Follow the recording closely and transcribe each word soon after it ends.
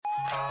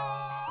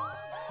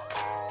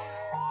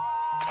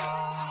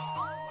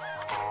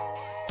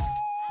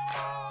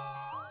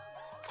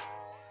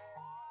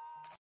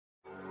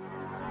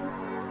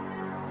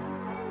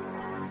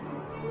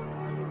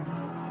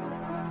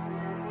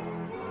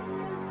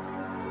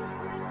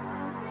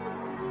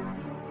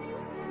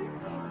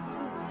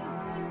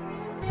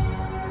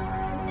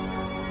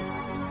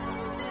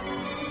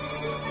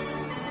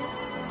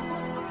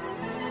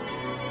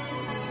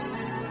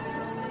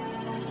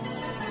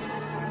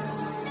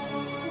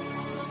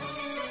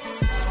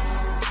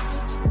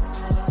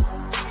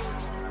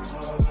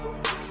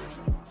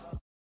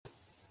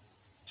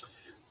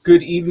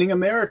Good evening,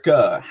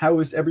 America. How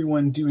is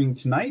everyone doing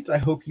tonight? I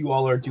hope you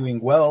all are doing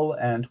well,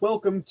 and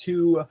welcome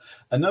to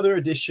another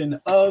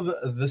edition of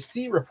the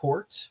C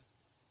Report,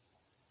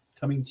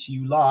 coming to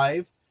you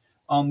live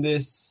on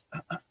this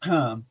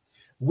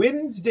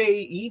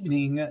Wednesday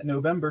evening,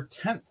 November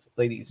 10th,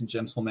 ladies and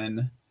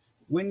gentlemen.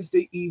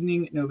 Wednesday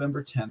evening,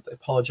 November 10th. I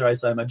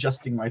apologize, I'm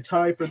adjusting my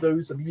tie for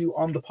those of you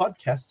on the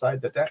podcast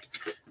side that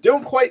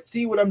don't quite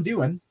see what I'm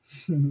doing.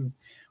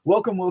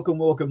 Welcome,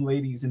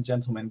 ladies and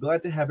gentlemen.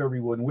 Glad to have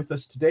everyone with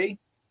us today.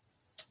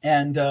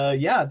 And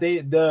Wednesday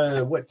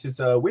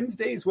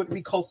is what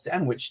we call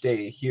Sandwich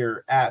Day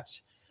here at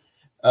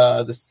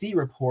the C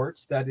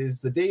Report. That is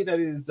the day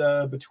that is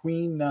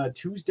between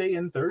Tuesday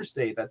and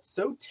Thursday. That's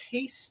so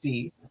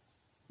tasty.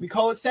 We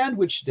call it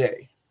Sandwich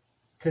Day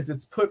because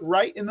it's put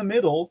right in the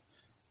middle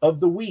of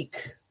the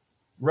week.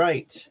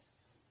 Right.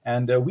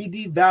 And we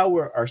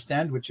devour our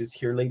sandwiches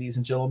here, ladies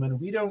and gentlemen.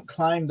 We don't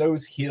climb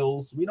those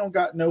hills. We don't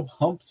got no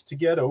humps to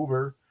get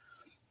over.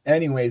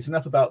 Anyways,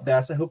 enough about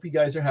that. I hope you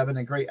guys are having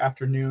a great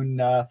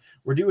afternoon.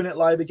 We're doing it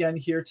live again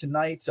here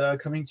tonight,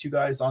 coming to you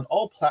guys on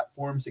all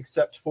platforms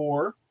except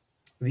for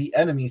the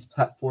enemy's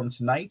platform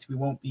tonight. We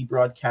won't be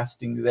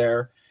broadcasting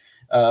there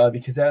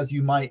because, as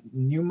you might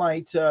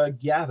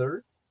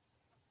gather,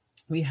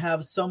 we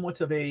have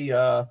somewhat of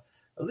a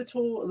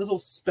little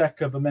speck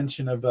of a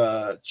mention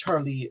of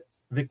Charlie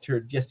Victor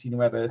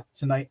Diecinueve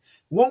tonight.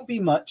 Won't be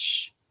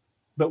much,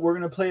 but we're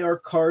going to play our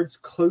cards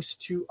close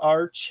to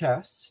our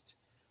chest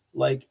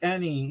like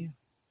any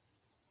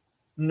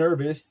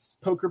nervous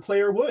poker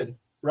player would,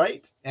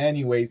 right?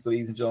 Anyways,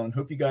 ladies and gentlemen,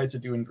 hope you guys are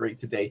doing great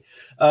today.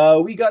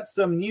 We got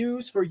some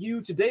news for you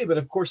today, but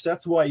of course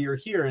that's why you're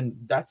here, and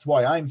that's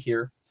why I'm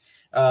here.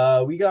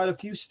 We got a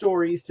few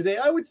stories today.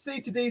 I would say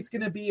today's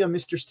going to be a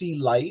Mr. C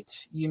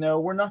light. You know,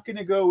 we're not going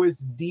to go as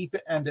deep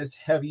and as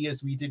heavy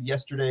as we did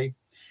yesterday,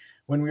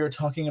 when we were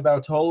talking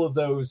about all of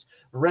those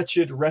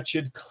wretched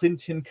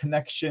Clinton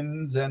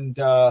connections and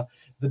the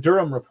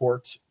Durham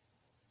report,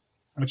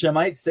 which I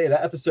might say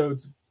that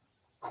episode's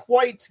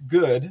quite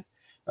good.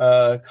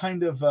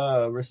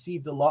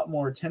 Received a lot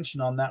more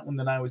attention on that one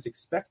than I was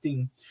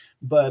expecting,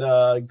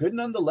 but good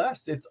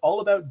nonetheless. It's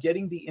all about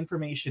getting the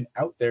information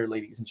out there,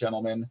 ladies and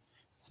gentlemen.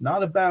 It's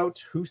not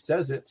about who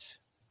says it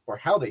or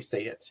how they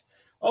say it.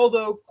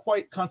 Although,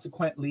 quite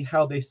consequently,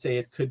 how they say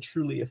it could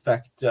truly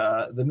affect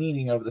the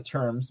meaning of the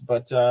terms.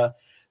 But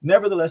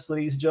nevertheless,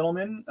 ladies and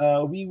gentlemen,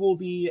 we will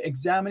be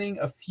examining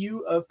a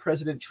few of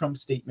President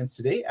Trump's statements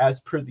today.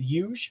 As per the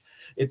usual,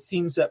 it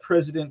seems that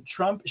President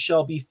Trump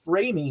shall be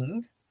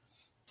framing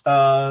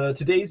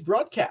today's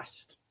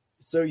broadcast.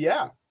 So,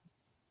 yeah,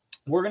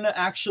 we're going to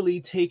actually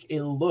take a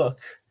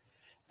look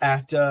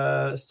at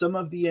some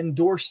of the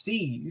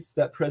endorsees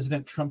that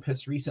President Trump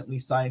has recently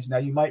signed. Now,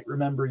 you might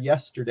remember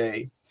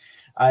yesterday,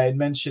 I had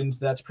mentioned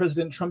that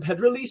President Trump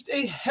had released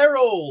a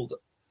herald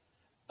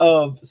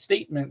of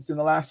statements in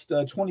the last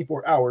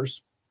 24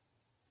 hours.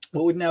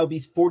 What would now be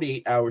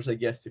 48 hours, I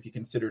guess, if you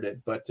considered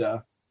it. But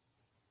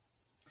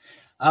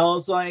I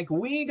was like,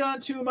 we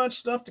got too much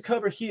stuff to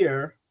cover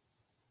here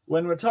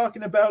when we're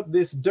talking about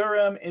this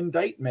Durham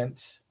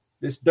indictment.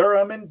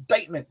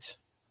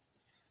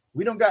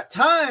 We don't got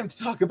time to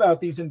talk about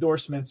these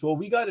endorsements. Well,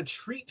 we got a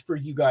treat for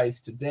you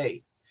guys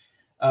today.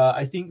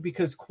 I think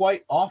because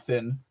quite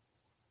often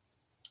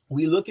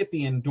we look at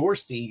the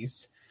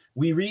endorsees,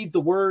 we read the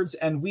words,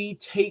 and we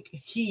take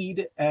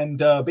heed and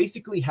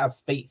basically have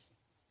faith.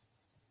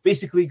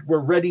 Basically, we're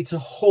ready to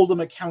hold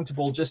them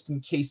accountable just in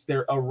case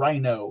they're a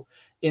rhino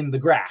in the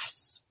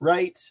grass,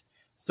 right?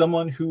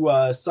 Someone who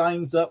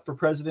signs up for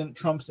President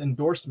Trump's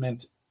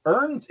endorsement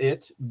earns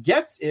it,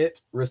 gets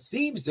it,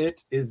 receives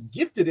it, is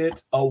gifted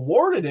it,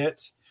 awarded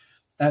it,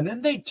 and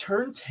then they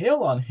turn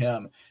tail on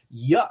him.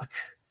 Yuck.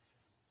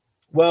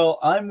 Well,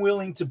 I'm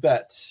willing to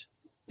bet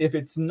if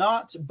it's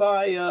not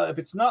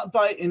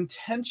by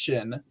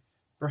intention,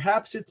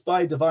 perhaps it's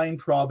by divine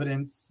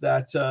providence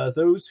that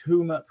those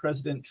whom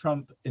President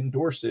Trump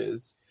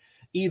endorses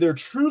either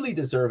truly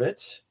deserve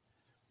it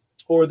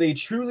or they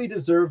truly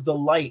deserve the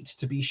light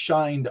to be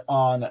shined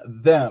on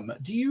them.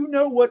 Do you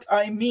know what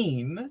I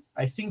mean?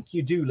 I think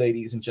you do,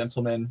 ladies and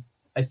gentlemen.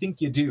 I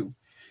think you do.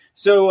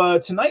 So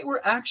tonight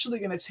we're actually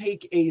going to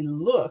take a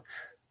look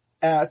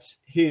at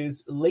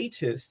his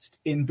latest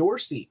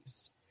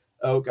endorsees.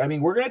 Okay, I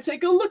mean, we're going to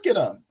take a look at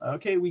them.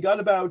 Okay, we got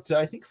about,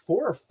 I think,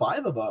 4 or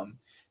 5 of them.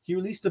 He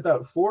released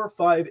about 4 or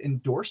 5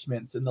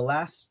 endorsements in the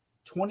last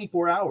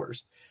 24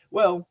 hours.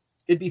 Well,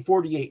 it'd be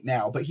 48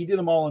 now, but he did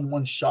them all in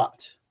one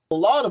shot. A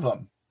lot of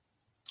them.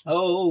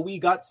 Oh, we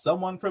got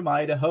someone from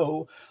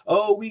Idaho.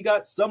 Oh, we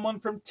got someone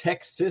from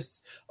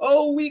Texas.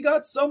 Oh, we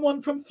got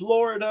someone from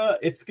Florida.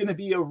 It's going to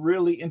be a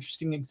really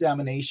interesting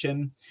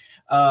examination.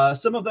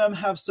 Some of them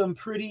have some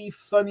pretty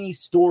funny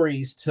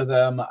stories to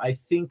them. I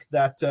think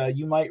that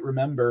you might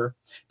remember.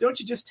 Don't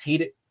you just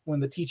hate it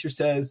when the teacher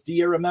says, "Do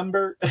you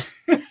remember?"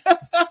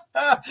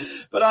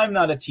 But I'm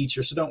not a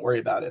teacher, so don't worry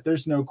about it.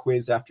 There's no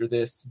quiz after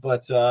this.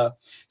 But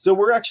so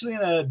we're actually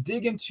going to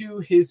dig into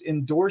his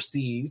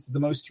endorsees, the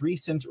most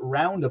recent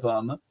round of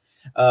them.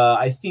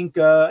 I think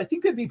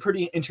that'd be a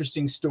pretty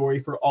interesting story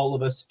for all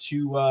of us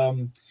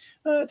to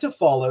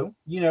follow.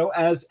 You know,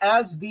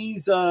 as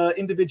these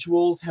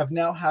individuals have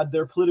now had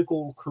their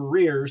political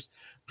careers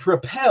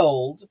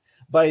propelled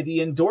by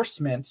the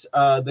endorsement,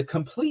 the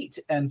complete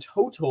and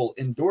total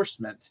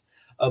endorsement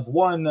of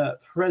one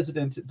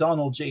President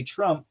Donald J.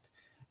 Trump.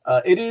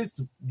 It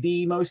is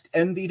the most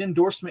envied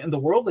endorsement in the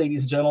world,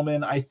 ladies and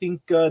gentlemen. I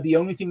think the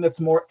only thing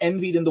that's more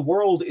envied in the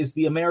world is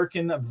the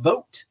American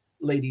vote,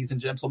 ladies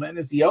and gentlemen,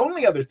 is the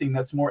only other thing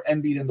that's more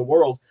envied in the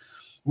world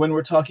when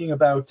we're talking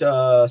about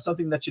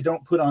something that you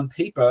don't put on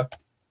paper,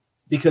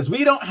 because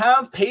we don't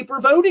have paper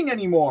voting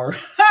anymore.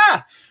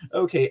 Ha!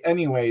 Okay,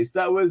 anyways,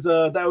 that was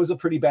a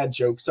pretty bad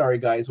joke. Sorry,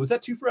 guys. Was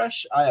that too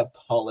fresh? I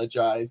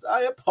apologize.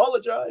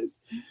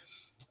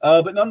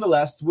 But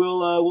nonetheless,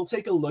 we'll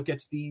take a look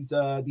at these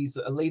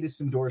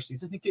latest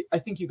endorsees. I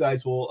think you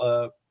guys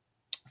will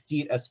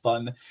see it as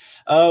fun.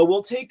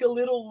 We'll take a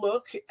little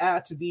look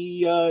at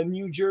the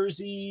New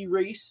Jersey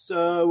race.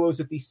 What was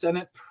it? The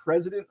Senate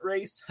president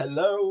race.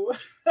 Hello,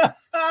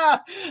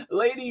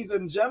 ladies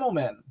and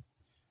gentlemen.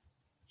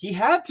 He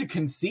had to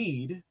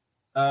concede.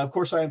 Of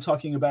course, I am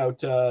talking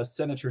about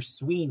Senator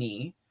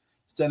Sweeney,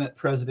 Senate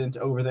president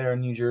over there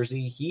in New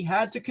Jersey. He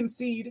had to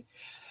concede.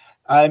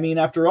 I mean,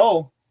 after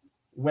all,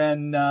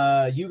 when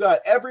you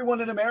got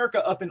everyone in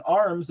America up in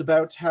arms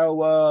about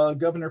how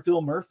Governor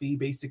Phil Murphy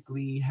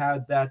basically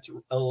had that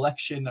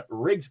election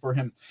rigged for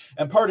him.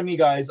 And pardon me,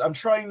 guys, I'm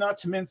trying not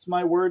to mince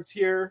my words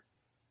here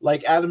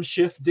like Adam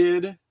Schiff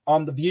did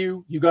on The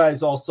View. You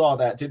guys all saw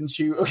that, didn't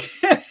you?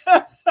 Okay.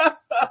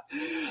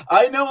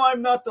 I know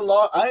I'm not the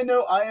law. I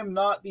know I am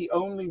not the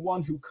only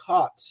one who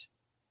caught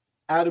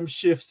Adam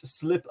Schiff's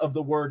slip of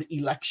the word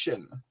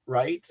election,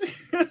 right?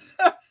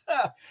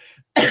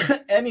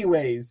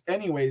 Anyways,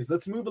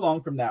 let's move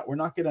along from that. We're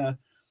not gonna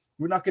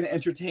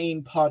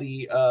entertain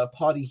potty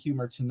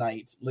humor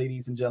tonight,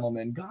 ladies and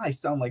gentlemen. God, I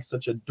sound like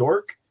such a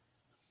dork.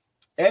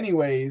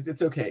 Anyways,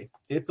 it's okay.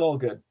 It's all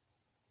good.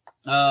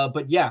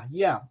 But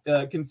yeah.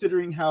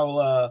 Considering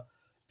how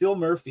Phil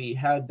Murphy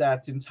had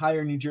that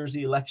entire New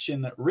Jersey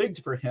election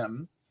rigged for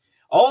him,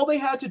 all they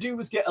had to do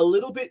was get a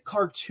little bit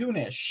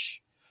cartoonish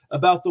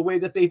about the way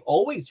that they've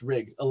always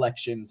rigged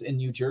elections in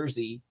New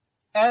Jersey.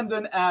 And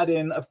then add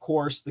in, of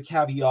course, the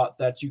caveat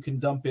that you can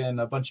dump in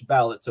a bunch of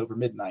ballots over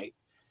midnight.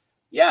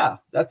 Yeah,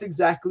 that's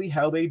exactly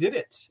how they did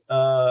it.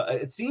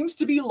 It seems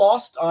to be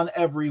lost on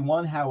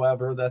everyone,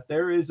 however, that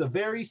there is a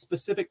very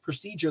specific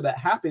procedure that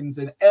happens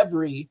in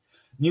every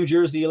New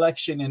Jersey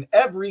election in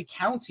every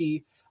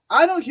county.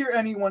 I don't hear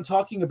anyone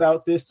talking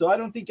about this, so I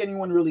don't think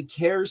anyone really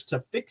cares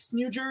to fix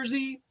New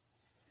Jersey.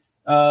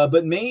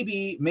 But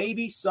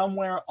maybe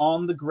somewhere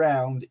on the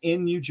ground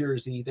in New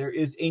Jersey, there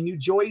is a New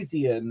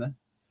Jerseyan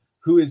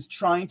who is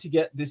trying to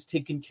get this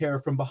taken care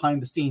of from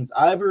behind the scenes.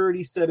 I've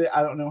already said it.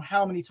 I don't know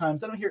how many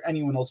times. I don't hear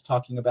anyone else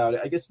talking about it.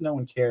 I guess no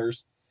one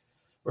cares.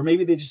 Or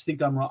maybe they just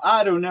think I'm wrong.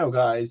 I don't know,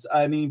 guys.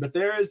 I mean, but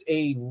there is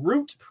a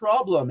root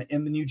problem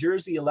in the New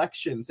Jersey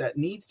elections that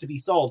needs to be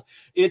solved.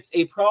 It's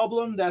a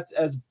problem that's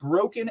as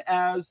broken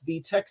as the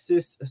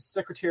Texas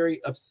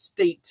Secretary of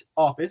State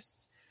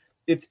office.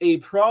 It's a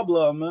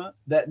problem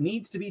that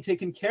needs to be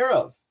taken care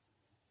of.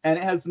 And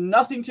it has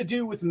nothing to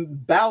do with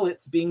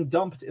ballots being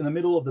dumped in the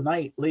middle of the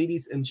night.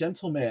 Ladies and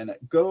gentlemen,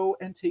 go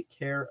and take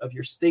care of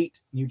your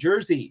state, New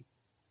Jersey.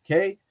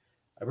 Okay?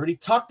 I've already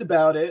talked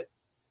about it.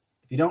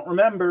 If you don't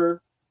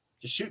remember,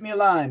 just shoot me a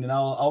line and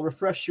I'll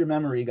refresh your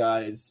memory,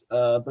 guys.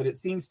 But it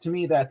seems to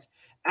me that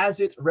as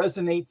it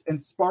resonates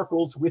and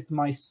sparkles with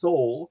my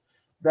soul,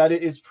 that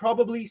it is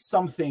probably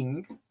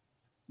something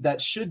that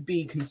should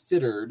be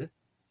considered,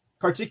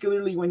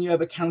 particularly when you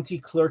have a county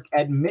clerk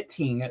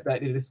admitting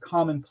that it is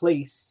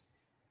commonplace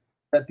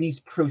that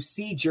these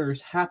procedures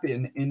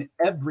happen in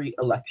every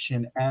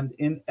election and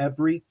in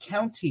every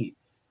county.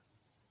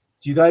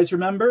 Do you guys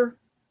remember?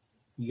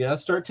 You gotta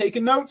start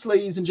taking notes,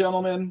 ladies and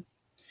gentlemen.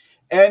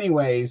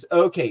 Anyways,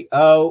 okay.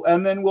 Oh,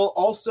 and then we'll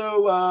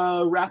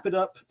also wrap it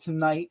up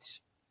tonight.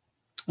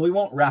 We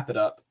won't wrap it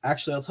up.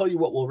 Actually, I'll tell you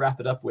what we'll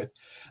wrap it up with.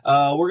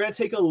 We're going to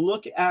take a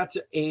look at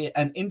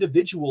an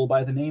individual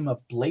by the name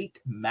of Blake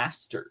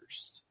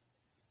Masters.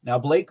 Now,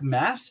 Blake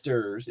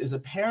Masters is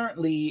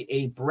apparently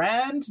a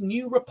brand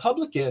new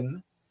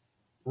Republican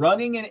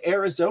running in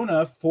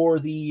Arizona for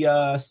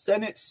the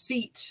Senate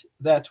seat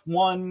that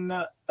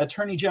one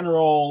Attorney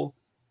General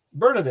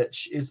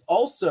Brnovich is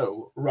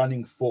also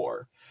running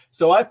for.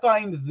 So I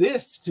find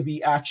this to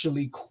be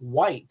actually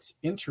quite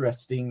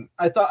interesting.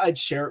 I thought I'd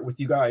share it with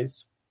you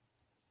guys.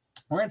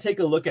 We're going to take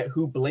a look at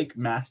who Blake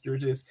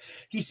Masters is.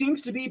 He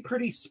seems to be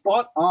pretty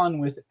spot on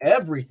with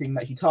everything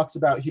that he talks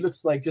about. He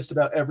looks like just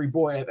about every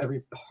boy I've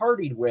ever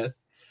partied with,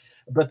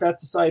 but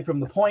that's aside from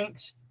the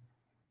point.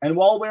 And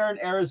while we're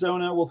in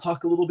Arizona, we'll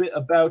talk a little bit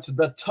about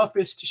the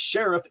toughest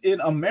sheriff in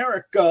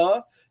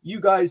America. You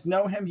guys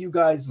know him. You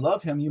guys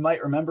love him. You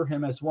might remember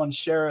him as one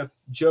Sheriff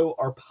Joe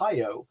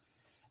Arpaio.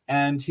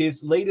 And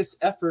his latest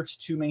efforts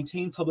to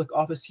maintain public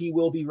office, he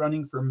will be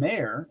running for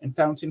mayor in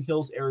Fountain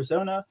Hills,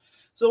 Arizona.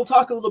 So we'll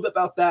talk a little bit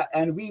about that,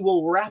 and we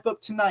will wrap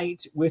up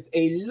tonight with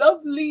a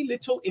lovely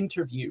little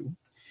interview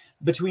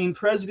between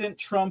President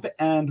Trump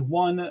and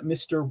one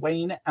Mr.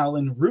 Wayne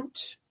Allen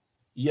Root.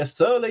 Yes,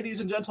 sir, ladies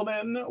and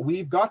gentlemen,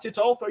 we've got it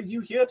all for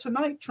you here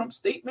tonight. Trump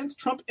statements,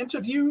 Trump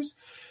interviews,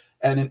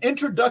 and an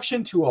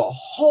introduction to a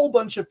whole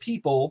bunch of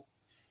people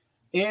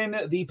in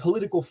the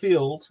political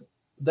field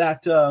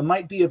that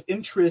might be of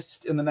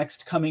interest in the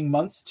next coming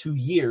months to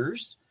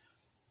years.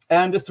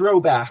 And a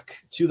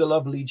throwback to the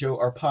lovely Joe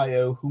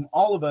Arpaio, whom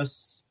all of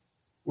us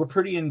were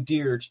pretty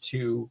endeared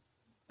to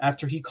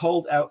after he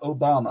called out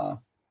Obama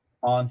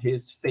on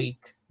his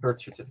fake birth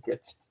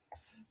certificate.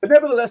 But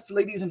nevertheless,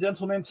 ladies and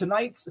gentlemen,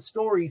 tonight's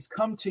stories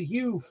come to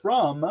you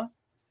from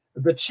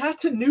the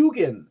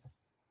Chattanoogan,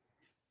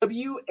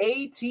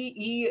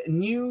 WATE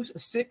News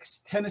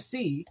 6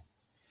 Tennessee,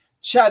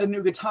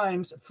 Chattanooga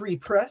Times Free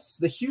Press,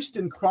 the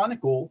Houston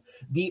Chronicle,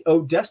 the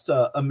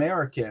Odessa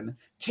American,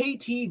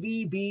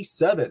 KTVB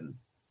 7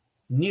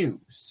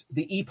 News,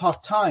 the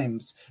Epoch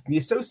Times, the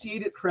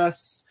Associated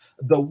Press,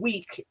 The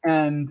Week,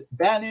 and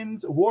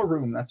Bannon's War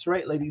Room. That's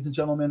right, ladies and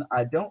gentlemen.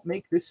 I don't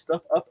make this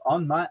stuff up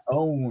on my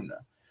own.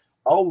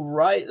 All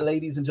right,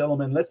 ladies and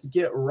gentlemen, let's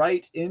get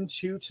right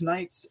into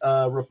tonight's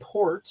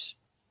report.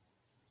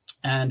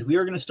 And we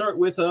are going to start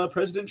with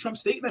President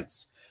Trump's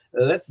statements.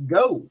 Let's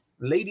go.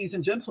 Ladies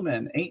and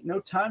gentlemen, ain't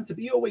no time to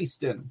be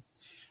a-wasting.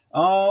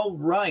 All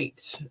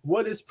right.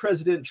 What does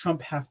President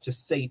Trump have to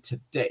say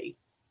today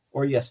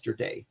or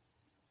yesterday?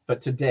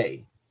 But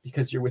today,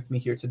 because you're with me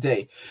here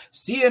today.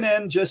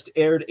 CNN just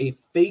aired a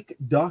fake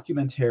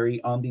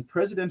documentary on the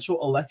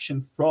presidential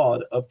election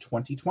fraud of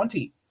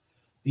 2020.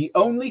 The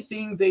only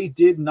thing they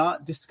did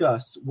not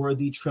discuss were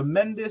the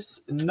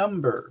tremendous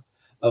number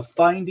of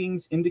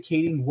findings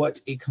indicating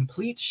what a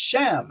complete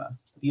sham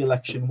the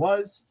election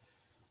was.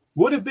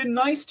 Would have been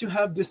nice to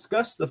have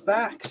discussed the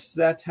facts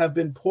that have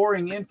been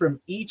pouring in from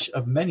each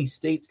of many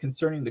states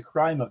concerning the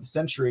crime of the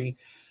century.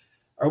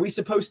 Are we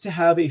supposed to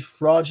have a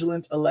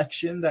fraudulent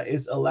election that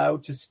is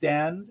allowed to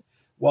stand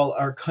while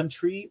our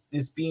country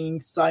is being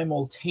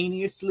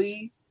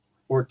simultaneously,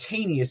 or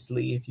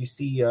taneously, if you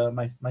see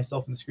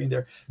myself on the screen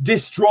there,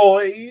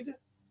 destroyed?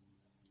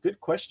 Good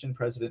question,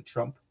 President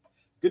Trump.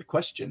 Good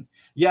question.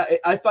 Yeah,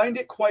 I find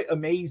it quite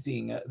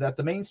amazing that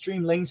the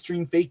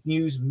mainstream fake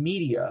news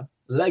media,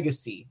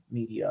 legacy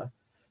media,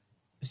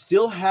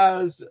 still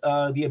has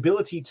the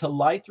ability to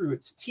lie through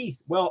its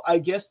teeth. Well, I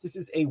guess this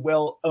is a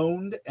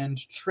well-owned and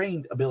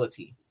trained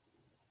ability.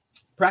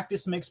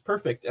 Practice makes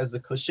perfect, as the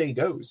cliche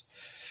goes.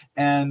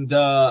 And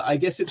I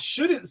guess it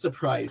shouldn't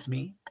surprise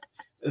me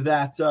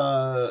that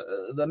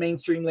the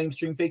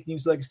mainstream fake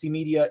news legacy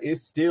media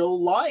is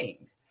still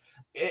lying.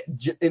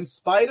 In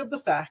spite of the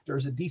fact, or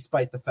is it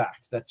despite the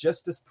fact, that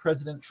just as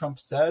President Trump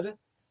said,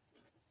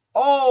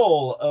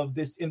 all of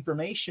this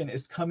information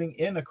is coming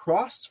in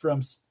across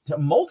from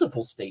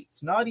multiple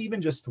states, not even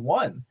just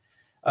one.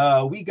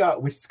 We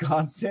got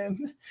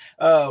Wisconsin.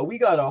 We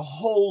got a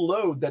whole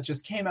load that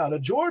just came out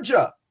of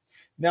Georgia.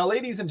 Now,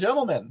 ladies and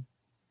gentlemen,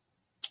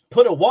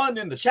 put a 1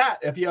 in the chat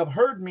if you have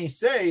heard me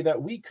say that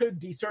we could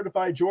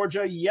decertify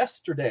Georgia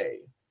yesterday.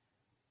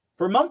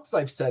 For months,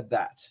 I've said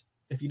that.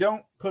 If you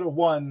don't put a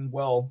 1,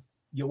 well,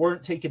 you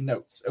weren't taking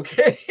notes,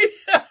 okay?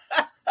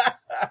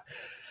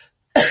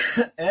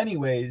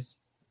 Anyways,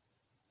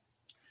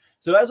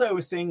 so as I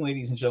was saying,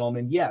 ladies and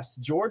gentlemen, yes,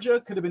 Georgia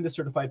could have been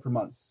decertified for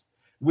months.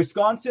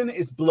 Wisconsin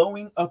is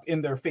blowing up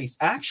in their face.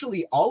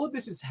 Actually, all of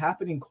this is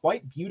happening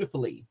quite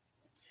beautifully.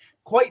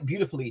 Quite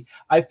beautifully.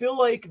 I feel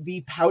like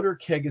the powder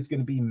keg is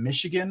going to be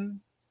Michigan,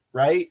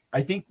 right?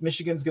 I think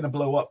Michigan's going to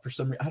blow up for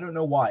some reason. I don't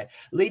know why.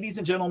 Ladies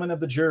and gentlemen of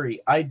the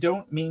jury, I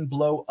don't mean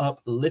blow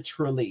up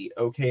literally,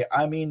 okay?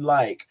 I mean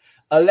like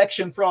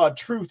election fraud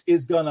truth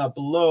is going to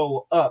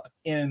blow up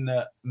in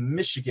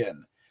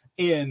Michigan,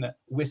 in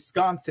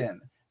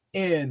Wisconsin,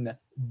 in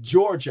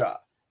Georgia,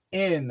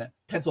 in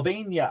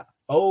Pennsylvania.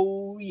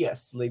 Oh,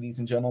 yes, ladies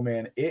and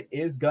gentlemen, it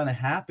is going to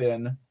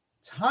happen.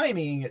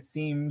 Timing, it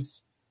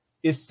seems,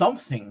 is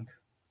something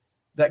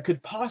that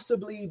could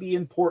possibly be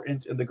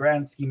important in the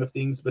grand scheme of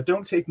things, but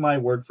don't take my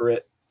word for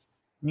it.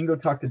 You can go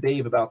talk to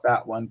Dave about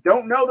that one.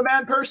 Don't know the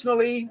man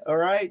personally, all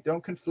right?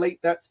 Don't conflate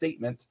that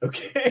statement,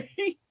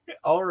 okay?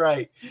 All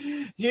right.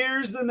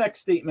 Here's the next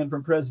statement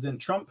from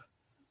President Trump.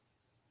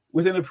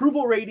 With an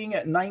approval rating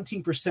at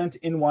 19%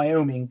 in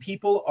Wyoming,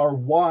 people are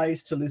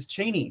wise to Liz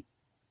Cheney.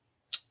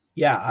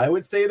 Yeah, I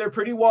would say they're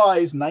pretty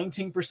wise.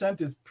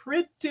 19% is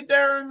pretty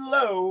darn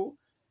low.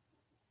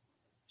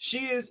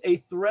 She is a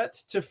threat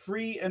to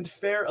free and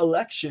fair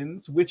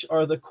elections, which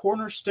are the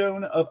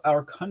cornerstone of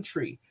our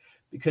country,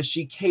 because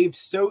she caved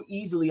so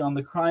easily on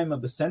the crime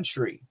of the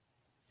century.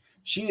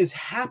 She is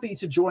happy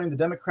to join the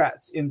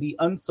Democrats in the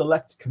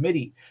Unselect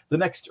Committee, the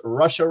next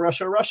Russia,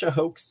 Russia, Russia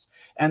hoax,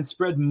 and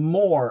spread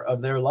more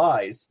of their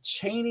lies.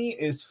 Cheney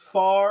is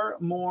far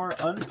more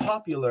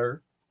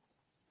unpopular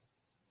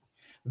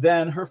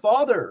than her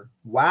father.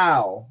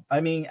 Wow. I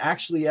mean,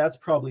 actually, that's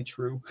probably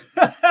true.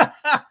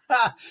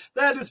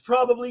 That is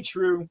probably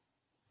true.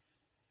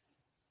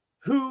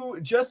 Who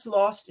just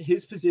lost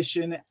his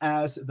position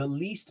as the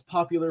least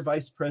popular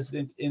vice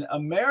president in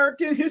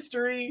American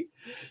history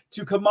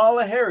to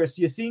Kamala Harris.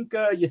 You think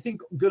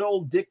good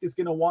old Dick is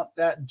going to want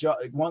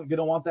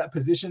that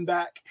position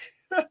back?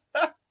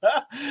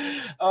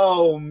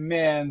 Oh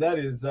man,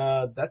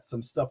 that's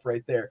some stuff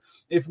right there.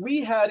 If we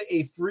had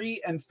a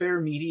free and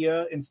fair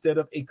media instead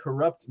of a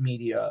corrupt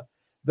media,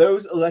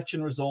 those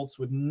election results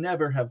would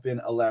never have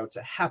been allowed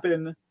to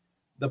happen.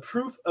 The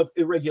proof of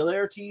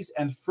irregularities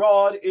and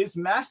fraud is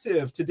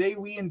massive. Today,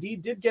 we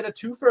indeed did get a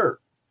twofer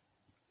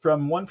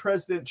from one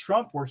President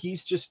Trump, where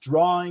he's just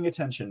drawing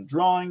attention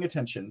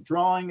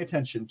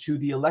to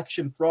the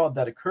election fraud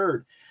that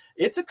occurred.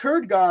 It's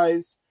occurred,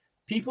 guys.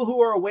 People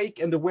who are awake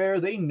and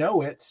aware, they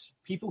know it.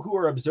 People who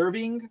are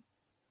observing,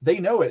 they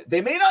know it.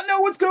 They may not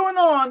know what's going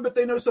on, but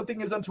they know something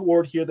is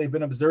untoward here. They've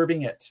been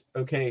observing it,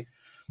 okay?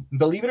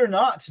 Believe it or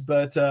not,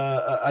 but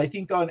I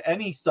think on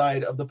any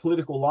side of the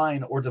political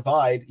line or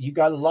divide, you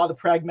got a lot of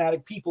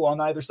pragmatic people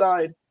on either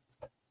side.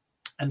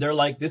 And they're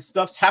like, this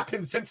stuff's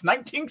happened since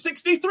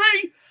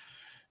 1963.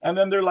 And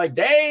then they're like,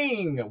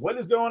 dang, what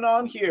is going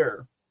on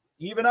here?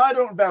 Even I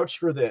don't vouch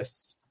for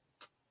this.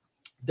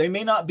 They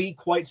may not be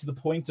quite to the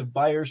point of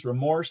buyer's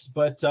remorse,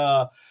 but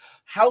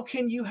how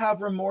can you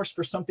have remorse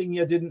for something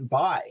you didn't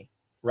buy,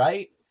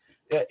 right?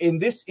 In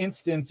this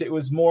instance, it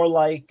was more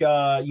like,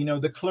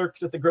 the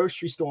clerks at the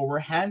grocery store were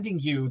handing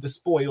you the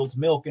spoiled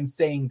milk and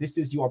saying, this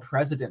is your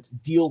president,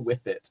 deal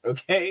with it,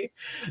 okay?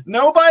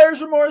 No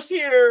buyer's remorse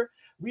here.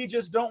 We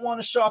just don't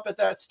want to shop at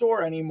that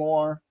store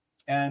anymore.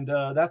 And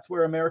that's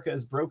where America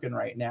is broken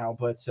right now.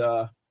 But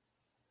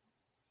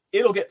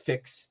it'll get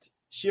fixed.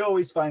 She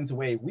always finds a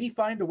way. We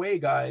find a way,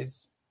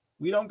 guys.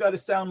 We don't got to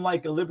sound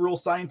like a liberal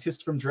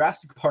scientist from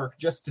Jurassic Park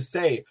just to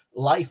say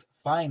life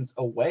finds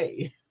a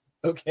way.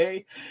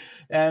 Okay.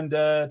 And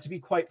to be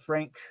quite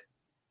frank,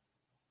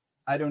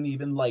 I don't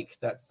even like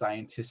that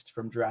scientist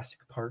from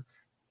Jurassic Park.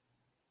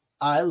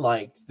 I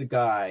liked the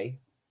guy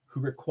who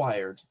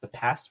required the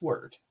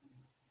password.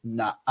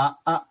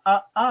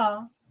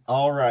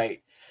 All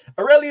right.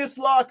 Aurelius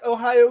Locke,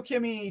 Ohio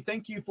Kimmy,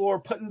 thank you for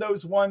putting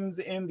those ones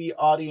in the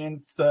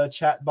audience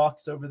chat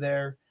box over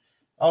there.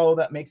 Oh,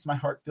 that makes my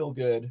heart feel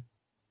good.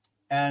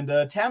 And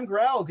Tam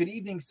Growl, good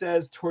evening,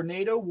 says,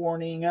 tornado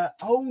warning.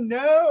 Oh,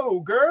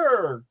 no,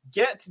 Grr,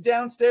 get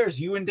downstairs.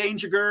 You in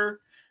danger, Grr.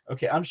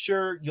 Okay, I'm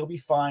sure you'll be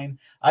fine.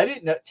 I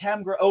didn't know.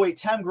 Tam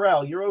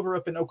Growl, you're over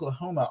up in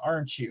Oklahoma,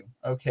 aren't you?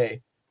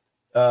 Okay.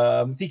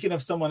 Thinking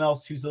of someone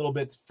else who's a little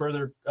bit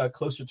further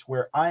closer to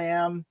where I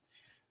am.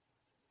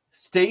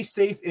 Stay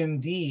safe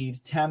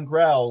indeed, Tam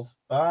Growl.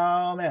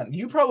 Oh, man,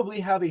 you probably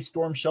have a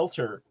storm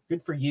shelter.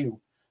 Good for you.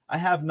 I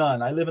have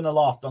none. I live in a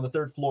loft on the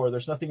 3rd floor.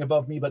 There's nothing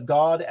above me but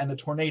God and a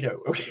tornado.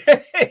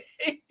 Okay.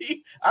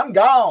 I'm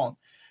gone.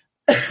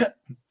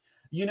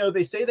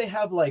 They say they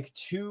have like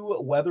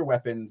 2 weather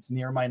weapons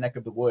near my neck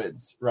of the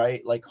woods,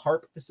 right? Like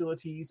HARP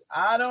facilities.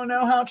 I don't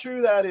know how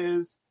true that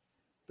is,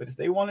 but if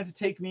they wanted to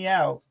take me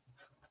out,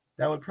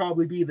 that would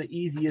probably be the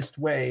easiest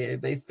way.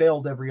 They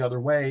failed every other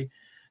way.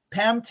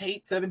 Pam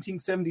Tate,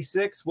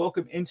 1776,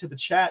 welcome into the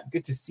chat.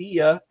 Good to see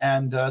you.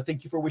 And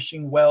thank you for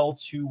wishing well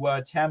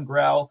to Tam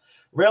Growl.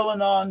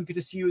 Railanon, good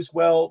to see you as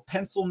well.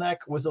 Pencil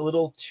Neck was a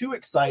little too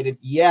excited.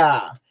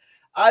 Yeah,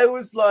 I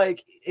was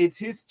like, it's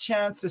his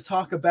chance to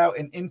talk about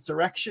an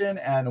insurrection.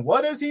 And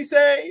what does he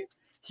say?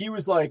 He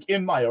was like,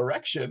 in my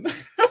erection.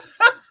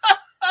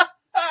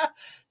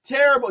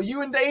 Terrible.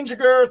 You in danger,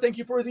 girl. Thank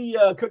you for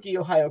the cookie,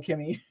 Ohio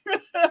Kimmy.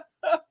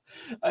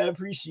 I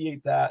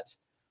appreciate that.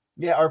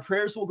 Yeah, our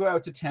prayers will go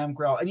out to Tam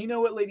Growl. And you know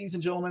what, ladies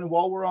and gentlemen,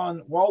 while we're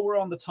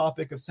on the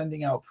topic of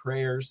sending out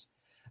prayers,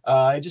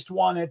 I just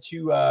wanted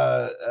to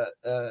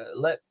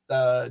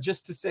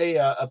say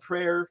a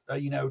prayer,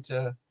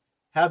 to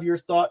have your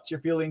thoughts,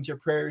 your feelings, your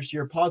prayers,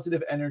 your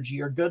positive energy,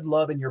 your good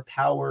love, and your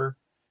power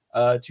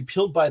to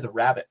Peeled by the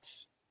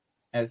Rabbit,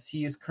 as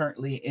he is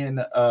currently in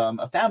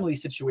a family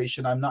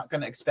situation I'm not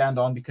going to expand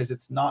on because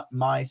it's not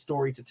my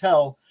story to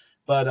tell.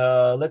 But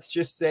let's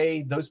just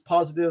say those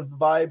positive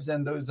vibes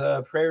and those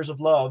prayers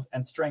of love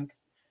and strength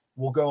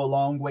will go a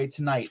long way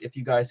tonight if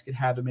you guys could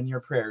have him in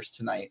your prayers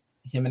tonight,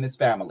 him and his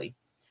family.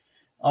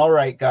 All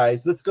right,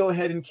 guys, let's go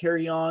ahead and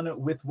carry on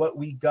with what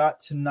we got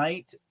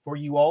tonight for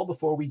you all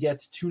before we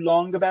get too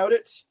long about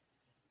it.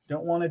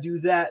 Don't want to do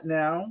that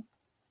now.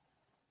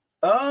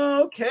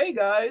 Okay,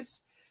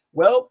 guys.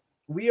 Well,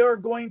 we are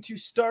going to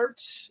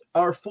start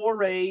our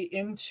foray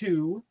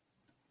into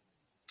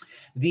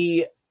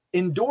the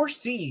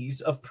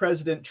endorsees of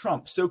President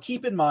Trump. So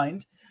keep in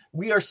mind,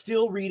 we are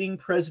still reading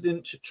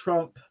President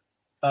Trump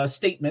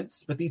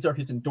statements, but these are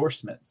his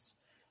endorsements.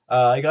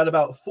 I got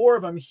about 4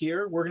 of them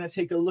here. We're going to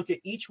take a look at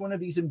each one of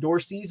these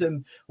endorsees,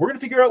 and we're going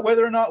to figure out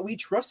whether or not we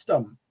trust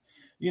them.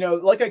 You know,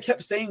 like I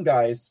kept saying,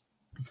 guys,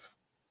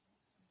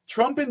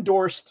 Trump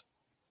endorsed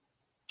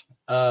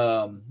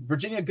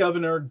Virginia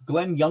Governor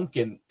Glenn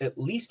Youngkin at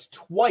least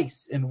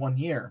twice in 1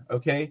 year,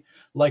 okay?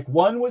 Like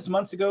one was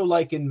months ago,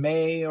 like in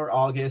May or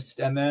August,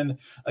 and then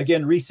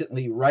again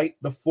recently, right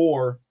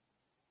before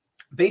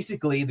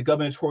basically the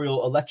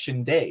gubernatorial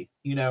election day,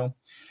 you know?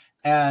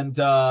 And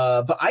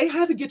but I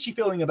have a gitchy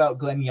feeling about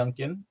Glenn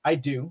Youngkin. I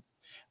do.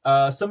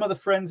 Some of the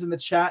friends in the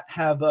chat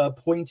have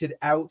pointed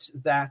out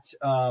that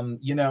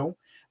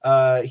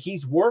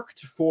he's worked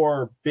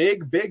for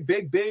big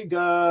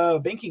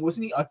banking.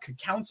 Wasn't he? A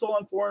Council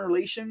on Foreign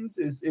Relations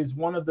is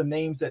one of the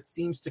names that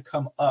seems to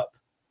come up.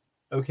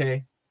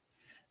 Okay,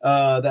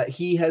 that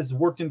he has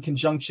worked in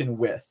conjunction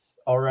with.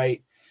 All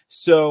right.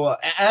 So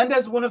and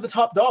as one of the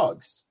top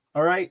dogs.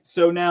 All right.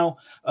 So now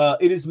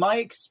it is my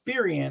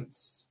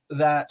experience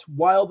that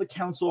while the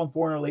Council on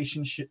Foreign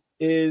Relations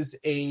is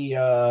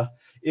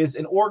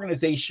an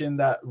organization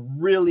that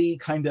really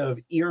kind of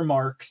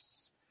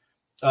earmarks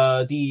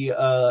the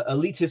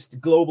elitist,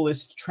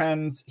 globalist,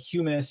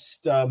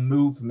 transhumanist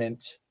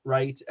movement,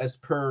 right, as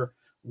per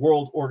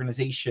world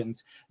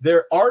organizations,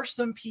 there are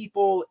some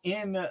people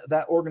in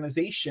that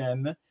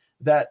organization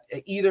that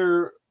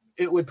either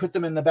it would put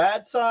them in the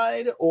bad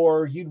side,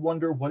 or you'd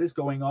wonder what is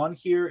going on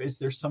here. Is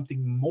there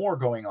something more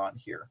going on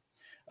here?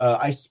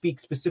 I speak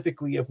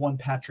specifically of one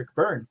Patrick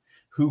Byrne,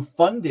 who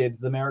funded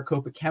the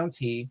Maricopa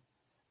County,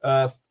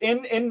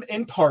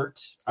 in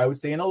part, I would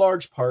say in a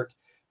large part,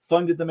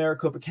 funded the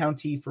Maricopa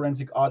County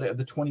forensic audit of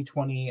the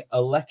 2020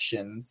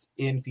 elections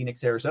in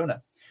Phoenix,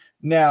 Arizona.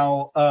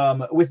 Now,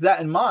 with that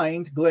in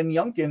mind, Glenn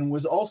Youngkin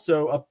was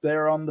also up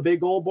there on the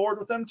big old board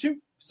with them too.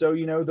 So,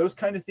 you know, those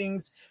kind of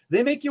things,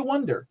 they make you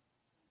wonder.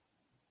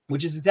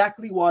 Which is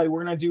exactly why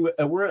we're going to do,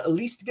 we're at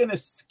least going to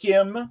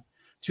skim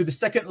to the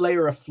second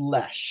layer of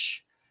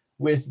flesh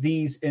with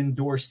these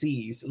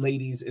endorsees,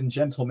 ladies and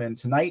gentlemen,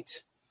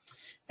 tonight,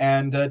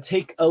 and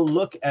take a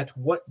look at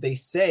what they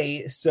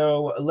say.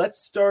 So let's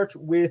start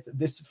with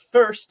this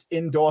first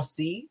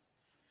endorsee.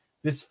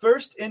 This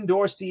first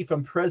endorsee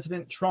from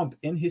President Trump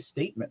in his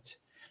statement.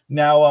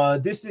 Now,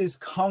 this is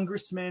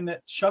Congressman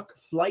Chuck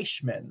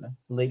Fleischmann,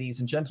 ladies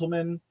and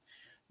gentlemen.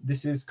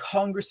 This is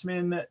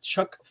Congressman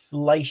Chuck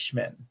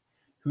Fleischmann,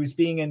 who's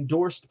being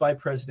endorsed by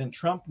President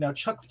Trump. Now,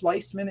 Chuck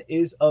Fleischmann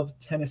is of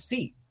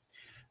Tennessee.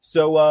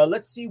 So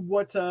let's see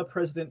what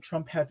President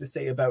Trump had to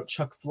say about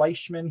Chuck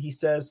Fleischmann. He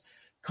says,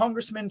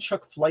 Congressman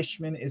Chuck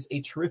Fleischmann is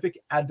a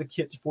terrific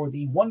advocate for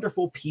the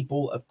wonderful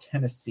people of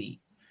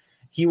Tennessee.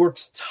 He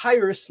works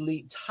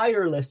tirelessly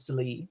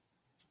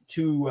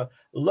to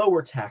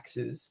lower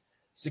taxes,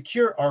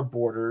 secure our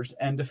borders,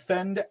 and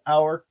defend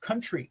our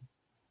country.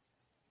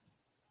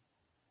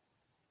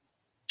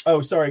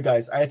 Oh, sorry,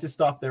 guys. I had to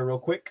stop there real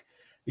quick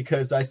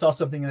because I saw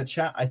something in the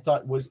chat I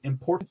thought was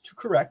important to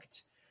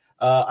correct.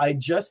 I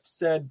just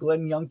said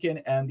Glenn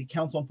Youngkin and the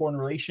Council on Foreign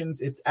Relations.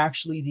 It's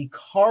actually the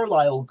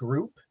Carlyle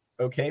Group,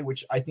 okay,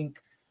 which I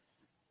think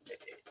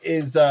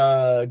is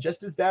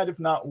just as bad, if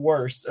not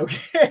worse,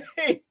 okay?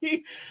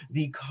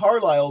 The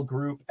Carlyle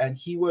Group, and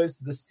he was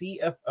the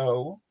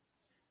CFO/CFO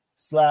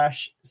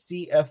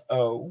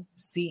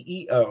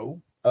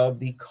CEO of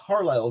the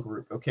Carlyle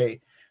Group, okay?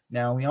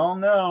 Now, we all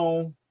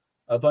know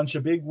a bunch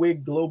of big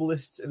wig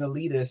globalists and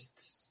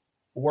elitists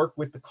work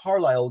with the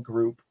Carlyle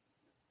Group,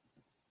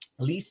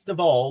 least of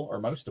all, or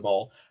most of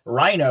all,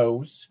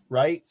 rhinos,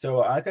 right? So,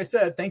 like I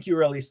said, thank you,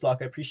 Aurelia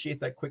Slock. I appreciate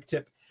that quick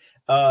tip.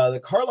 The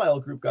Carlyle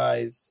Group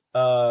guys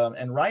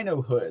and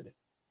Rhino Hood,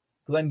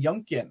 Glenn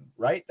Youngkin,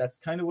 right? That's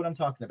kind of what I'm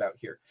talking about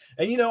here.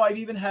 And, you know, I've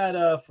even had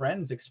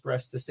friends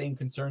express the same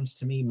concerns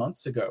to me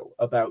months ago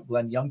about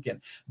Glenn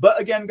Youngkin. But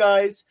again,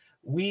 guys,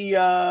 we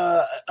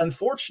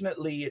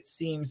unfortunately, it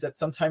seems that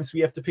sometimes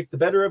we have to pick the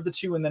better of the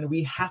two, and then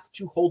we have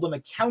to hold them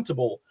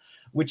accountable,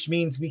 which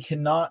means we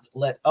cannot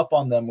let up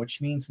on them,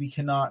 which means we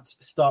cannot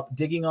stop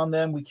digging on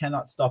them. We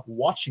cannot stop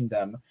watching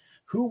them.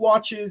 Who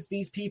watches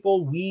these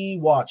people? We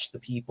watch the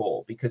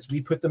people because we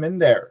put them in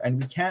there,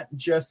 and we can't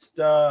just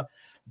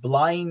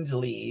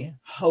blindly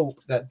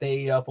hope that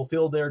they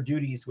fulfill their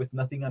duties with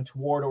nothing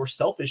untoward or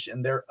selfish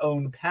in their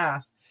own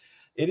path.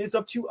 It is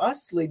up to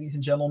us, ladies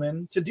and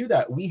gentlemen, to do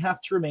that. We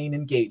have to remain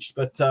engaged,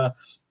 but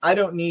I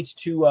don't need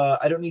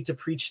to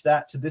preach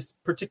that to this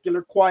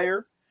particular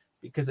choir,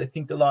 because I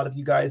think a lot of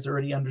you guys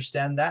already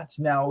understand that.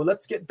 Now,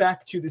 let's get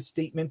back to the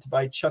statement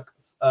by Chuck.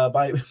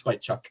 By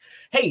Chuck.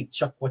 Hey,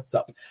 Chuck, what's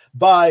up?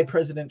 By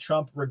President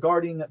Trump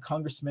regarding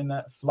Congressman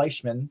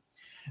Fleischmann.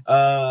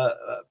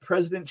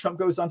 President Trump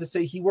goes on to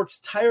say he works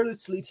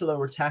tirelessly to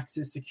lower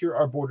taxes, secure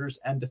our borders,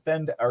 and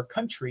defend our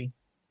country.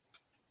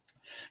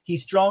 He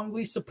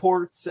strongly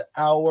supports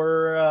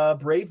our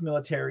brave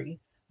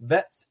military,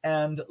 vets,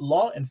 and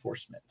law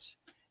enforcement,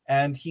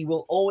 and he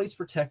will always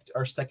protect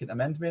our Second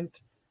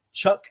Amendment.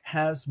 Chuck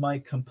has my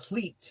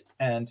complete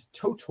and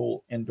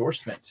total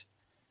endorsement.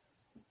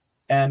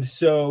 And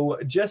so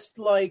just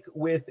like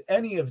with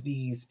any of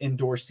these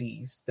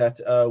endorsees that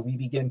we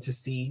begin to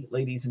see,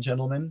 ladies and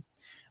gentlemen,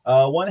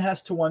 one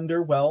has to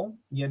wonder, well,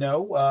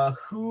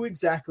 who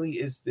exactly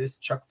is this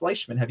Chuck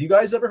Fleischmann? Have you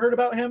guys ever heard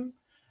about him?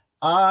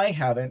 I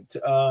haven't,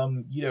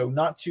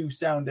 not to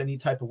sound any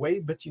type of way,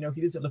 but, he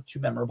doesn't look too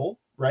memorable,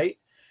 right?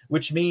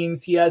 Which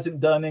means he hasn't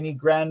done any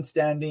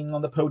grandstanding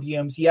on the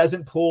podiums. He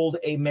hasn't pulled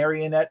a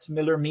marionette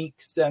Miller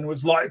Meeks and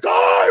was like,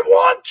 I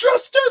want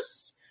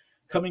justice,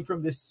 coming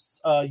from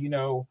this,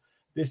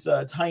 this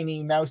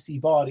tiny mousy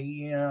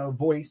body,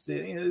 voice.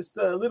 This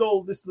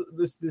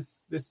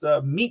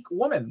meek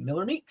woman,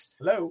 Miller Meeks.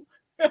 Hello.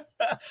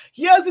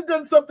 He hasn't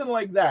done something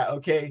like that.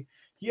 Okay.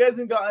 He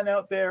hasn't gotten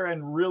out there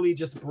and really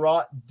just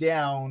brought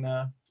down,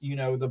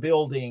 the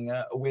building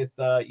with,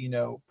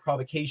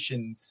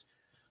 provocations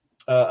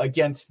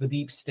against the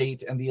deep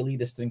state and the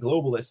elitists and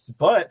globalists.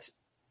 But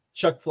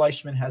Chuck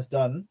Fleischmann has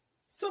done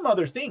some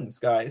other things,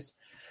 guys.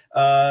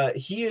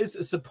 He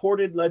has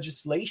supported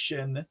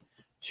legislation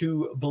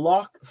to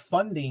block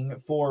funding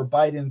for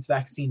Biden's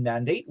vaccine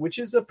mandate, which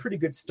is a pretty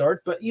good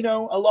start. But, a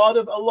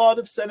lot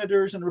of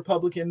senators and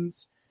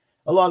Republicans,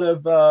 a lot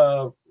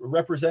of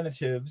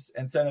representatives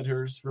and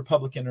senators,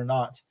 Republican or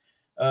not,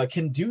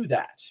 can do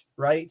that,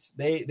 right?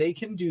 They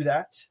can do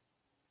that.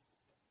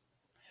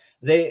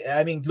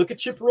 Look at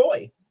Chip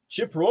Roy.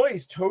 Chip Roy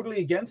is totally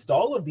against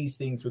all of these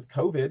things with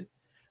COVID,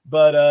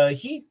 but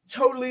he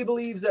totally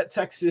believes that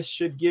Texas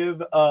should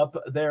give up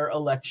their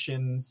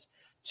elections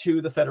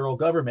to the federal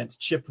government.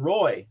 Chip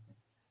Roy,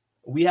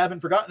 we haven't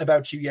forgotten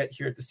about you yet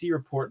here at the C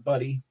Report,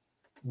 buddy.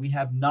 We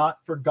have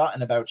not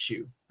forgotten about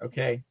you,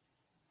 okay?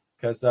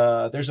 Because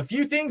there's a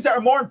few things that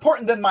are more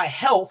important than my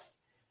health,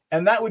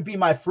 and that would be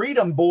my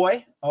freedom,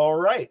 boy. All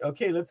right,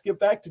 okay, let's get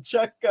back to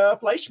Chuck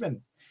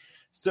Fleischmann.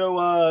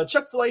 So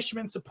Chuck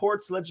Fleischmann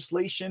supports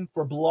legislation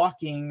for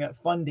blocking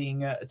funding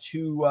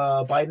to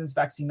Biden's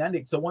vaccine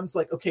mandate. So one's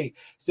like, okay,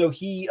 so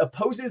he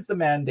opposes the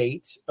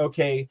mandate.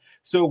 Okay,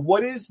 so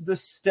what is the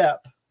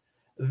step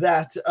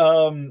that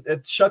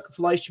Chuck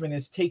Fleischmann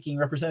is taking,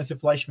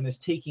 Representative Fleischmann is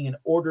taking in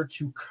order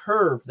to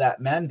curb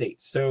that mandate?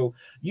 So,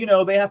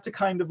 they have to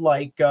kind of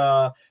like,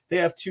 they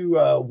have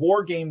to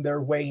war game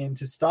their way in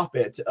to stop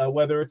it,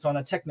 whether it's on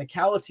a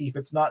technicality, if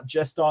it's not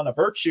just on a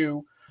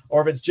virtue,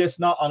 or if it's just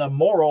not on a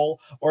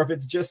moral, or if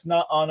it's just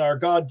not on our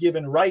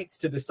God-given rights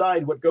to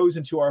decide what goes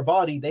into our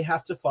body. They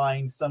have to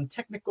find some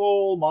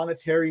technical,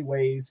 monetary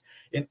ways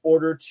in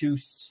order to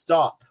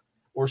stop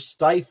or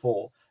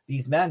stifle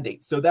these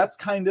mandates. So that's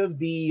kind of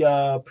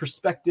the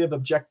perspective,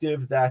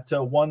 objective that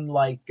one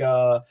like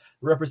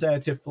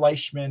Representative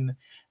Fleischmann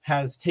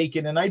has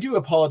taken. And I do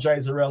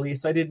apologize,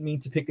 Aurelius. I didn't mean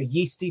to pick a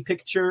yeasty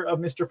picture of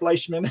Mr.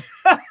 Fleischmann.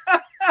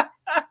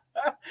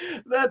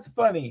 That's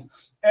funny.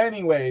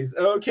 Anyways,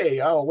 okay,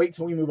 I'll wait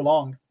till we move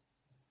along.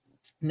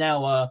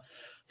 Now,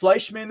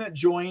 Fleischmann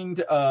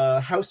joined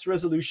House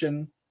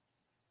Resolution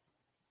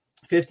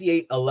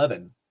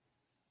 5811,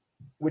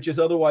 which is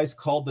otherwise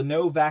called the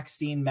No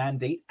Vaccine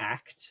Mandate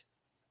Act.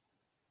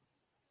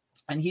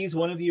 And he's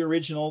one of the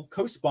original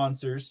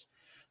co-sponsors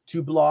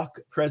to block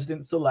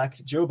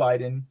President-elect Joe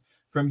Biden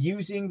from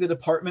using the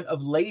Department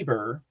of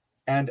Labor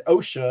and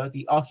OSHA,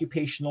 the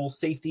Occupational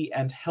Safety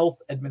and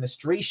Health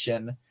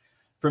Administration,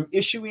 from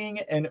issuing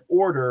an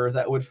order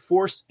that would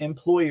force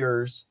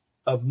employers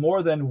of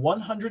more than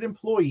 100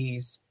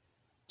 employees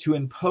to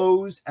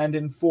impose and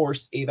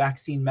enforce a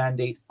vaccine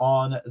mandate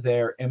on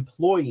their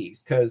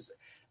employees. Because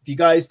if you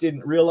guys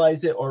didn't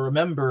realize it or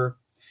remember,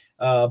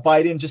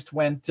 Biden just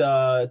went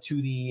to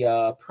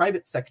the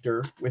private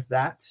sector with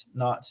that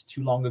not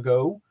too long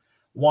ago,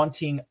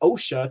 wanting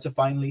OSHA to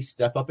finally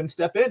step up and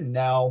step in.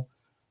 Now,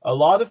 a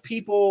lot of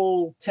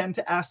people tend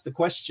to ask the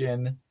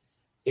question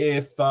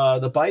if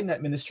the Biden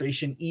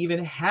administration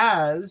even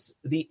has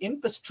the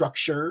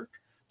infrastructure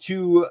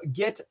to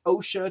get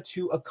OSHA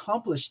to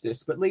accomplish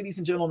this. But ladies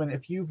and gentlemen,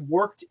 if you've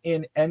worked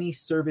in any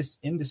service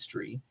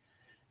industry,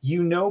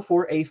 you know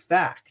for a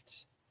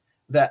fact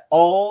that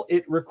all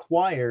it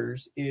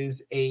requires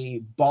is a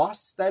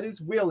boss that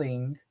is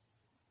willing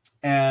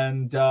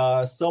and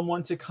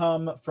someone to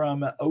come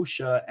from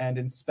OSHA and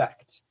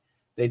inspect.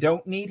 They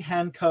don't need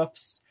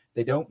handcuffs.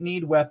 They don't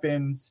need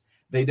weapons.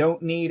 They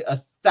don't need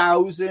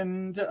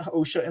 1,000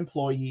 OSHA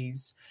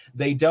employees.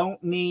 They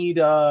don't need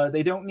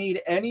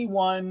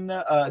anyone.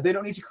 They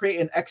don't need to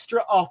create an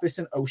extra office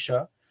in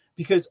OSHA,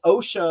 because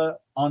OSHA,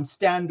 on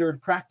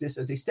standard practice,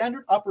 as a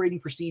standard operating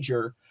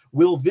procedure,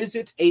 will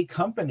visit a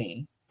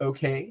company,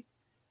 okay,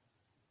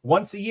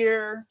 once a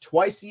year,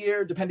 twice a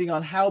year, depending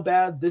on how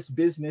bad this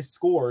business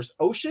scores.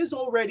 OSHA is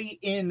already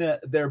in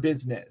their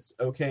business,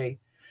 okay?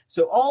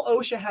 So all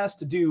OSHA has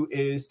to do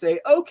is say,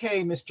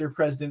 okay, Mr.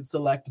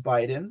 President-elect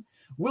Biden,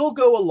 we'll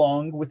go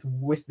along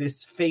with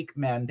this fake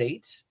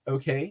mandate,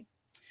 okay?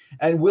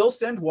 And we'll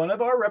send one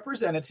of our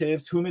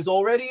representatives, whom is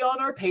already on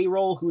our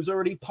payroll, who's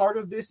already part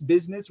of this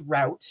business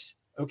route,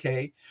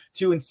 okay,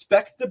 to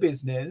inspect the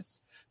business,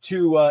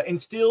 to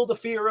instill the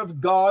fear of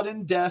God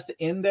and death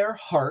in their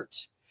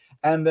heart,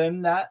 and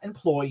then that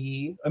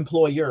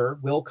employer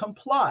will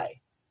comply.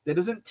 It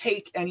doesn't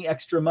take any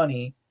extra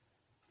money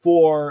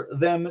for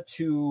them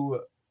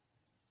to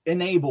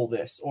enable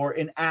this or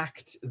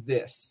enact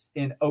this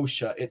in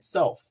OSHA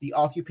itself. The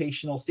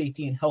Occupational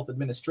Safety and Health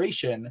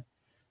Administration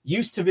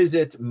used to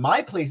visit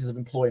my places of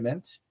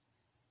employment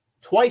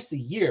twice a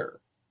year.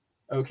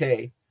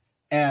 Okay.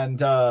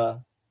 And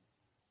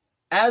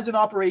as an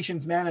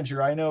operations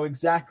manager, I know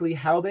exactly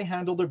how they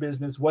handled their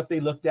business, what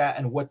they looked at,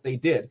 and what they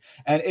did.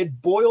 And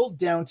it boiled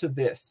down to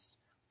this: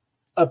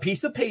 a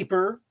piece of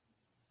paper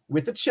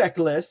with a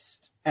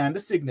checklist and a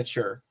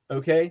signature.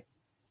 Okay.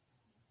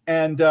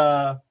 And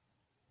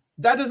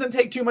that doesn't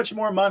take too much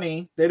more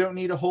money. They don't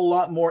need a whole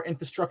lot more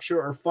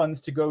infrastructure or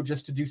funds to go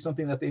just to do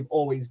something that they've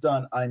always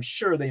done. I'm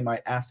sure they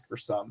might ask for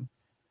some.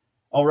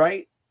 All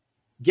right.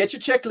 Get your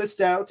checklist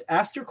out.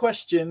 Ask your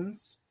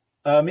questions.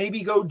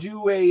 Maybe go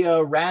do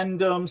a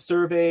random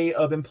survey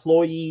of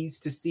employees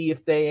to see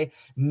if they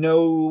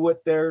know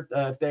what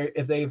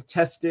if they've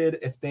tested,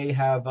 if they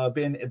have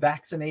been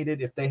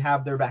vaccinated, if they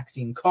have their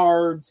vaccine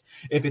cards,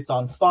 if it's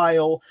on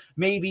file.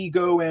 Maybe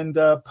go and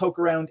poke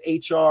around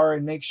HR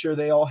and make sure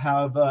they all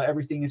have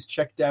everything is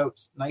checked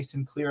out nice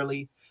and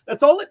clearly.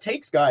 That's all it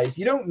takes, guys.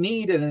 You don't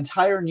need an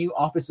entire new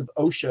office of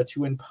OSHA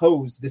to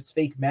impose this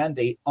fake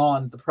mandate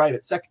on the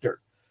private sector.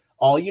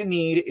 All you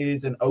need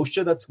is an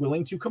OSHA that's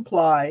willing to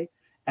comply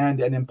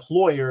and an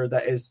employer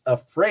that is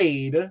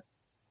afraid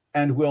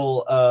and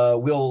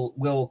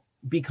will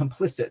be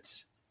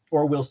complicit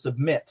or will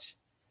submit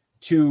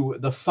to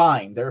the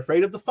fine. They're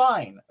afraid of the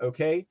fine,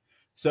 okay?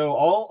 So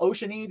all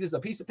OSHA needs is a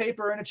piece of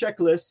paper and a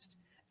checklist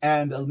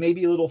and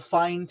maybe a little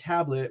fine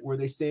tablet where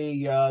they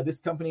say this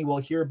company will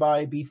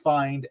hereby be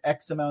fined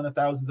X amount of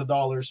thousands of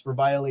dollars for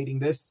violating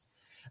this.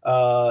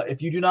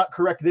 If you do not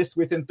correct this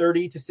within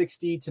 30 to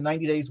 60 to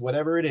 90 days,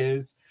 whatever it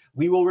is,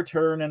 we will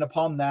return. And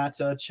upon that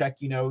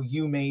check,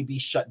 you may be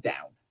shut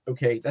down.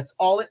 Okay, that's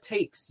all it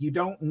takes. You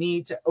don't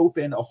need to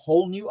open a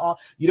whole new,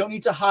 you don't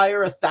need to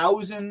hire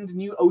 1,000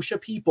 new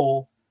OSHA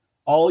people.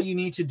 All you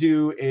need to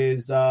do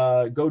is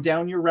go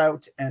down your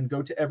route and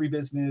go to every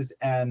business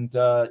and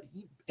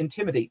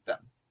intimidate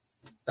them.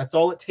 That's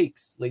all it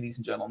takes, ladies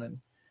and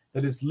gentlemen.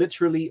 That is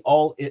literally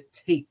all it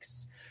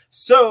takes.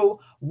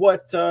 So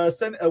what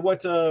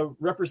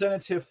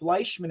Representative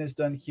Fleischmann has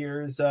done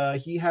here is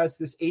he has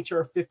this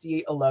HR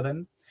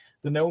 5811,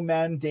 the no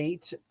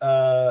mandate,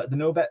 the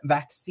no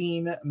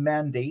vaccine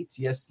mandate.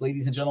 Yes,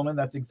 ladies and gentlemen,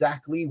 that's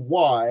exactly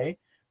why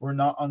we're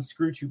not on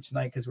ScrewTube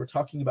tonight, because we're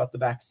talking about the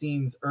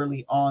vaccines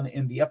early on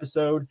in the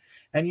episode.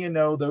 And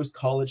those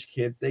college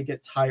kids, they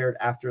get tired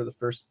after the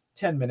first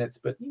 10 minutes,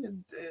 but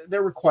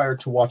they're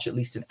required to watch at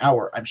least an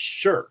hour, I'm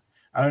sure.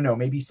 I don't know.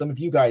 Maybe some of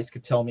you guys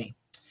could tell me.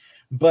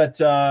 But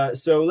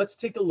so let's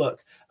take a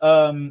look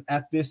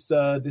at this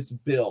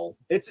bill.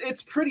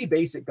 It's pretty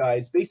basic,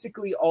 guys.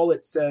 Basically, all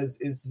it says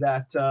is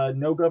that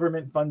no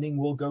government funding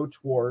will go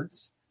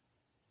towards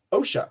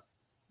OSHA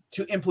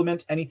to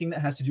implement anything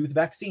that has to do with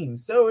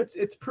vaccines. So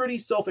it's pretty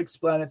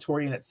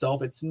self-explanatory in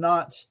itself. It's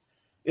not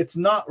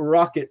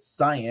rocket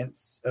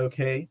science.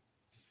 Okay.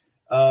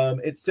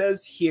 It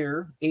says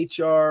here,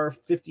 HR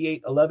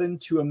 5811,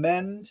 to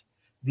amend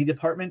the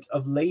Department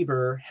of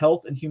Labor,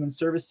 Health and Human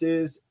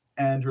Services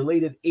and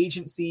Related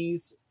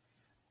Agencies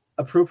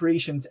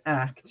Appropriations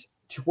Act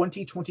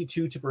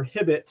 2022 to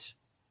prohibit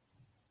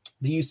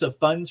the use of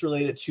funds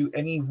related to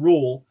any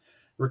rule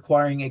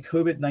requiring a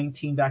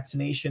COVID-19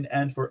 vaccination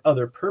and for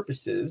other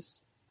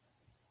purposes.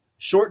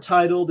 Short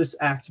title, this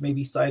act may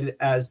be cited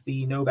as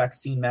the No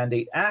Vaccine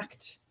Mandate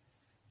Act.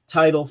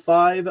 Title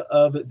 5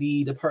 of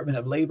the Department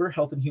of Labor,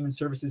 Health and Human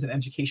Services and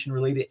Education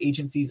Related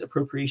Agencies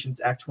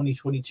Appropriations Act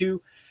 2022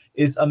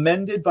 is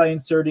amended by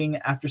inserting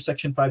after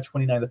Section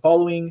 529 the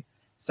following: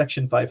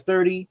 Section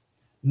 530.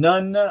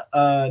 None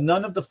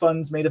of the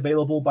funds made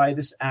available by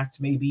this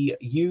act may be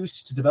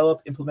used to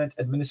develop, implement,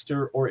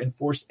 administer, or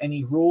enforce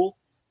any rule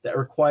that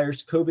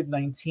requires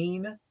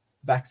COVID-19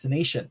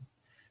 vaccination.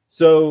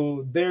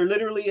 So they're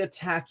literally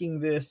attacking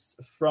this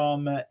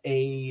from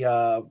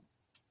a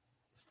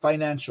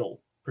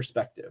financial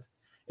perspective,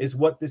 is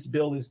what this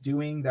bill is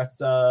doing.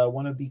 That's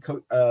one of the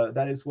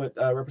that is what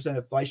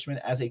Representative Fleischmann,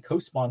 as a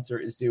co-sponsor,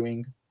 is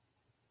doing.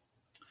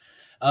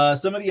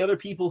 Some of the other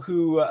people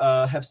who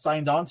have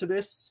signed on to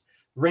this: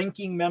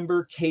 Ranking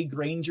Member Kay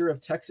Granger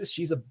of Texas.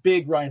 She's a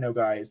big rhino,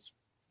 guys.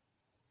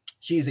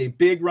 She's a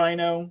big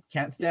rhino.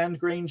 Can't stand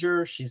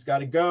Granger. She's got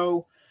to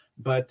go.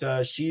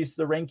 But she's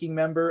the ranking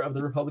member of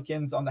the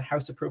Republicans on the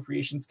House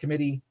Appropriations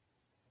Committee.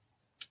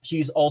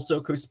 She's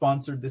also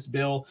co-sponsored this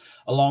bill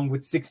along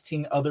with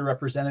 16 other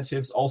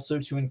representatives, also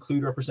to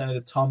include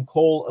Representative Tom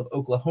Cole of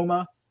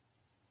Oklahoma,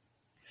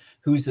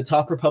 who's the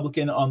top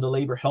Republican on the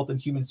Labor, Health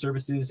and Human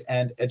Services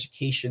and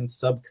Education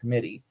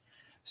Subcommittee.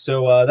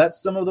 So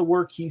that's some of the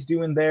work he's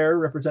doing there,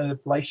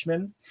 Representative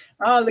Fleischmann.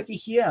 Looky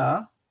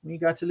here. We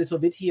got a little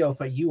video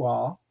for you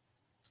all.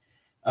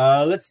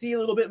 Let's see a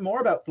little bit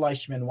more about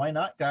Fleischmann. Why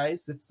not,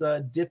 guys? Let's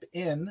dip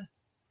in.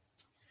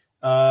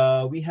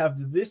 We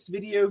have this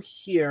video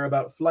here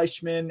about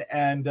Fleischmann,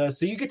 and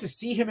so you get to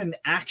see him in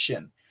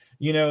action.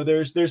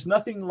 There's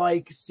nothing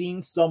like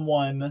seeing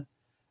someone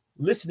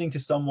listening to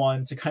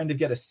someone to kind of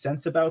get a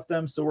sense about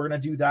them. So we're going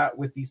to do that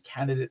with these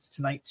candidates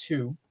tonight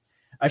too.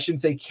 I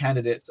shouldn't say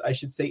candidates. I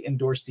should say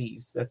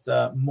endorsees. That's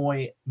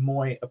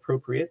muy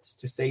appropriate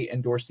to say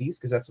endorsees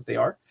because that's what they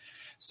are.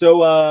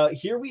 So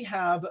here we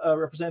have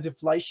Representative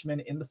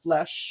Fleischmann in the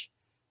flesh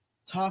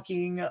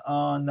talking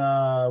on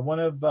one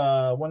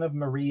of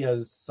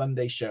Maria's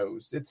Sunday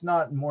shows. It's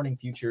not Morning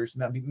Futures.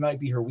 It might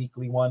be her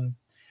weekly one.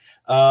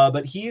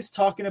 But he's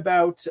talking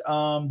about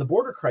the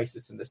border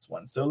crisis in this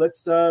one. So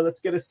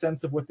let's get a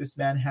sense of what this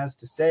man has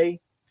to say.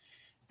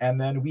 And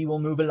then we will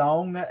move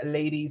along,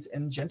 ladies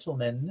and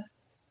gentlemen.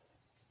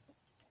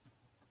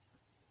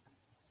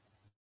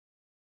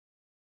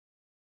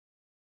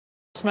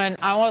 I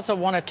also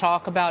want to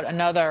talk about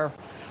another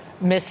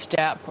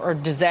misstep or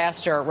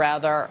disaster,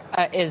 rather,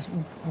 is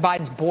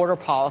Biden's border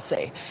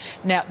policy.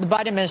 Now, the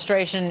Biden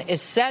administration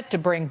is set to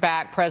bring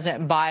back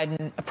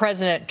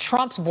President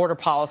Trump's border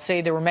policy,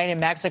 the Remain in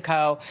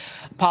Mexico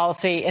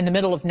policy, in the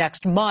middle of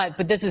next month.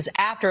 But this is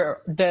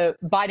after the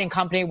Biden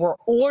company were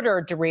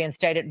ordered to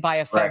reinstate it by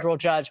a federal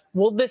judge.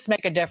 Will this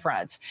make a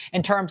difference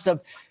in terms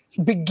of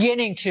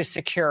beginning to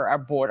secure our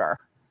border?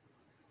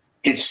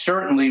 It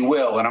certainly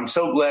will. And I'm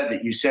so glad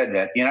that you said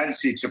that. The United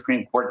States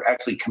Supreme Court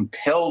actually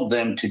compelled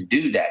them to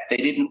do that. They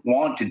didn't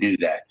want to do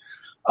that.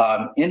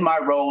 In my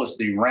role as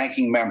the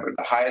ranking member,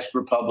 the highest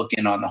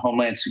Republican on the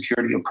Homeland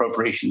Security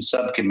Appropriations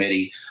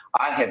Subcommittee,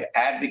 I have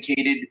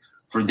advocated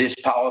for this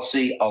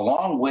policy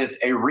along with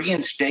a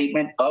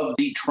reinstatement of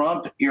the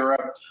Trump era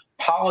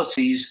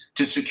policies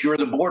to secure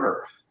the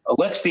border.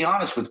 Let's be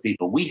honest with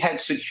people. We had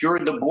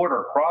secured the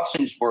border.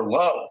 Crossings were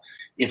low.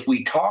 If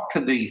we talk to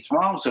the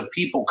throngs of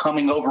people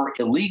coming over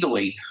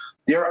illegally,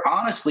 they're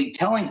honestly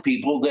telling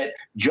people that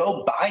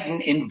Joe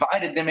Biden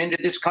invited them into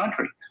this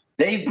country.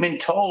 They've been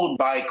told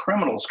by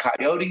criminals,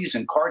 coyotes,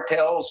 and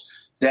cartels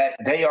that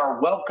they are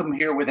welcome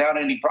here without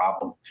any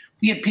problem.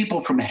 We had people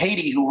from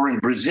Haiti who were in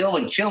Brazil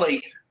and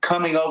Chile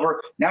coming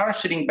over, now are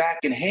sitting back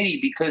in Haiti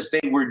because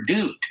they were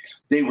duped.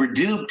 They were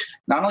duped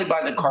not only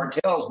by the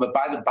cartels, but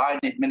by the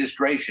Biden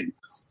administration.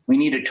 We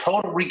need a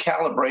total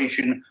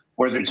recalibration,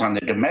 whether it's on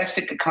the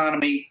domestic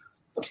economy,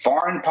 the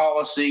foreign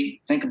policy.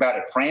 Think about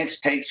it.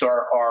 France takes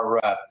their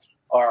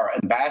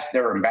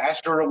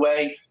ambassador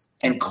away,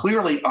 and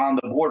clearly on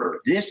the border.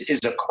 This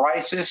is a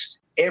crisis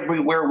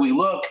everywhere we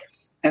look.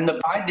 And the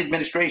Biden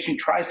administration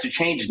tries to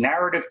change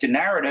narrative to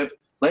narrative.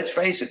 Let's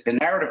face it, the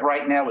narrative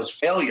right now is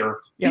failure.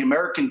 Yep. The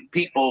American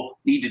people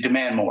need to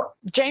demand more.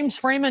 James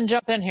Freeman,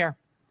 jump in here.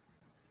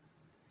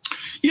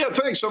 Yeah,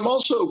 thanks. I'm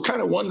also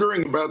kind of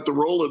wondering about the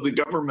role of the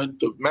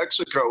government of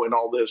Mexico in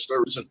all this.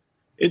 There was an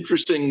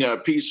interesting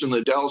piece in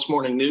the Dallas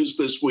Morning News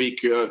this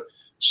week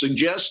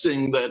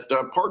suggesting that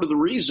part of the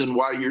reason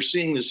why you're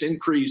seeing this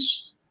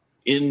increase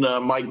in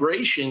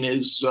migration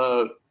is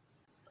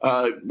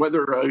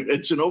whether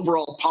it's an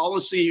overall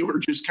policy or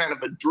just kind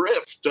of a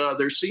drift.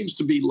 There seems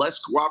to be less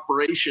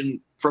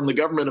cooperation from the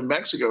government of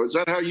Mexico. Is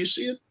that how you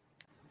see it?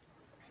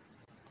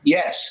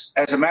 Yes.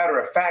 As a matter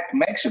of fact,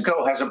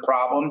 Mexico has a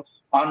problem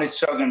on its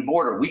southern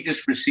border. We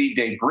just received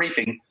a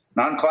briefing,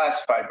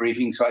 non-classified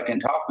briefing, so I can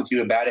talk with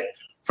you about it,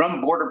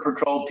 from Border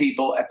Patrol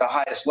people at the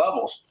highest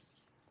levels.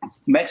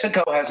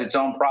 Mexico has its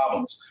own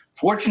problems.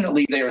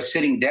 Fortunately, they are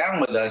sitting down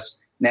with us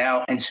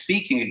now and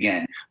speaking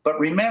again. But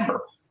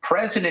remember,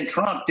 President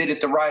Trump did it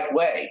the right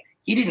way.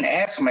 He didn't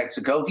ask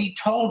Mexico. He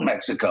told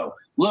Mexico,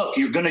 look,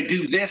 you're going to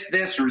do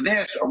this,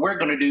 or we're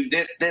going to do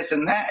this,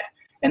 and that.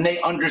 And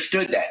they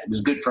understood that. It was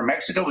good for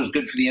Mexico. It was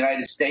good for the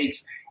United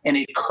States. And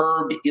it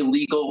curbed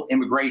illegal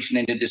immigration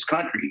into this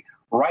country.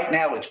 Right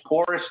now, it's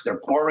porous.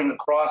 They're pouring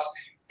across.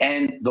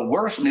 And the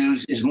worst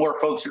news is more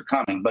folks are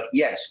coming. But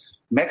yes,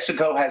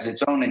 Mexico has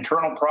its own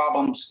internal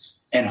problems,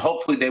 and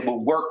hopefully they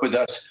will work with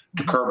us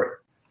to curb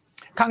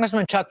it.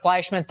 Congressman Chuck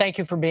Fleischmann, thank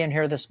you for being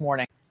here this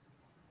morning.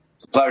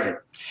 It's a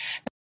pleasure.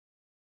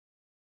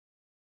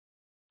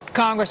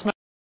 Congressman.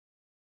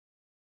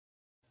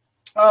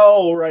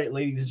 All right,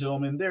 ladies and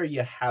gentlemen, there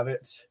you have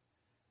it.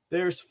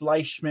 There's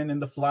Fleischmann in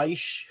the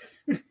Fleisch.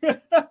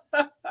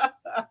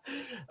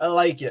 I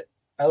like it.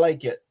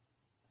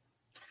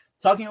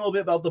 Talking a little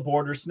bit about the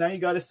border. So now you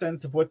got a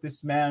sense of what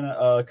this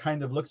man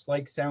kind of looks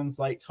like, sounds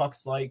like,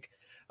 talks like.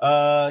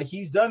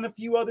 He's done a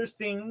few other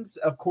things.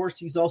 Of course,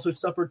 he's also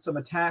suffered some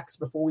attacks.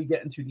 Before we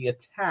get into the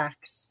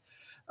attacks,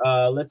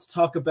 let's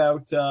talk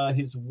about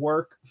his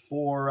work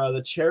for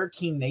the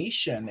Cherokee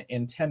Nation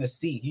in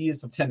Tennessee. He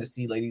is from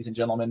Tennessee, ladies and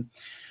gentlemen.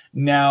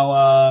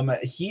 Now,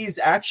 he's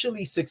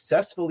actually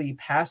successfully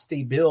passed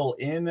a bill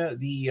in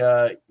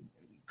the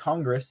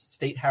Congress,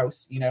 State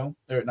House,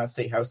 or not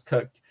State House,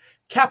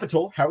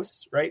 Capitol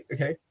House, right?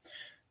 Okay.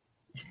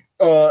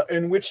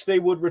 In which they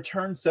would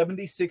return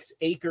 76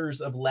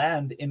 acres of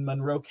land in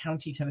Monroe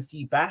County,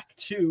 Tennessee, back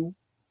to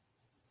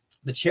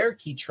the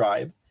Cherokee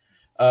tribe,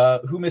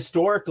 whom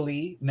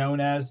historically known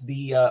as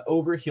the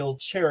Overhill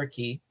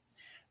Cherokee,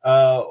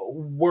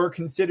 were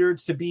considered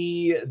to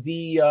be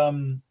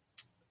the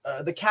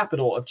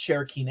capital of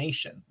Cherokee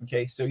Nation.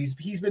 Okay, so he's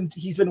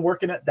been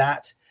working at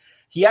that.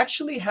 He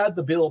actually had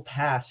the bill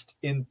passed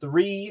in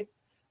 3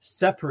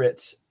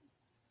 separate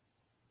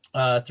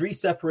three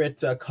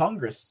separate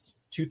Congress,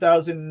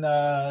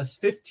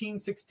 2015,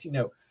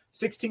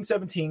 16,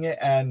 17,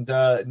 and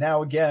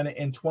now again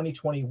in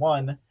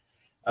 2021.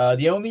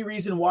 The only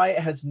reason why it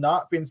has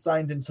not been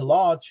signed into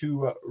law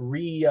to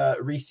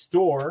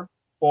restore,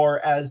 or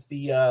as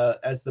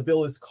the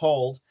bill is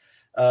called,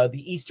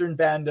 the Eastern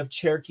Band of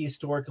Cherokee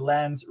Historic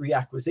Lands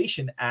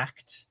Reacquisition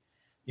Act.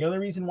 The only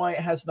reason why it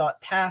has not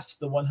passed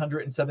the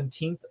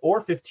 117th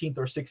or 15th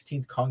or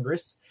 16th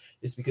Congress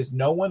is because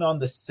no one on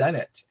the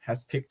Senate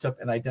has picked up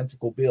an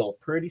identical bill.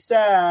 Pretty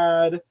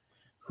sad.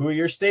 Who are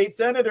your state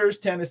senators,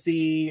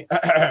 Tennessee?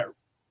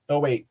 Oh,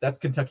 wait, that's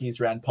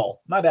Kentucky's Rand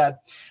Paul. My bad.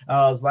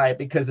 I was like,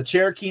 because the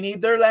Cherokee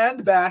need their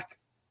land back.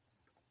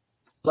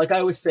 Like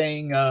I was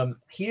saying,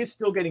 he is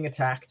still getting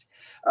attacked.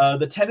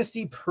 The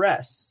Tennessee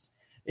press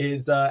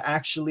is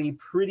actually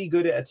pretty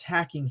good at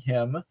attacking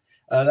him.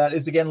 That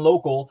is, again,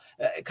 local.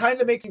 It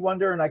kind of makes me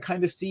wonder, and I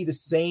kind of see the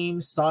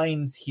same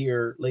signs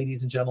here,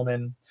 ladies and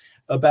gentlemen,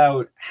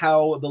 about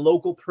how the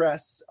local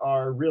press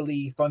are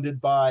really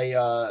funded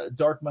by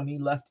dark money,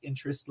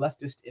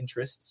 leftist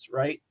interests,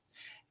 right?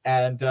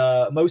 And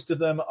most of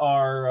them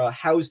are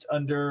housed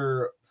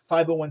under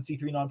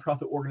 501c3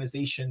 nonprofit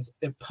organizations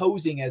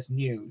posing as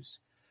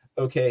news,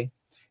 okay?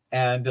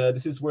 And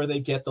this is where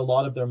they get a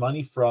lot of their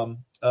money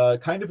from.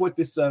 Kind of what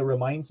this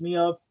reminds me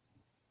of.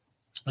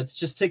 Let's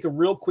just take a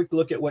real quick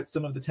look at what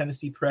some of the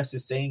Tennessee press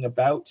is saying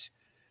about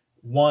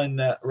one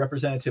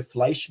Representative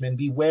Fleischmann.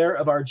 Beware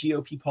of our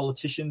GOP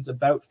politicians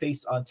about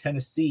face on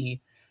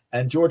Tennessee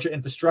and Georgia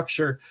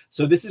infrastructure.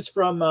 So this is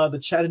from the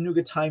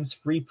Chattanooga Times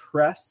Free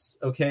Press,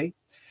 okay?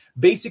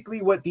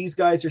 Basically, what these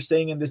guys are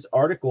saying in this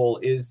article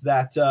is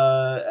that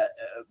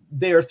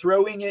they are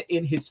throwing it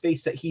in his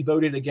face that he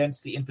voted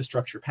against the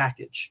infrastructure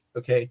package,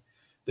 okay?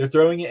 They're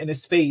throwing it in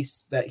his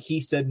face that he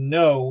said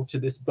no to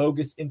this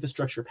bogus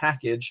infrastructure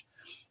package.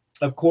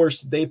 Of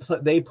course, they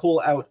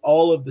pull out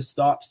all of the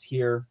stops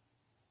here,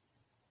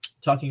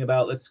 talking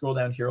about, let's scroll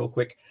down here real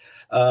quick.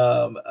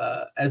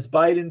 As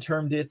Biden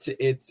termed it,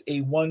 it's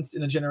a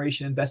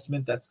once-in-a-generation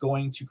investment that's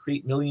going to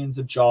create millions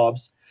of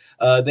jobs.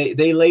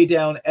 They lay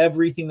down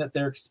everything that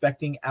they're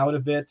expecting out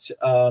of it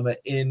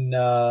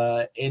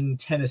in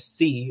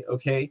Tennessee,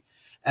 okay?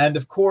 And,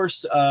 of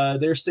course,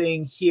 they're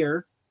saying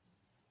here,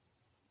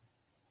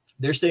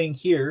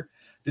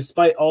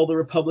 despite all the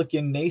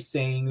Republican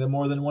naysaying, the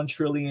more than $1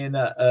 trillion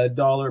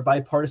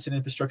bipartisan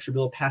infrastructure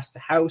bill passed the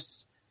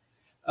House.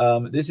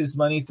 This is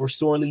money for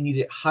sorely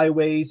needed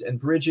highways and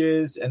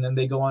bridges, and then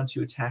they go on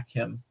to attack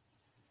him.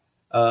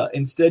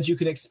 Instead, you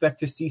can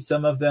expect to see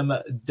some of them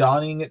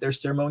donning their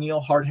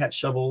ceremonial hard hat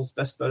shovels,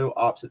 best photo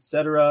ops,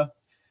 etc.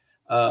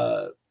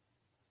 Our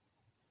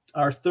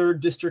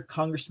 3rd District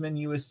Congressman,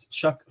 U.S.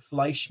 Chuck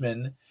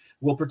Fleischmann,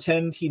 will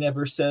pretend he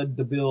never said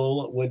the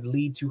bill would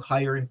lead to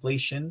higher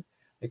inflation.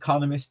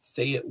 Economists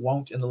say it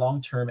won't in the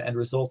long term and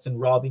results in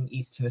robbing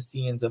East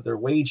Tennesseans of their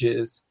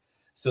wages.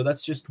 So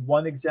that's just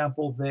one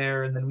example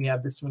there. And then we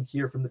have this one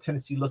here from the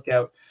Tennessee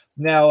Lookout.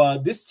 Now,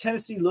 this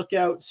Tennessee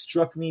Lookout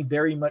struck me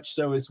very much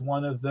so as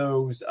one of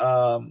those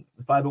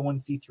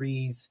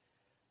 501c3s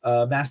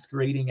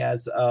masquerading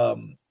as,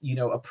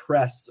 a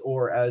press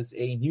or as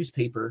a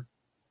newspaper.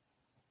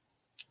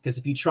 Because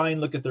if you try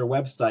and look at their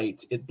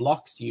website, it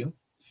blocks you.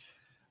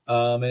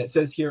 And it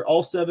says here,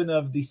 all 7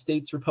 of the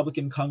state's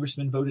Republican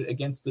congressmen voted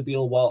against the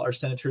bill while our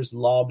senators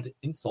lobbed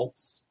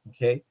insults.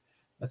 Okay.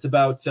 That's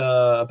about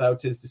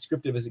as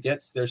descriptive as it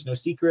gets. There's no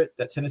secret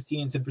that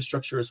Tennesseans'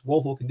 infrastructure is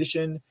woeful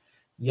condition,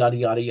 yada,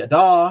 yada,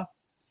 yada.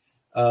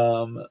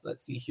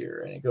 Let's see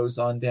here. And it goes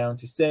on down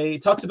to say,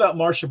 it talks about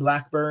Marsha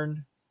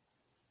Blackburn.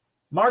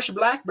 Marsha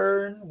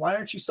Blackburn, why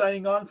aren't you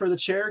signing on for the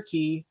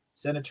Cherokee?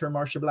 Senator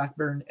Marsha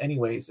Blackburn.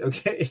 Anyways,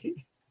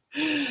 okay.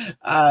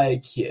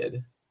 I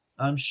kid.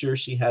 I'm sure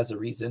she has a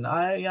reason.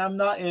 I'm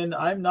not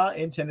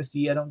in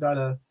Tennessee. I don't got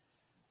a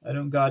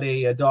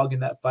dog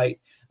in that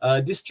fight.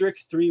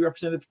 District 3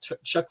 Representative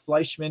Chuck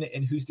Fleischmann,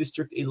 in whose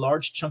district a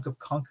large chunk of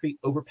concrete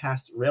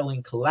overpass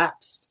railing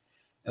collapsed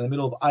in the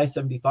middle of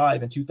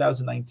I-75 in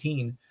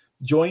 2019,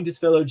 joined his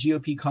fellow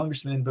GOP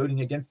congressman in voting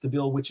against the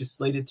bill, which is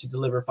slated to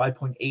deliver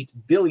 $5.8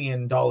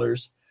 billion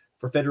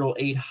for federal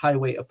aid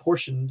highway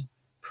apportioned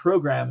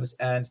programs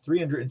and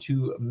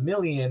 $302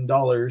 million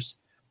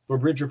for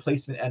bridge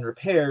replacement and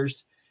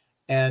repairs.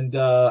 And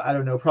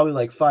probably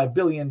like $5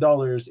 billion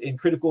in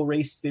critical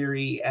race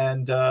theory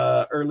and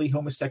early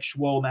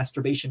homosexual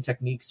masturbation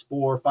techniques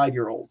for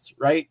 5-year-olds,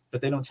 right?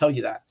 But they don't tell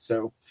you that.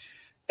 So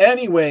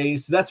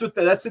anyways, that's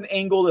an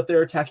angle that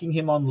they're attacking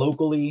him on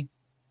locally.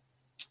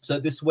 So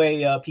this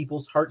way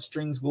people's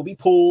heartstrings will be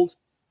pulled.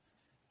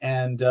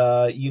 And,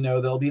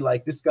 they'll be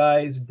like, this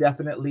guy is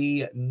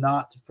definitely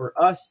not for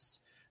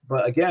us.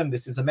 But again,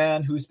 this is a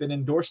man who's been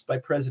endorsed by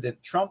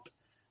President Trump.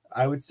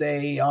 I would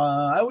say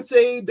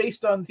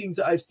based on things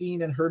that I've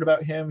seen and heard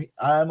about him,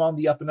 I'm on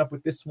the up and up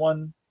with this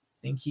one.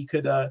 Think he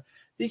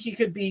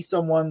could be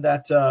someone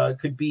that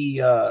could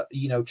be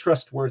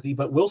trustworthy,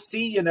 but we'll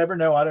see. You never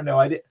know. I don't know.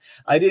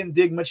 I didn't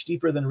dig much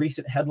deeper than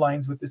recent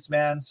headlines with this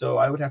man, so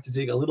I would have to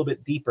dig a little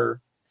bit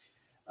deeper.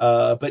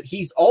 But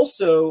he's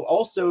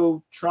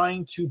also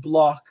trying to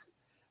block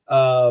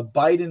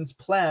Biden's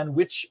plan,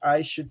 which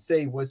I should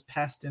say was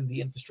passed in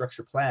the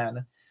infrastructure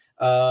plan,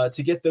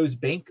 to get those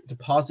bank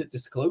deposit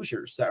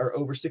disclosures that are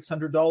over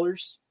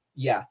 $600.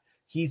 Yeah,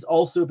 he's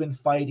also been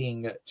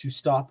fighting to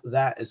stop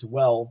that as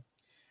well,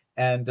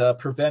 and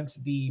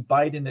prevent the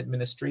Biden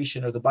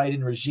administration or the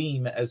Biden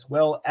regime, as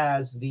well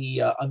as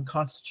the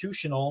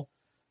unconstitutional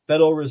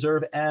Federal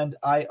Reserve and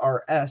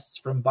IRS,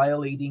 from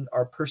violating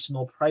our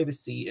personal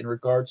privacy in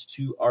regards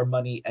to our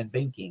money and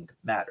banking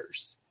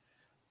matters.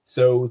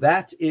 So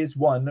that is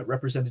one,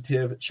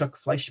 Representative Chuck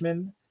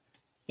Fleischmann,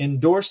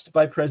 endorsed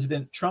by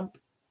President Trump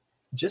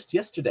just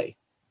yesterday.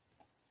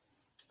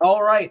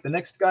 All right, the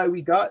next guy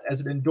we got as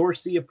an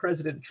endorsee of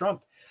President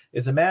Trump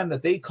is a man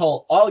that they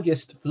call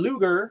August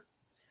Pfluger.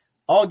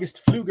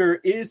 August Pfluger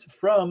is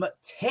from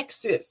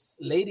Texas,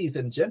 ladies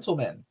and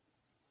gentlemen.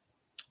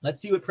 Let's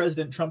see what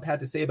President Trump had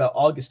to say about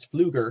August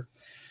Pfluger.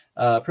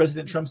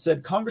 President Trump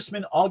said,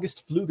 Congressman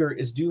August Pfluger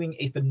is doing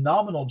a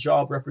phenomenal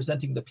job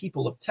representing the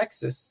people of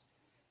Texas.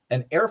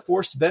 An Air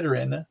Force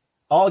veteran,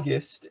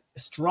 August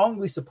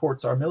strongly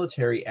supports our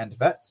military and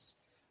vets,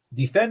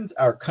 defends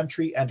our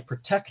country, and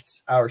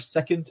protects our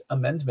Second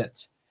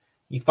Amendment.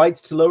 He fights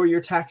to lower your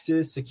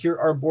taxes, secure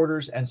our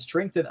borders, and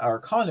strengthen our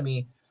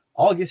economy.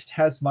 August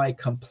has my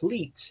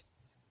complete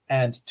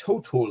and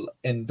total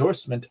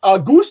endorsement.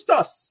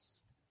 Augustus!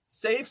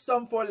 Save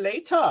some for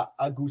later,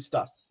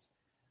 Augustus.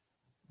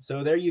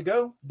 So there you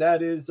go.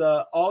 That is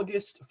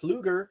August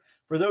Pfluger.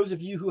 For those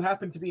of you who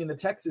happen to be in the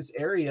Texas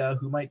area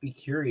who might be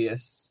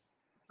curious,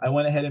 I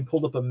went ahead and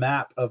pulled up a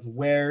map of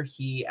where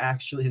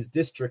his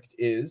district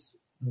is.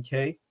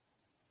 Okay.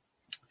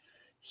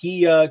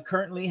 He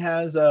currently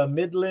has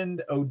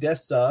Midland,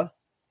 Odessa,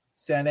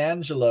 San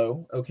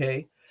Angelo.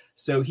 Okay.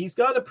 So he's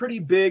got a pretty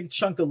big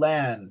chunk of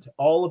land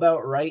all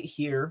about right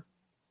here.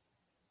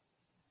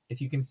 If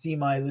you can see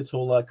my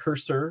little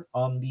cursor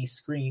on the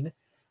screen.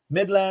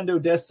 Midland,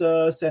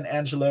 Odessa, San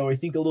Angelo, I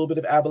think a little bit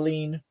of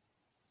Abilene.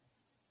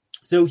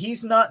 So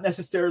he's not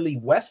necessarily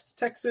West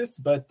Texas,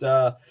 but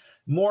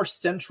more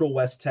central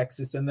West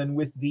Texas. And then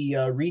with the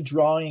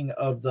redrawing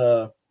of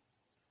the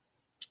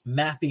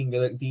mapping,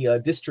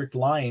 the district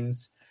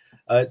lines,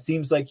 it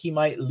seems like he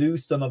might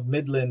lose some of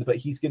Midland, but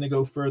he's going to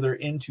go further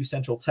into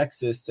central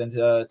Texas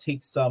and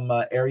take some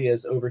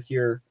areas over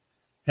here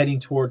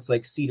heading towards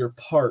like Cedar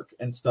Park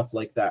and stuff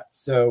like that.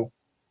 So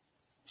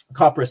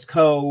Copperas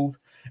Cove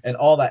and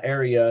all that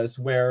area is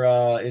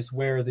where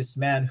this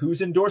man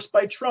who's endorsed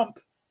by Trump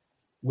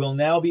will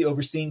now be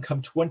overseen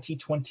come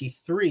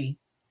 2023.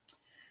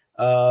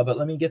 But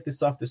let me get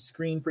this off the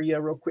screen for you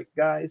real quick,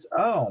 guys.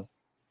 Oh,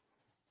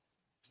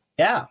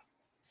 yeah.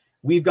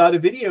 We've got a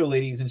video,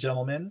 ladies and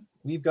gentlemen.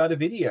 We've got a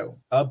video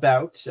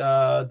about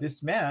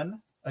this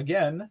man.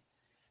 Again,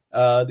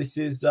 this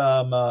is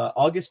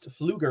August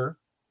Pfluger.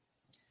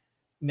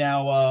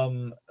 Now,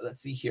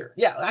 let's see here.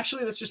 Yeah,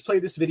 actually, let's just play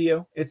this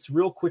video. It's a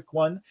real quick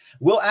one.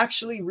 We'll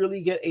actually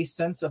really get a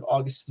sense of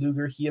August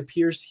Pfluger. He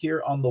appears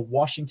here on the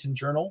Washington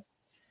Journal,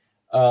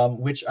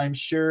 which I'm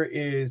sure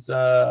is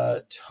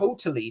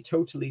totally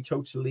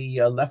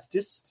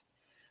leftist.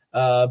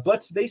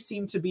 But they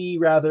seem to be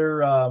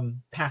rather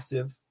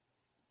passive,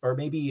 or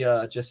maybe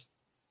just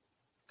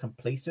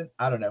complacent.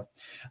 I don't know.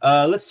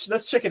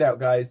 Let's check it out,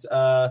 guys.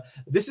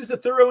 This is a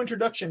thorough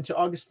introduction to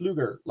August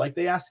Pfluger. Like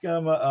they ask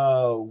him,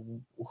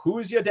 who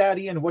is your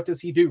daddy and what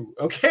does he do?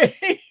 Okay,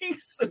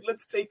 so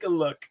let's take a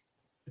look.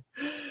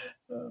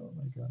 Oh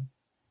my God.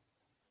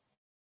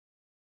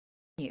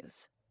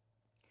 News.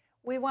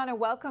 We want to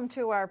welcome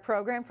to our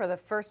program for the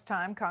first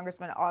time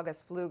Congressman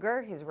August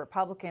Pfluger. He's a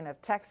Republican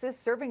of Texas,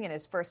 serving in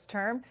his first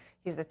term.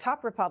 He's the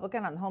top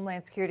Republican on the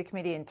Homeland Security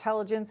Committee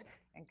Intelligence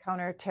and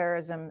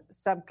Counterterrorism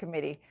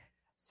Subcommittee.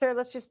 Sir,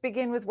 let's just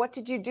begin with, what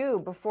did you do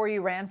before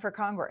you ran for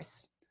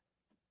Congress?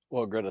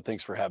 Well, Greta,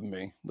 thanks for having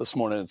me this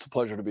morning. It's a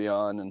pleasure to be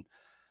on. And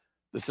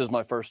this is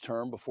my first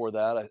term. Before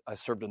that, I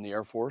served in the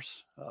Air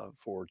Force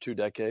for 2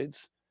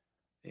 decades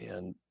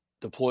and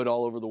deployed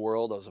all over the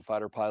world. I was a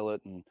fighter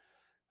pilot and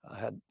I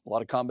had a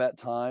lot of combat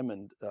time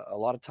and a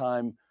lot of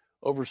time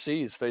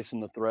overseas facing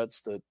the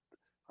threats that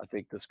I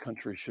think this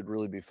country should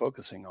really be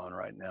focusing on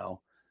right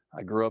now.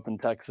 I grew up in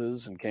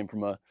Texas and came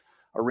from a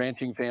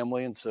ranching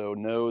family, and so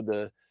know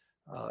the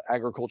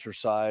agriculture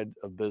side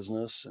of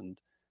business. And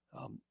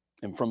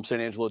I'm from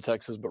San Angelo,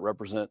 Texas, but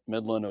represent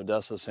Midland,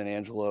 Odessa, San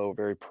Angelo.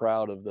 Very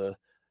proud of the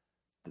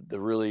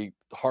really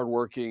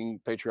hardworking,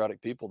 patriotic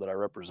people that I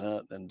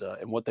represent, and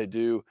what they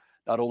do,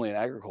 not only in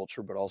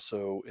agriculture, but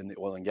also in the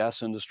oil and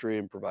gas industry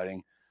and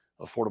providing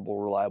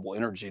affordable, reliable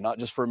energy, not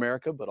just for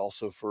America, but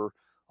also for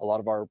a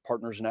lot of our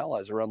partners and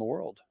allies around the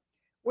world.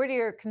 Where do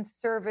your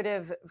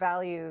conservative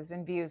values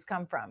and views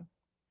come from?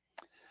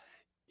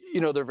 You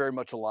know, they're very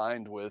much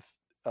aligned with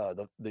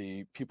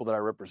the people that I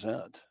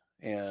represent.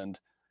 And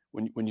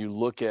when you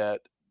look at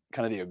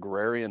kind of the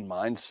agrarian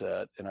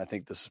mindset, and I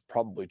think this is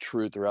probably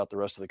true throughout the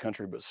rest of the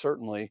country, but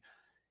certainly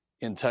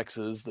in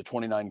Texas, the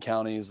 29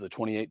 counties, the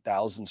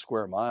 28,000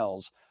 square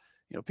miles,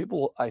 you know,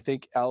 people, I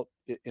think, out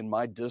in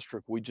my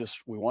district, we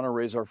want to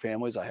raise our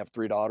families. I have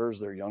 3 daughters;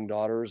 they're young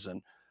daughters,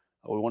 and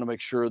we want to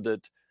make sure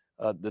that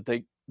that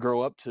they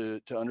grow up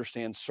to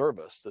understand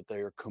service, that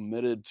they are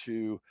committed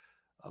to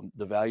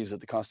the values that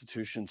the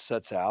Constitution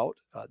sets out,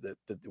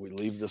 that we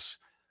leave this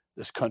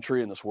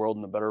country and this world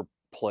in a better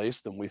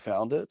place than we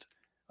found it.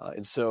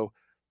 And so,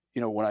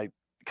 when I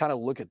kind of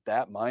look at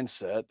that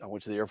mindset, I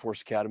went to the Air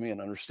Force Academy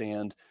and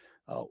understand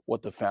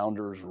what the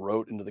founders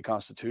wrote into the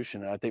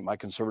Constitution. And I think my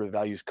conservative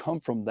values come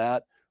from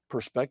that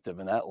perspective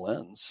and that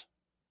lens.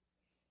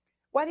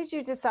 Why did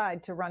you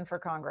decide to run for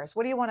Congress?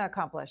 What do you want to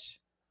accomplish?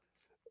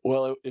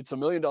 Well, it's $1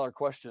 million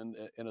question,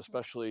 and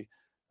especially,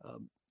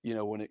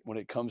 when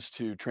it comes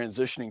to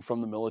transitioning from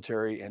the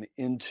military and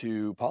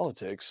into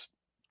politics,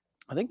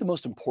 I think the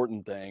most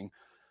important thing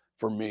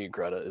for me,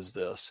 Greta, is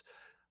this.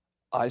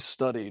 I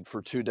studied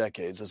for 2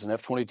 decades as an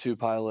F-22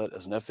 pilot,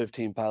 as an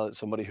F-15 pilot,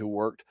 somebody who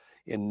worked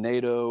in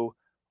NATO,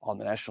 on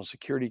the National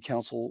Security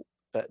Council.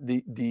 That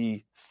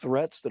the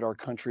threats that our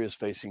country is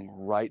facing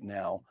right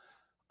now,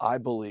 I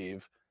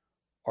believe,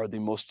 are the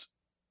most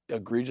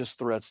egregious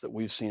threats that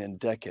we've seen in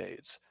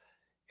decades.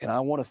 And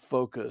I want to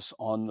focus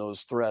on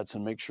those threats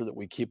and make sure that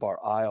we keep our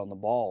eye on the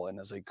ball. And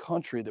as a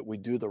country, that we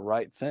do the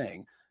right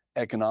thing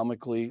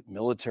economically,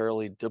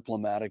 militarily,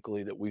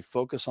 diplomatically, that we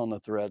focus on the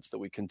threats, that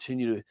we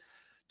continue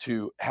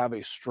to have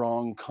a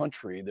strong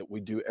country, that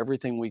we do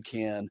everything we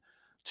can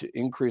to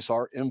increase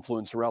our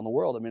influence around the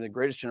world. I mean, the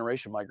Greatest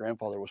Generation, my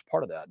grandfather was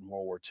part of that in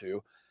World War II.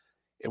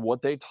 And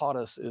what they taught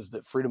us is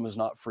that freedom is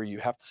not free. You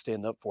have to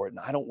stand up for it. And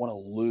I don't want to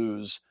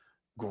lose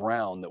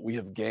ground that we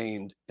have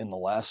gained in the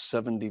last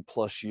 70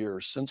 plus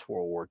years since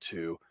World War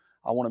II.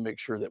 I want to make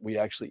sure that we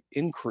actually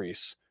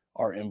increase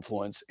our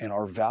influence and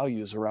our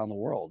values around the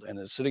world. And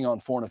as sitting on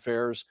foreign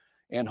affairs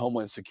and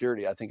homeland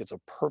security, I think it's a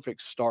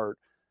perfect start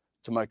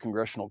to my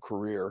congressional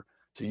career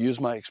to use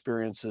my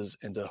experiences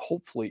and to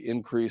hopefully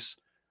increase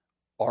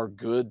our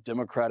good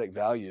democratic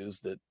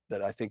values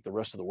that I think the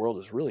rest of the world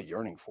is really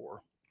yearning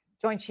for.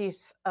 Joint Chief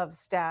of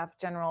Staff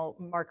General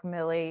Mark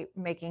Milley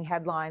making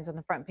headlines on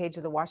the front page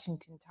of the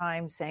Washington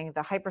Times, saying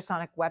the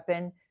hypersonic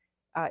weapon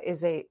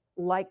is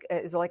like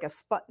a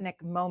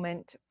Sputnik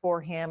moment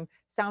for him,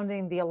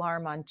 sounding the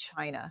alarm on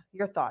China.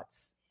 Your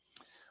thoughts?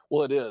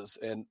 Well, it is.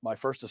 And my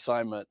first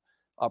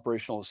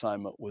operational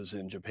assignment was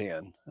in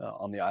Japan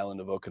on the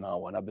island of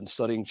Okinawa. And I've been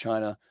studying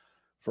China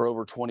for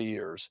over 20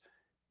 years.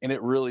 And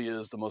it really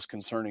is the most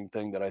concerning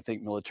thing that I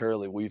think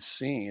militarily we've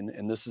seen.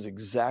 And this is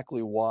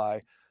exactly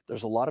why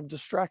there's a lot of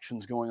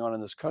distractions going on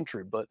in this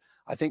country. But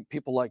I think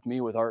people like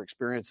me with our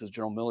experiences,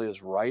 General Milley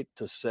is right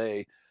to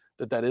say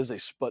that is a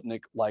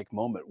Sputnik-like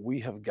moment.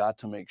 We have got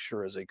to make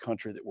sure as a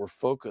country that we're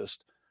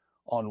focused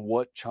on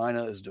what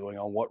China is doing,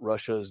 on what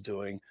Russia is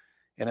doing.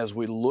 And as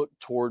we look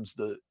towards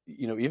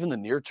even the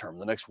near term,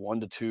 the next 1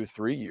 to 2,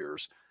 3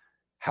 years,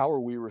 how are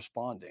we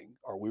responding?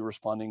 Are we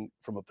responding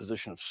from a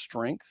position of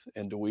strength?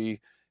 And do we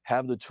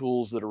have the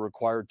tools that are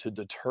required to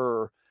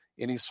deter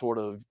any sort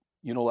of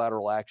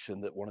unilateral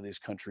action that one of these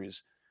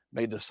countries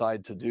may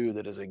decide to do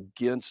that is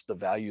against the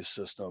value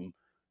system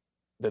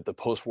that the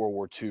post-World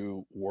War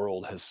II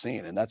world has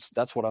seen? And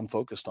that's what I'm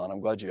focused on. I'm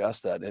glad you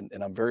asked that.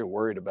 And I'm very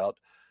worried about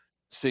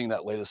seeing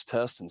that latest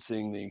test and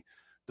seeing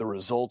the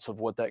results of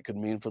what that could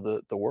mean for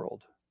the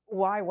world.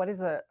 Why? What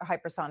is a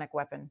hypersonic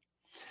weapon?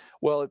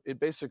 Well, it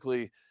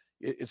basically,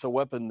 it's a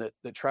weapon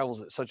that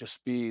travels at such a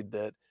speed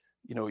that,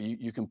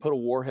 you can put a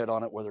warhead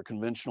on it, whether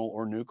conventional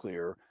or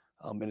nuclear,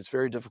 and it's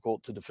very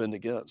difficult to defend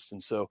against.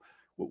 And so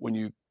when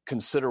you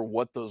consider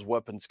what those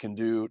weapons can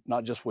do,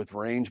 not just with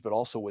range, but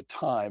also with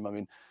time, I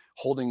mean,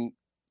 holding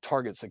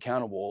targets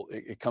accountable,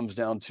 it comes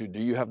down to, do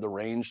you have the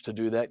range to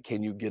do that?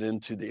 Can you get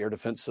into the air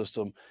defense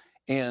system?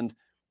 And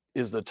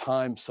is the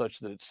time such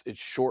that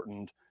it's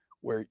shortened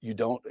where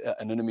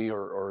an enemy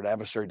or an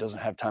adversary doesn't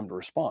have time to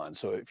respond?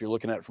 So if you're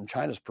looking at it from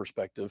China's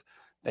perspective,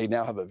 they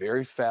now have a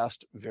very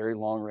fast, very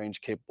long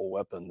range capable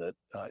weapon that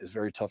is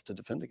very tough to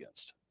defend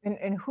against.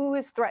 And who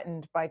is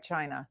threatened by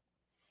China?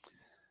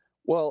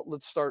 Well,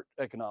 let's start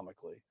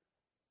economically.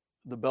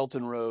 The Belt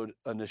and Road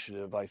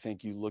Initiative, I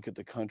think you look at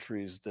the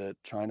countries that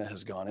China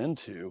has gone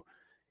into,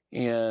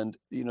 and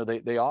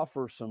they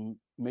offer some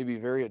maybe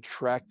very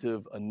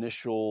attractive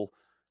initial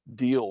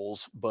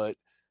deals, but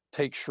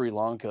take Sri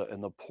Lanka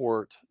and the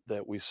port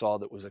that we saw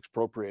that was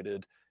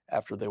expropriated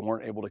after they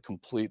weren't able to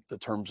complete the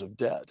terms of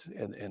debt.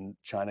 And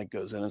China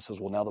goes in and says,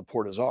 well, now the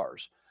port is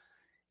ours.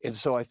 And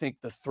so I think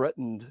the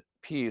threatened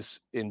piece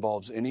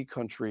involves any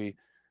country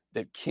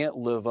that can't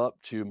live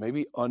up to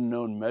maybe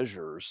unknown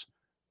measures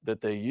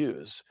that they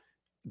use.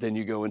 Then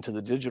you go into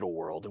the digital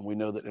world. And we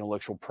know that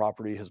intellectual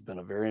property has been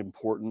a very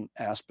important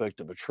aspect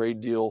of a trade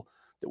deal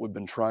that we've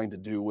been trying to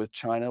do with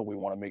China. We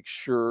want to make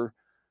sure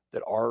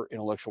that our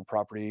intellectual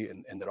property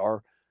and that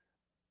our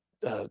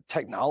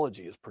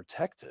technology is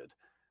protected,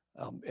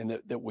 and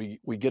that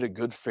we get a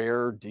good,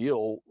 fair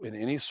deal in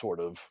any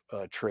sort of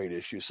trade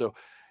issue. So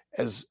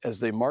as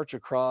they march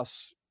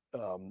across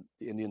the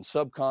Indian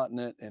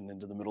subcontinent and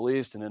into the Middle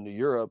East and into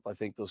Europe, I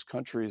think those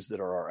countries that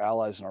are our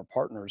allies and our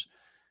partners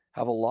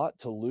have a lot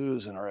to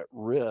lose and are at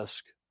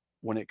risk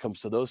when it comes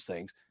to those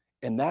things.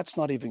 And that's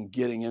not even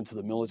getting into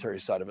the military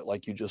side of it,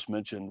 like you just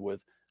mentioned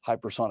with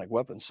hypersonic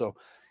weapons. So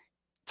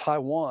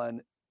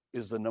Taiwan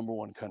is the number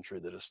one country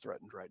that is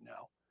threatened right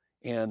now.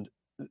 And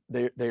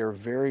they are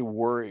very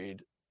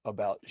worried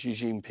about Xi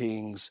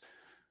Jinping's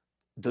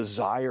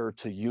desire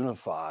to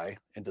unify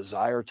and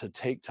desire to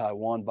take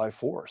Taiwan by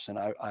force. And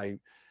I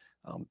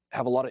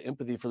have a lot of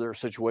empathy for their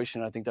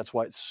situation. I think that's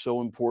why it's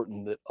so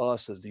important that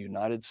us as the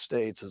United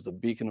States, as the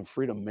beacon of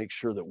freedom, make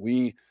sure that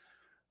we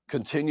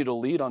continue to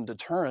lead on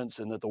deterrence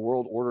and that the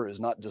world order is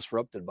not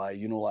disrupted by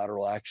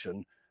unilateral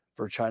action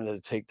for China to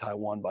take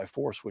Taiwan by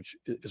force, which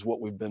is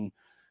what we've been,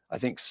 I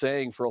think,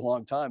 saying for a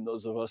long time,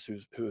 those of us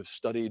who have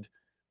studied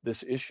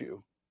this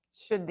issue.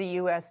 Should the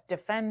U.S.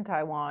 defend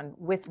Taiwan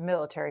with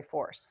military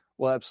force?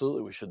 Well,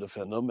 absolutely, we should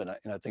defend them. And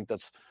I think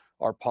that's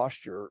our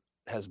posture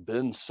has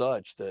been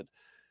such that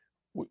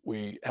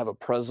we have a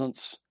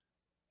presence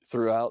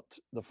throughout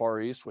the Far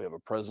East. We have a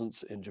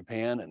presence in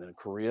Japan and in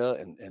Korea,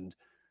 and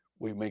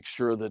we make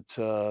sure that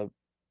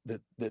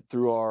that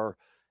through our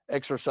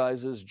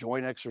exercises,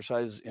 joint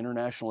exercises,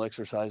 international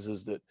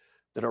exercises, that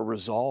our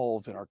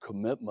resolve and our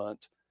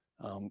commitment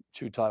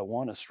to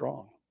Taiwan is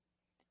strong.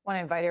 I want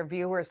to invite our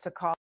viewers to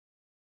call.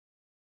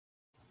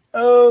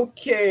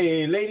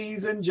 Okay,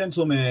 ladies and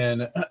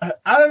gentlemen,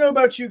 I don't know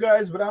about you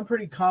guys, but I'm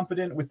pretty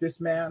confident with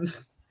this man.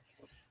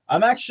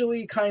 I'm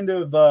actually kind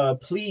of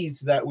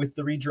pleased that with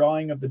the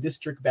redrawing of the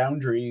district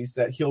boundaries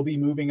that he'll be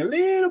moving a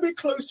little bit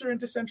closer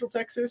into Central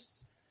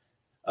Texas.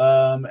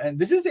 And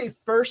this is a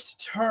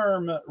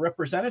first-term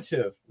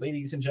representative,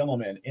 ladies and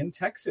gentlemen, in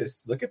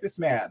Texas. Look at this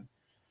man,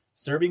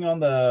 serving on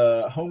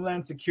the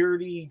Homeland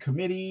Security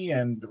Committee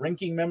and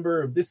ranking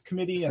member of this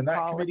committee and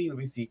that committee. Let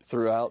me see.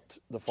 Throughout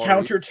the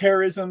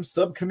Counterterrorism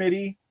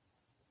Subcommittee.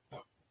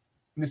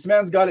 This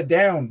man's got it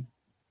down,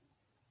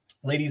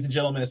 ladies and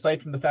gentlemen,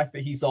 aside from the fact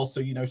that he's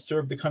also,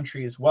 served the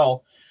country as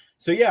well.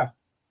 So, yeah,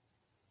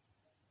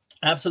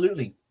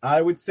 absolutely.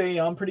 I would say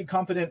I'm pretty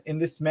confident in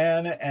this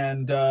man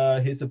and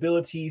his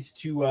abilities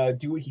to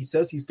do what he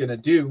says he's going to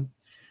do.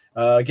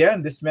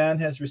 Again, this man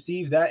has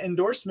received that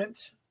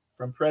endorsement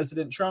from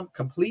President Trump,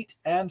 complete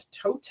and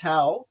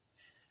total.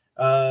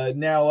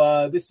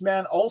 Now, this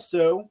man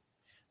also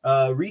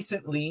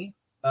recently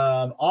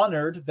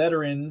honored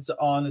veterans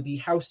on the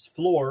House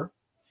floor.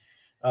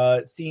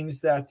 It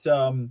seems that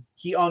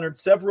he honored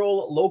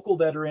several local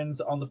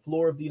veterans on the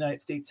floor of the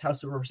United States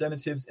House of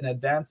Representatives in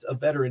advance of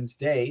Veterans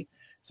Day.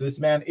 So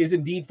this man is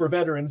indeed for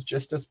veterans,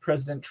 just as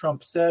President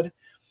Trump said,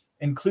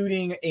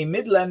 including a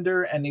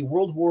Midlander and a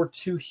World War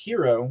II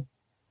hero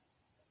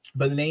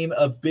by the name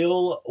of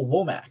Bill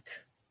Womack.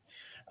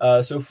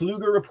 So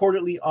Pfluger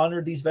reportedly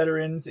honored these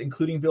veterans,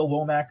 including Bill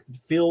Womack,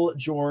 Phil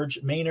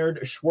George,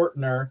 Maynard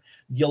Schwartner,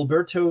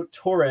 Gilberto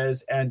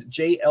Torres, and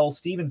J.L.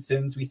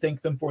 Stevensons. We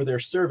thank them for their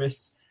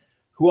service,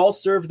 who all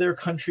served their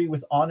country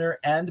with honor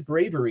and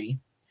bravery.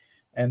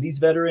 And these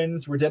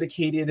veterans were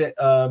dedicated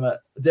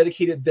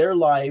their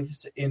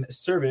lives in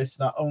service,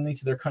 not only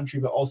to their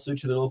country, but also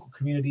to their local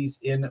communities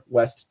in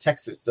West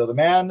Texas. So the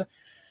man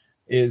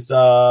is...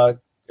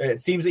 it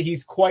seems that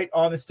he's quite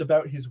honest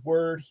about his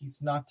word.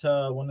 He's not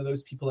one of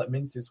those people that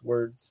minces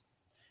words.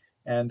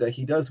 And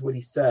he does what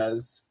he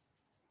says.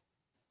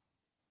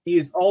 He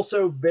is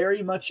also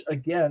very much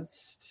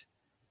against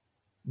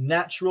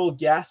natural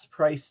gas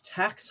price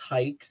tax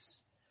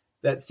hikes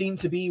that seem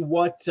to be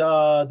what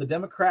the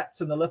Democrats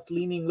and the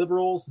left-leaning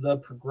liberals, the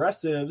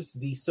progressives,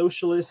 the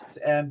socialists,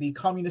 and the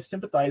communist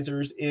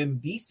sympathizers in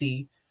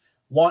D.C.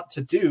 want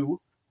to do.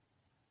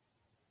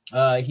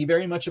 He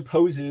very much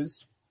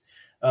opposes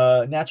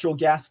natural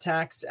gas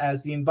tax,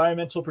 as the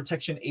Environmental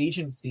Protection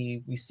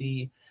Agency, we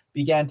see,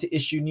 began to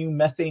issue new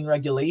methane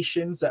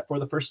regulations that for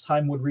the first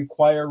time would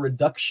require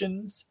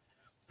reductions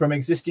from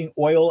existing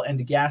oil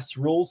and gas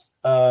rules.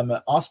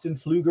 Austin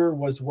Pfluger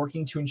was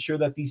working to ensure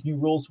that these new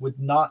rules would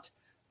not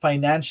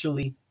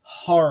financially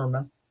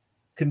harm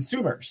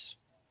consumers.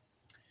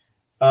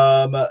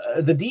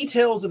 The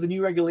details of the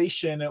new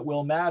regulation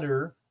will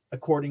matter,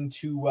 according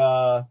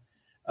to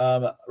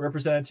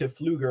Representative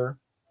Pfluger.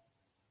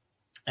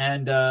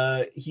 And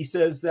he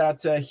says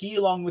that he,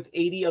 along with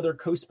 80 other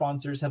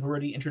co-sponsors, have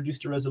already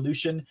introduced a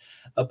resolution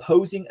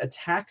opposing a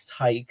tax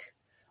hike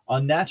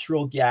on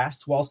natural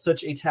gas, while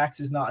such a tax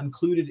is not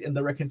included in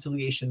the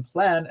reconciliation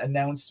plan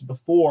announced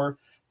before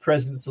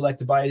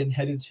President-elect Biden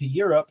headed to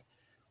Europe.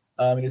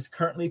 It is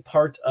currently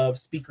part of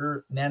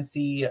Speaker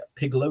Nancy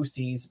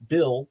Pelosi's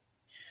bill.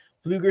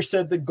 Pfluger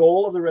said the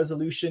goal of the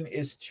resolution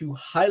is to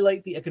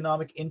highlight the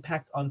economic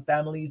impact on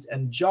families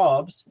and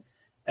jobs.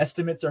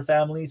 Estimates are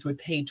families would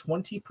pay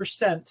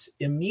 20%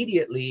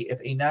 immediately if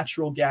a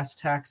natural gas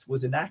tax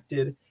was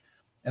enacted,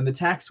 and the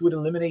tax would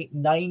eliminate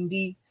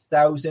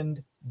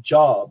 90,000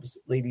 jobs,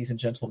 ladies and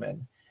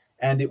gentlemen.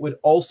 And it would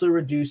also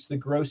reduce the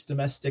gross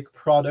domestic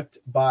product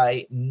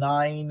by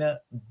 $9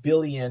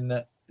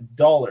 billion.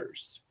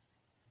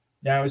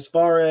 Now, as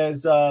far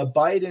as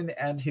Biden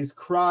and his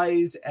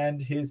cries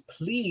and his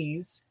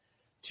pleas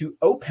to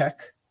OPEC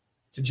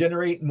to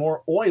generate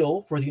more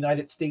oil for the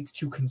United States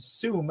to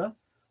consume,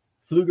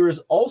 Pfluger has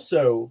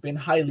also been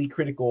highly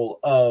critical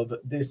of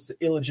this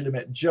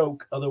illegitimate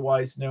joke,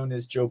 otherwise known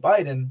as Joe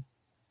Biden,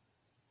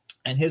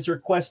 and his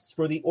requests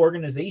for the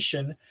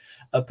organization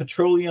of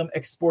petroleum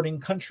exporting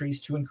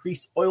countries to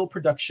increase oil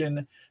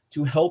production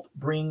to help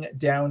bring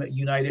down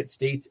United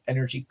States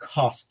energy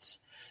costs.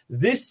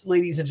 This,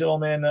 ladies and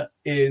gentlemen,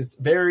 is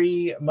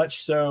very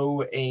much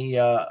so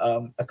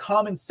a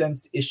common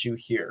sense issue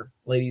here,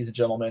 ladies and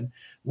gentlemen.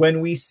 When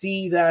we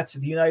see that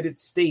the United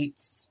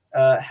States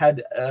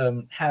had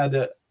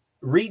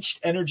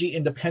reached energy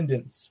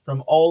independence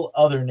from all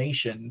other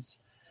nations,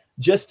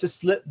 just to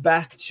slip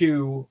back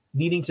to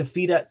needing to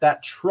feed at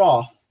that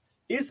trough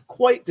is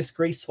quite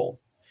disgraceful.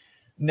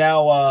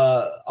 Now,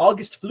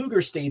 August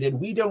Pfluger stated,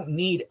 "We don't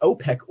need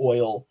OPEC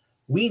oil.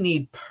 We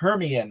need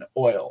Permian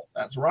oil."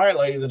 That's right,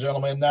 ladies and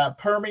gentlemen, that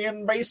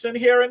Permian Basin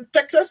here in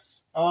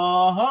Texas.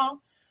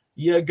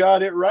 You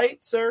got it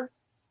right, sir.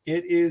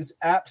 It is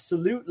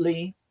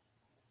absolutely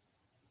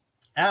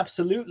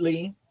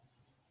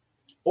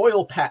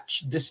oil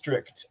patch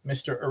district,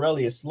 Mr.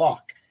 Aurelius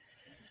Locke.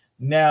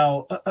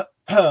 Now,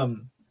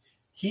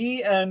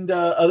 he and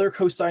other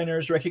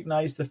co-signers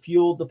recognize the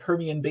fuel the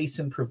Permian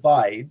Basin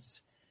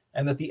provides,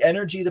 and that the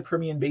energy the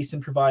Permian Basin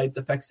provides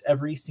affects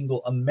every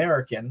single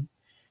American.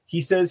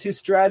 He says his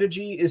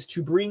strategy is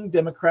to bring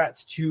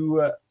Democrats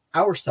to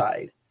our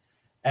side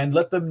and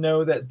let them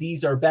know that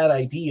these are bad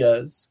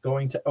ideas,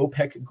 going to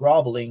OPEC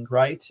groveling,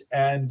 right?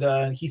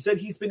 And he said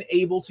he's been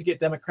able to get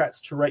Democrats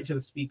to write to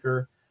the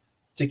speaker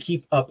to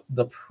keep up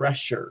the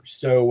pressure.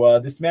 So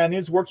this man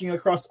is working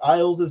across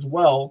aisles as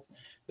well.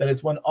 That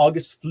is one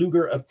August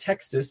Pfluger of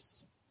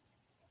Texas.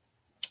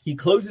 He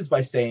closes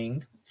by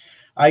saying,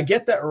 "I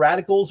get that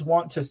radicals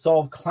want to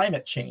solve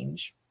climate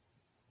change.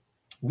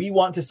 We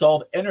want to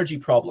solve energy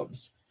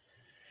problems.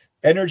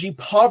 Energy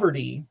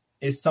poverty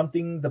is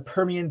something the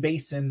Permian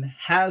Basin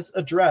has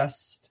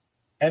addressed.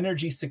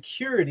 Energy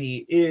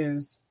security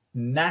is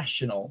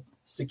national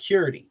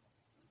security."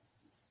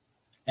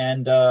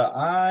 And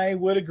I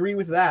would agree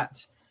with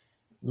that,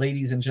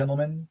 ladies and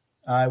gentlemen.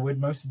 I would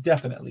most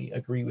definitely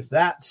agree with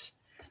that.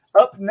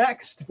 Up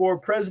next for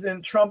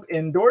President Trump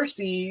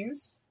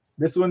endorsees.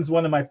 This one's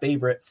one of my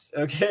favorites,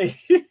 okay?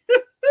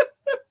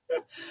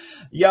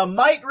 You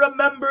might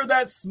remember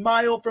that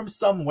smile from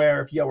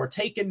somewhere if you were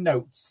taking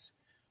notes.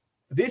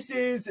 This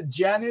is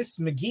Janice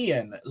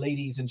McGeachin,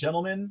 ladies and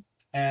gentlemen,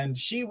 and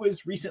she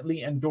was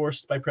recently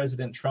endorsed by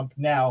President Trump.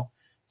 Now,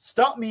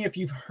 stop me if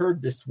you've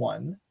heard this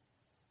one.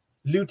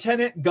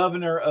 Lieutenant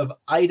Governor of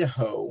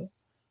Idaho,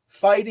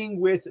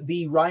 fighting with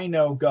the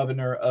Rhino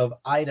Governor of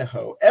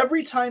Idaho.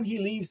 Every time he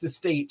leaves the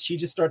state, she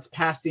just starts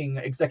passing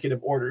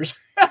executive orders.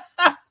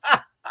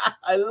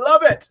 I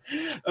love it.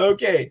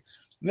 Okay,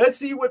 let's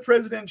see what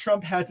President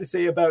Trump had to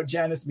say about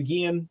Janice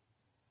McGeachin.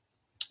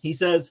 He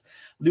says,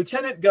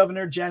 Lieutenant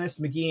Governor Janice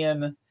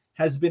McGeachin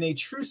has been a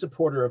true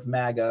supporter of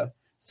MAGA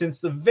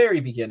since the very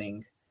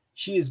beginning.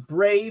 She is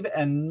brave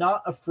and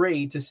not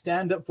afraid to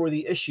stand up for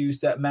the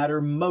issues that matter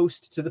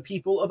most to the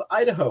people of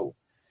Idaho,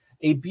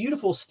 a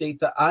beautiful state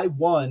that I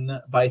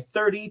won by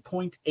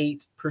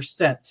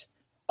 30.8%.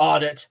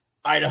 Audit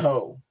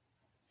Idaho.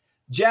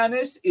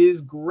 Janice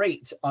is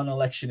great on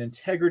election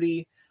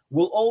integrity,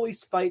 will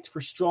always fight for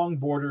strong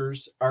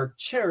borders, our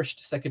cherished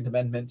Second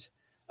Amendment,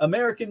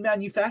 American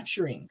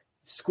manufacturing,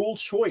 school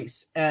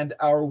choice, and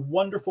our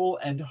wonderful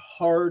and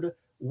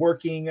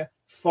hard-working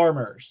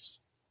farmers.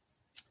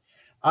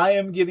 I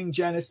am giving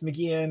Janice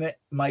McGeachin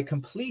my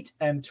complete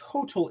and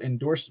total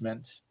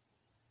endorsement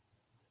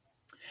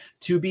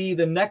to be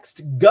the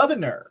next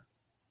governor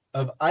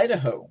of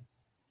Idaho.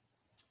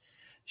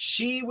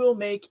 She will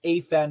make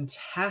a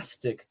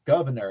fantastic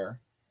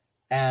governor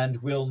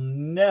and will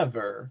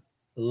never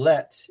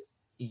let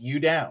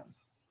you down.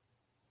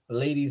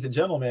 Ladies and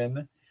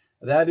gentlemen,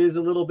 that is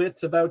a little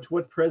bit about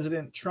what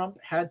President Trump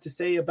had to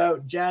say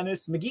about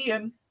Janice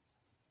McGeachin.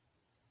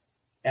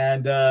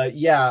 And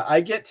yeah, I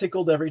get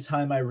tickled every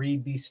time I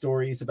read these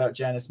stories about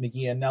Janice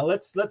McGeachin. Now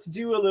let's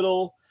do a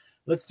little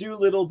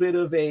bit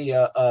of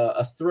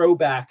a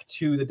throwback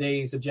to the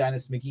days of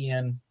Janice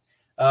McGeachin.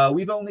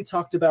 We've only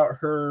talked about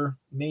her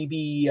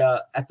maybe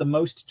at the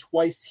most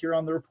twice here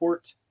on the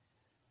report.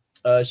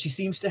 She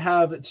seems to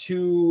have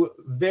two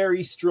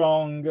very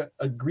strong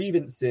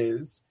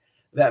grievances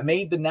that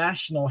made the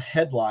national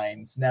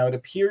headlines. Now, it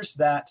appears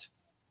that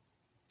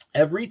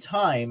every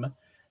time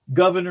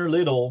Governor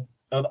Little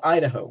of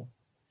Idaho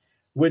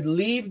would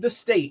leave the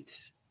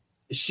state,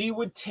 she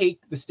would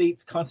take the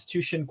state's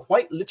constitution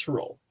quite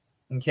literal,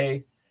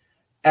 okay,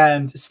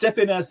 and step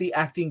in as the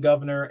acting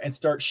governor and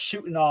start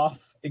shooting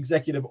off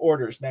executive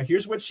orders. Now,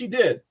 here's what she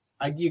did.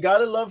 You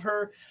gotta love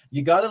her.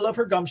 You gotta love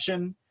her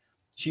gumption.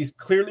 She's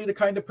clearly the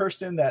kind of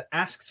person that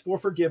asks for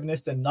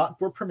forgiveness and not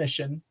for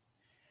permission.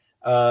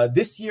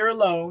 This year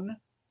alone,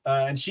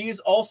 and she is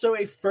also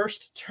a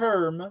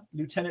first-term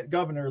lieutenant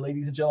governor,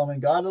 ladies and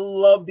gentlemen. Gotta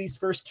love these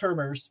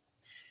first-termers.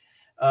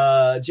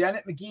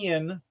 Janet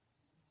McGeachin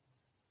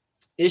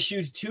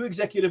issued 2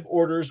 executive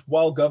orders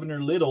while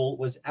Governor Little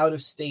was out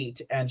of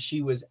state and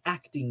she was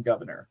acting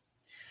governor.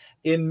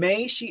 In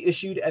May, she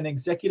issued an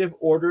executive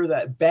order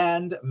that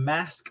banned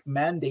mask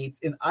mandates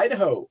in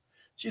Idaho.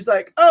 She's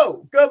like,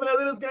 oh, Governor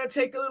Little's going to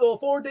take a little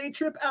 4-day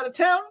trip out of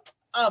town.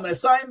 I'm going to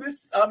sign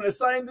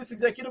this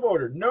executive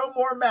order. No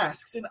more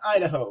masks in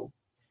Idaho.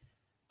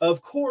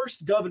 Of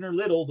course, Governor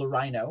Little, the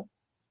rhino,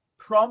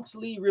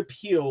 promptly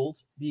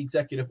repealed the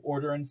executive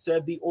order and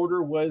said the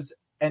order was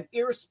an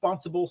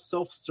irresponsible,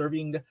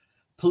 self-serving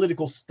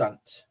political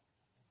stunt.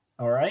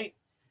 All right.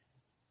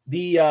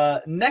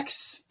 The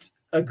next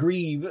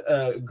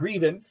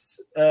grievance,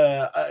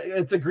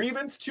 it's a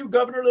grievance to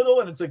Governor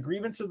Little, and it's a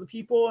grievance to the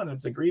people, and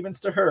it's a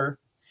grievance to her.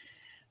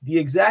 The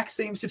exact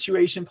same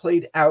situation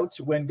played out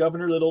when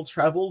Governor Little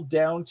traveled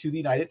down to the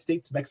United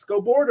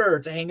States-Mexico border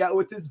to hang out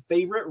with his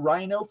favorite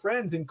rhino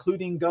friends,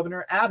 including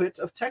Governor Abbott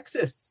of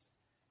Texas.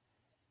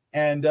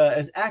 And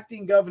as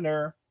acting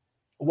governor,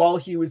 while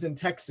he was in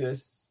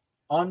Texas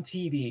on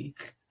TV,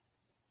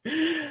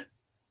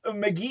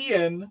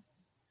 McGeachin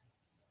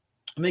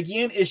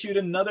issued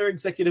another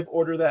executive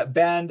order that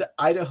banned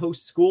Idaho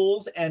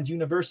schools and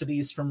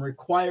universities from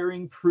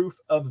requiring proof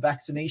of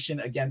vaccination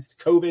against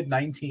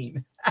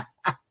COVID-19.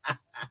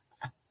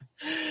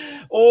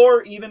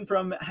 Or even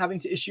from having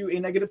to issue a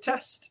negative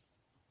test.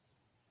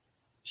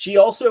 She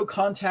also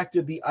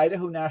contacted the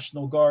Idaho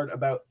National Guard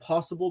about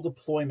possible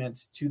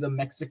deployment to the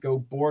Mexico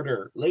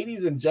border.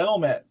 Ladies and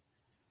gentlemen,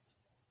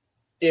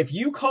 if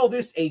you call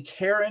this a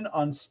Karen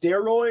on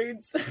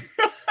steroids,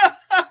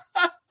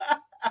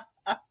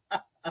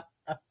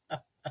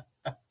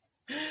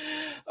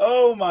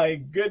 oh my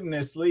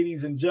goodness,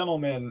 ladies and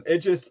gentlemen,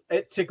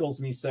 it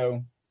tickles me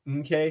so.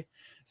 Okay.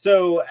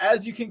 So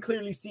as you can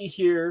clearly see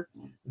here,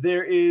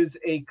 there is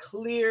a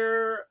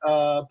clear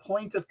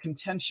point of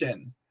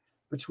contention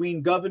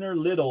between Governor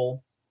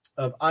Little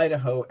of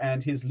Idaho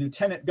and his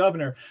lieutenant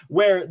governor,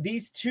 where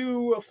these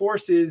two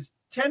forces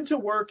tend to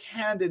work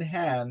hand in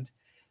hand.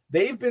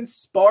 They've been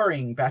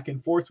sparring back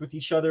and forth with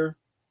each other.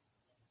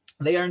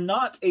 They are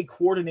not a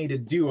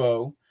coordinated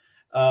duo.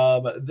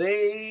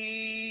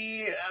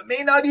 They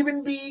may not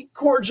even be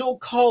cordial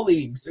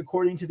colleagues,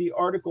 according to the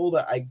article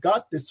that I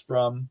got this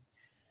from.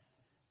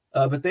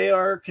 But they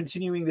are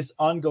continuing this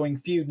ongoing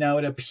feud. Now,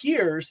 it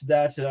appears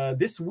that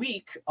this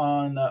week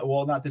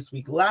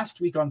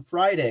last week on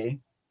Friday,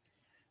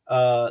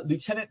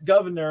 Lieutenant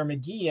Governor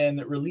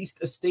McGeachin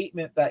released a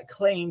statement that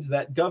claimed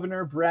that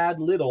Governor Brad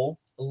Little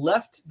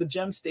left the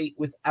Gem State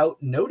without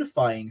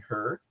notifying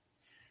her.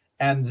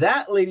 And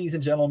that, ladies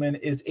and gentlemen,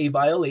 is a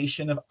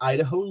violation of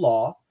Idaho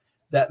law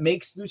that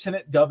makes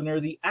Lieutenant Governor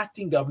the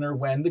acting governor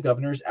when the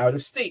governor's out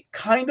of state.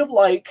 Kind of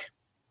like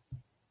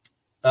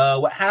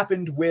what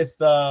happened with,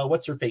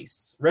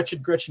 what's-her-face?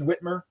 Wretched Gretchen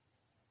Whitmer.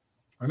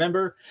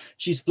 Remember?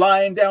 She's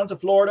flying down to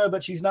Florida,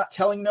 but she's not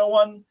telling no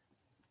one.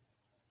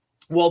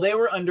 Well, they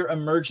were under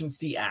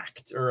Emergency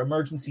Act, or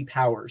emergency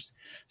powers.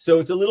 So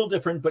it's a little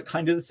different, but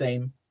kind of the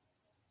same.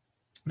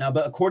 Now,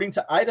 but according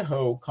to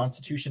Idaho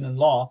Constitution and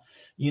law,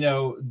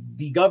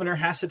 the governor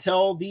has to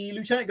tell the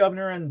lieutenant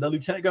governor, and the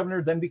lieutenant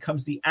governor then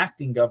becomes the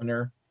acting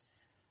governor.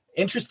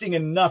 Interesting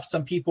enough,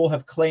 some people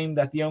have claimed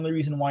that the only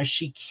reason why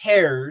she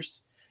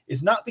cares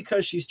is not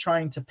because she's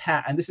trying to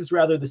pass, and this is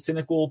rather the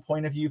cynical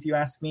point of view, if you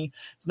ask me.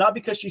 It's not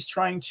because she's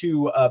trying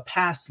to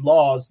pass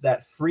laws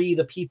that free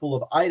the people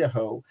of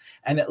Idaho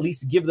and at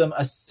least give them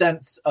a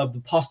sense of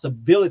the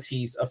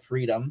possibilities of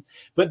freedom,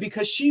 but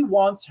because she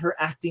wants her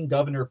acting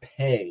governor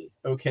pay.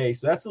 Okay,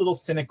 so that's a little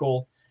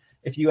cynical,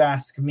 if you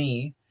ask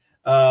me,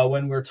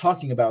 when we're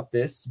talking about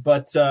this.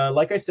 But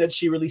like I said,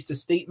 she released a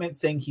statement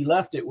saying he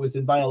left. It was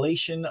in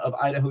violation of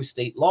Idaho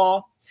state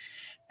law.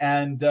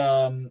 And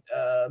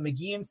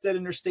McGeachin said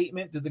in her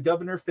statement, did the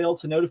governor fail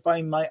to notify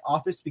my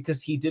office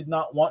because he did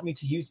not want me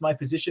to use my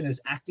position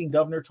as acting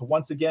governor to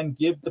once again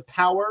give the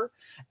power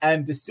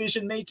and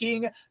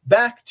decision-making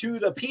back to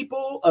the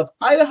people of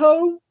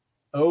Idaho?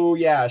 Oh,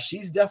 yeah,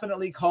 she's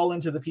definitely calling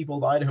to the people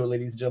of Idaho,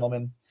 ladies and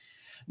gentlemen.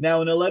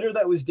 Now, in a letter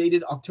that was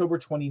dated October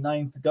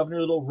 29th, Governor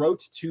Little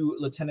wrote to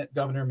Lieutenant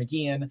Governor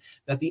McGeachin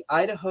that the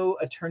Idaho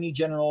Attorney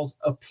General's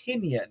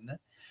opinion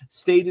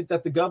stated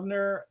that the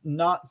governor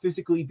not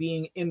physically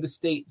being in the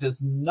state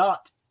does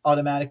not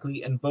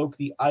automatically invoke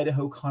the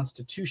Idaho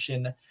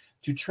Constitution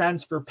to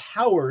transfer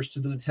powers to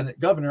the lieutenant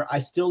governor. I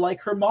still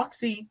like her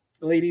moxie,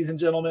 ladies and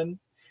gentlemen.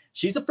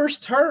 She's the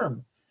first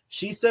term.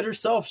 She said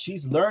herself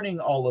she's learning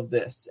all of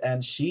this,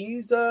 and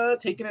she's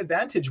taking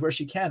advantage where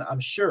she can, I'm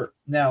sure.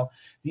 Now,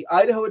 the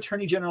Idaho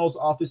Attorney General's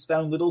office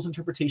found Little's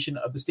interpretation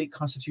of the state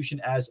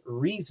constitution as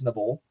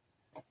reasonable.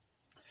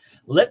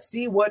 Let's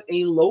see what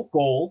a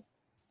local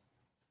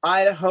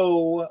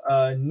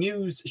Idaho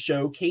news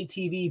show,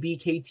 KTV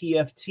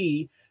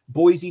BKTFT,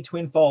 Boise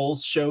Twin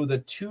Falls show, the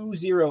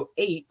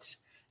 208,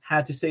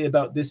 had to say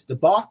about this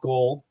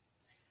debacle.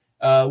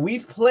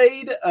 We've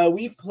played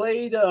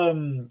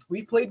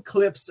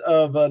clips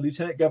of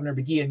Lieutenant Governor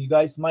McGeachin. You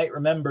guys might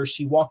remember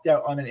she walked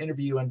out on an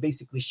interview and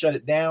basically shut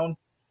it down.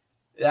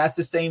 That's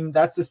the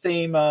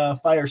same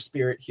fire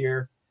spirit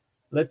here.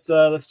 Let's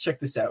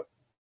check this out.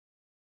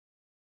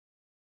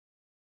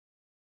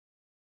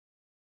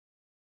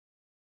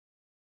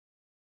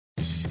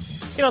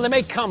 They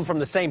may come from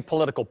the same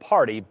political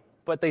party,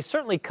 but they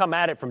certainly come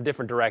at it from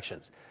different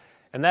directions.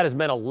 And that has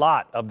meant a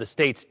lot of the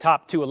state's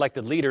top two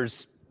elected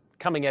leaders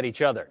coming at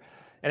each other.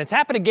 And it's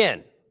happened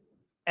again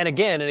and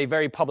again in a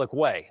very public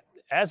way.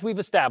 As we've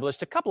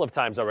established a couple of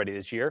times already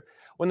this year,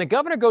 when the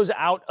governor goes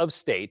out of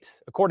state,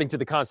 according to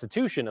the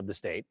Constitution of the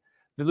state,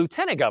 the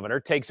lieutenant governor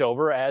takes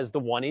over as the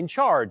one in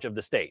charge of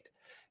the state.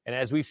 And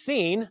as we've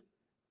seen,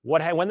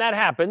 when that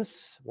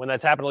happens, when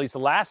that's happened at least the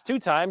last two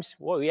times,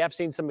 well, we have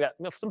seen some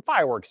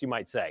fireworks, you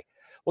might say.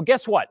 Well,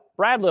 guess what?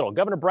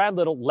 Governor Brad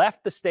Little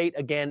left the state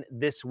again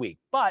this week.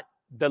 But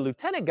the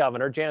lieutenant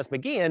governor, Janice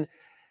McGeachin,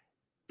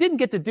 didn't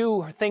get to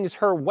do things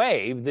her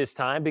way this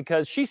time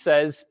because she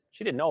says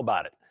she didn't know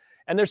about it.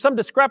 And there's some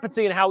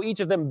discrepancy in how each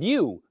of them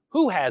view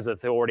who has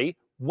authority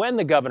when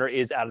the governor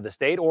is out of the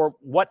state or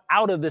what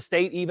out of the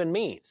state even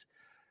means.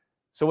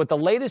 So with the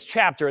latest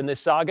chapter in this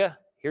saga,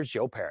 here's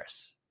Joe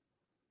Paris.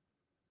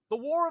 The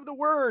war of the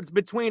words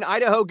between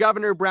Idaho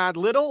Governor Brad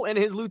Little and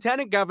his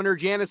Lieutenant Governor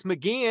Janice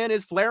McGeachin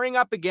is flaring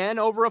up again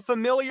over a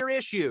familiar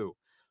issue.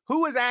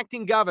 Who is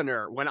acting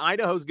governor when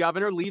Idaho's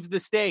governor leaves the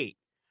state?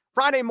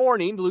 Friday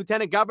morning, the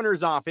Lieutenant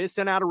Governor's office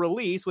sent out a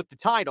release with the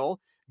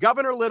title,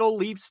 Governor Little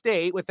Leaves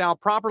State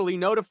Without Properly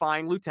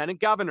Notifying Lieutenant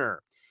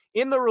Governor.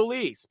 In the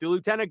release, the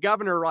Lieutenant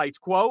Governor writes,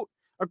 quote,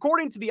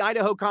 according to the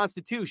Idaho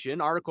Constitution,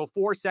 Article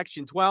 4,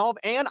 Section 12,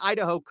 and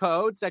Idaho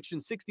Code, Section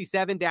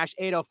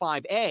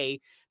 67-805A,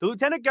 the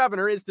Lieutenant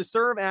Governor is to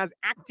serve as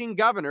acting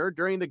governor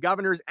during the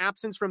governor's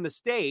absence from the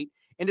state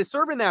and to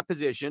serve in that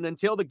position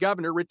until the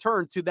governor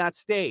returns to that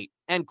state,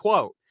 end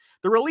quote.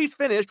 The release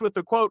finished with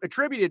the quote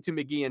attributed to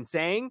McGeachin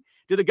saying,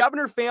 did the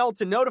governor fail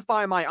to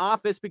notify my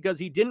office because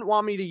he didn't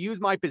want me to use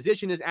my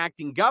position as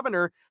acting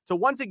governor to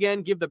once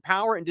again give the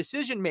power and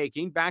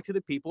decision-making back to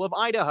the people of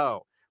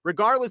Idaho?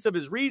 Regardless of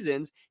his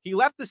reasons, he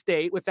left the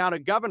state without a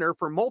governor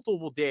for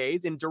multiple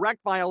days in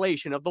direct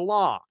violation of the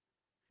law.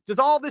 Does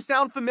all this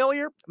sound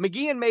familiar?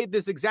 McGeachin made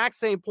this exact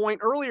same point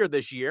earlier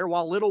this year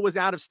while Little was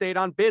out of state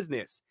on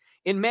business.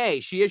 In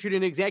May, she issued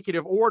an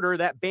executive order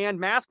that banned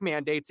mask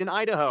mandates in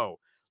Idaho.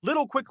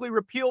 Little quickly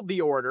repealed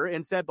the order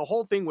and said the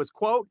whole thing was,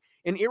 quote,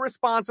 an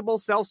irresponsible,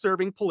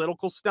 self-serving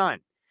political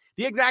stunt.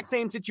 The exact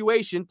same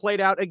situation played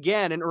out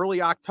again in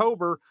early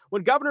October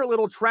when Governor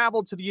Little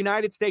traveled to the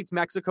United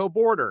States-Mexico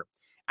border.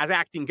 As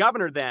acting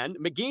governor then,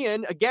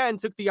 McGeachin again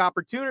took the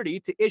opportunity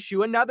to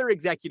issue another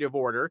executive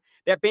order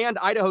that banned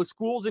Idaho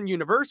schools and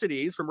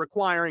universities from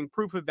requiring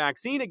proof of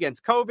vaccine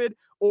against COVID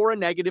or a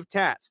negative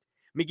test.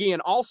 McGeachin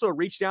also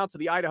reached out to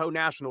the Idaho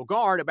National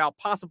Guard about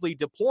possibly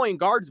deploying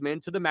guardsmen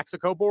to the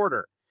Mexico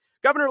border.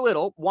 Governor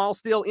Little, while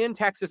still in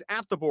Texas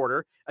at the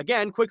border,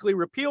 again quickly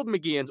repealed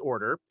McGeachin's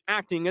order,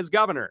 acting as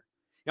governor.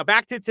 Now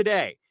back to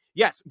today.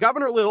 Yes,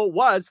 Governor Little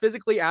was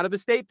physically out of the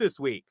state this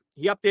week.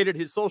 He updated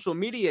his social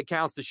media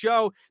accounts to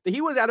show that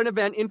he was at an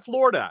event in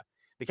Florida.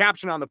 The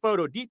caption on the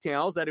photo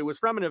details that it was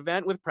from an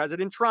event with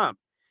President Trump.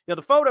 Now,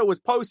 the photo was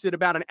posted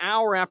about an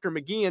hour after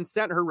McGeachin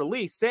sent her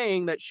release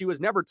saying that she was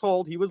never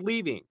told he was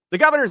leaving. The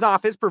governor's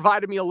office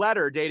provided me a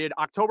letter dated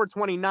October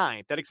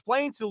 29th that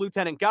explains to the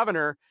lieutenant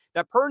governor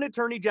that per an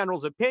attorney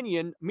general's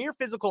opinion, mere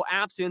physical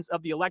absence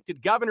of the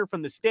elected governor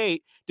from the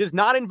state does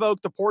not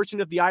invoke the portion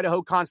of the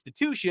Idaho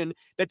Constitution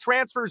that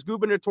transfers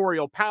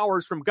gubernatorial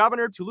powers from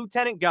governor to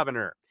lieutenant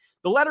governor.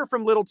 The letter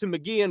from Little to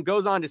McGeachin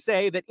goes on to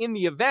say that in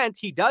the event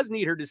he does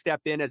need her to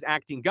step in as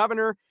acting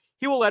governor,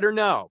 he will let her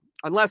know.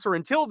 Unless or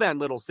until then,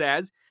 Little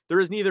says, there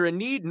is neither a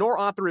need nor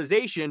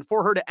authorization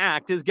for her to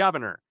act as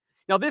governor.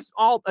 Now, this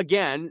all,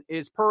 again,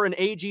 is per an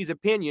AG's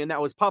opinion that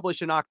was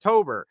published in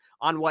October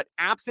on what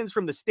absence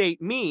from the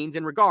state means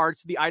in regards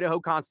to the Idaho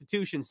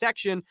Constitution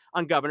section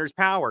on governor's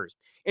powers.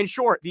 In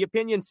short, the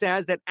opinion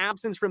says that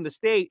absence from the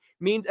state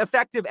means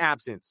effective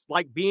absence,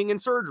 like being in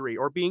surgery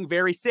or being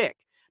very sick,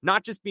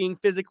 not just being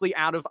physically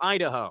out of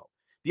Idaho.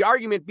 The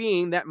argument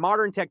being that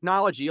modern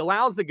technology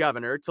allows the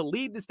governor to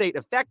lead the state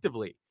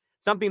effectively,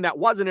 something that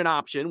wasn't an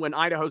option when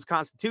Idaho's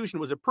Constitution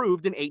was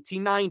approved in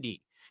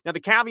 1890. Now, the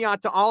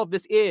caveat to all of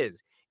this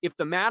is, if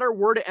the matter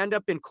were to end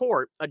up in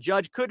court, a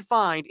judge could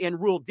find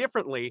and rule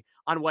differently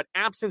on what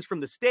absence from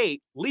the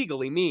state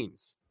legally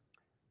means.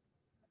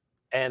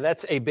 And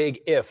that's a big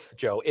if,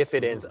 Joe, if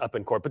it ends up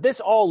in court. But this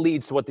all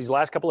leads to what these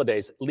last couple of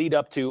days lead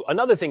up to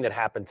another thing that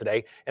happened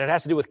today, and it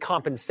has to do with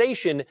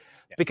compensation,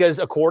 because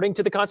according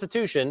to the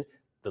Constitution,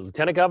 the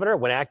lieutenant governor,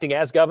 when acting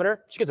as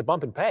governor, she gets a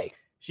bump in pay.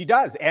 She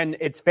does. And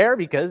it's fair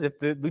because if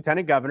the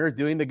lieutenant governor is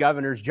doing the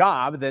governor's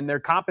job, then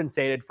they're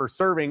compensated for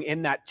serving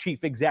in that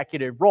chief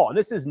executive role. And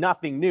this is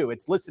nothing new.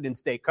 It's listed in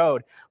state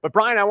code. But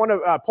Brian, I want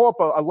to pull up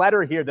a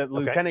letter here that the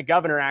lieutenant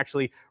governor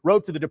actually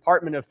wrote to the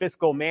Department of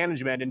Fiscal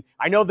Management. And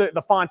I know that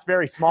the font's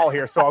very small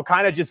here, so I'll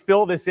kind of just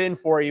fill this in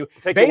for you.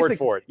 Take your word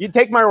for it. You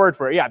take my word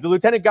for it. Yeah. The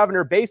lieutenant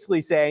governor basically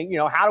saying,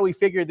 how do we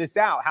figure this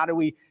out? How do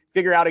we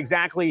figure out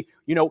exactly,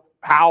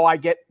 how I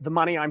get the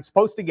money I'm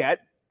supposed to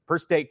get per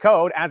state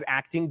code as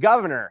acting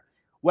governor?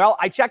 Well,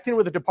 I checked in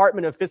with the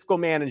Department of Fiscal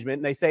Management,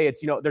 and they say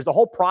it's, there's a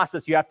whole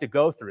process you have to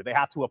go through. They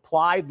have to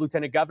apply. The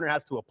lieutenant governor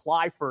has to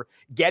apply for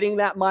getting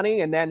that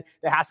money, and then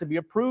it has to be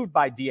approved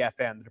by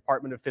DFM, the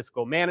Department of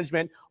Fiscal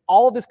Management.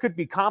 All of this could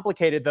be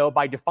complicated, though,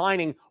 by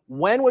defining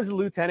when was the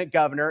lieutenant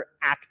governor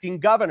acting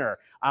governor.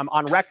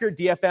 On record,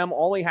 DFM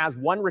only has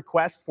one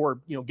request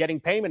for, getting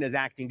payment as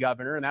acting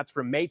governor, and that's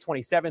from May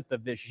 27th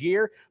of this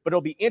year. But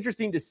it'll be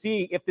interesting to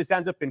see if this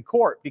ends up in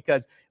court,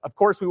 because, of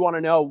course, we want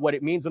to know what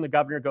it means when the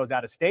governor goes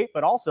out of state,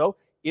 but also,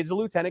 is the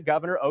lieutenant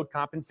governor owed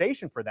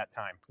compensation for that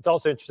time? It's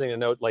also interesting to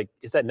note,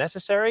 is that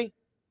necessary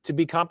to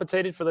be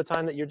compensated for the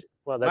time that you're,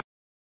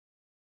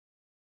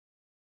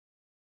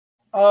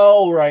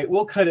 All right,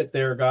 we'll cut it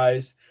there,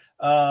 guys.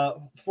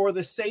 For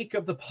the sake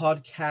of the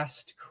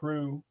podcast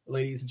crew,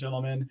 ladies and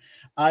gentlemen,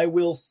 I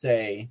will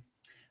say,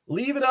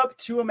 leave it up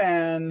to a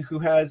man who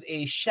has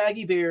a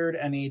shaggy beard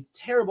and a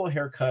terrible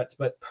haircut,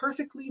 but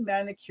perfectly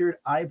manicured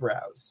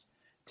eyebrows,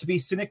 to be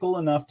cynical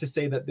enough to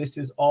say that this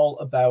is all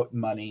about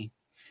money.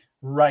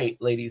 Right,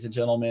 ladies and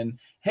gentlemen.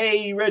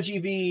 Hey, Reggie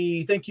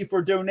V, thank you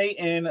for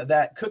donating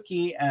that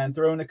cookie and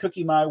throwing a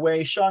cookie my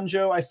way. Sean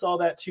Joe, I saw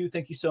that too.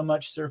 Thank you so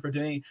much, sir,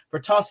 for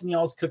tossing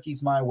y'all's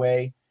cookies my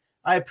way.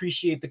 I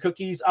appreciate the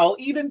cookies. I'll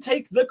even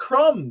take the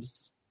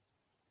crumbs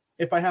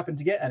if I happen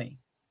to get any.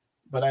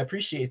 But I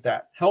appreciate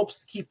that.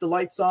 Helps keep the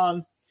lights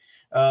on.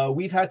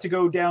 We've had to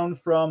go down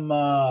from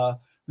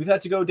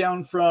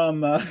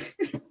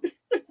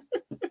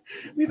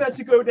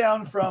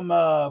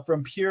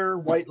from pure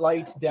white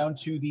light down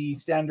to the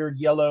standard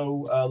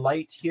yellow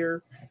light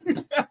here.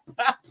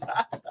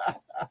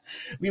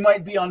 We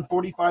might be on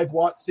 45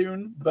 watts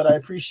soon, but I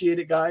appreciate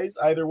it, guys,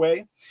 either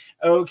way.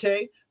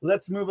 Okay,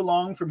 let's move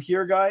along from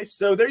here, guys.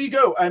 So there you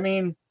go. I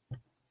mean,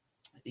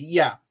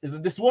 yeah,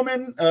 this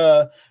woman,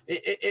 to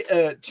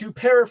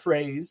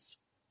paraphrase,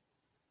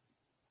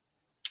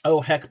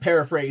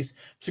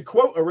 to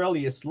quote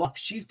Aurelius Locke,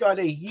 she's got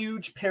a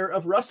huge pair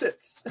of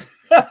russets.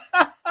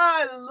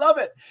 I love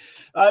it.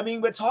 I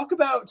mean, but talk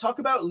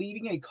about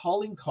leaving a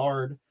calling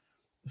card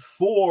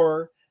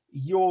for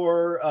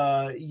your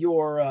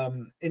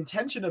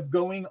intention of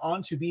going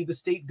on to be the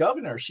state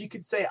governor. She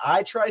could say,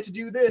 I tried to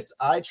do this,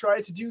 I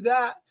tried to do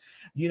that,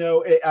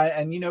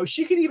 and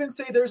she could even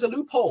say there's a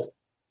loophole,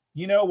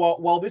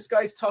 while this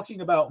guy's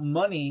talking about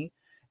money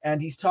and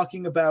he's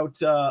talking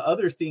about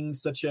other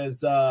things such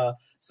as the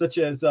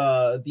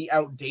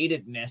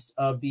outdatedness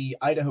of the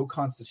Idaho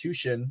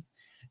Constitution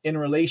in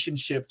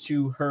relationship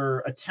to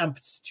her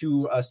attempts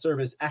to serve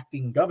as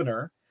acting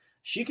governor.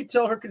 She could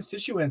tell her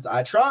constituents,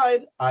 I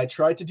tried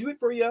to do it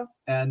for you.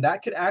 And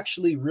that could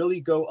actually really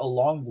go a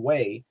long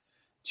way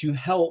to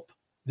help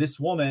this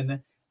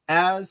woman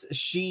as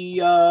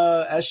she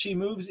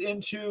moves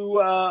into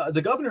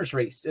the governor's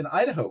race in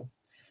Idaho.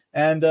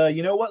 And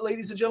you know what,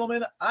 ladies and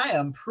gentlemen, I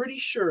am pretty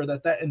sure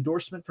that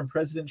endorsement from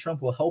President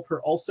Trump will help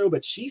her also,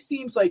 but she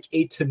seems like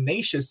a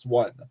tenacious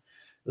one.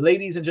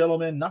 Ladies and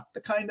gentlemen, not the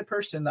kind of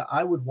person that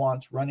I would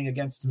want running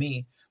against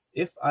me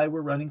if I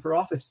were running for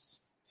office.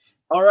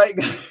 All right.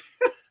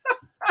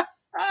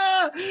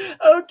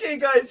 Okay,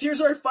 guys,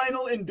 here's our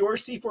final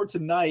endorsee for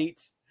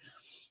tonight.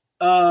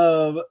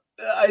 I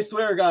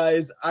swear,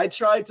 guys, I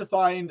tried to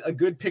find a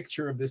good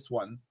picture of this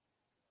one.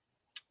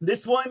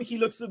 This one, he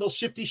looks a little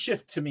shifty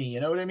shift to me. You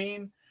know what I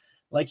mean?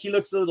 Like, he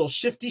looks a little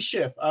shifty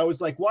shift. I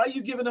was like, why are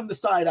you giving him the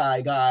side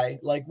eye, guy?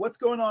 Like, what's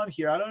going on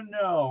here? I don't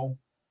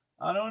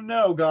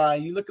know, guy.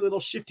 You look a little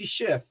shifty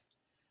shift.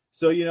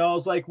 So, I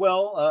was like,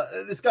 well,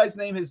 this guy's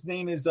name, his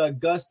name is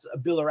Gus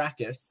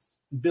Bilirakis,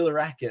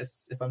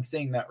 if I'm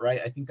saying that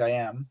right. I think I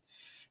am.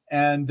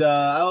 And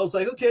I was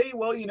like, okay,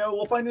 well,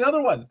 we'll find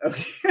another one.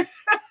 Okay.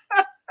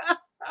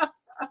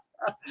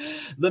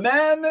 The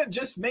man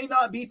just may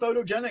not be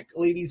photogenic,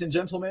 ladies and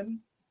gentlemen.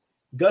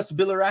 Gus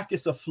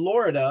Bilirakis of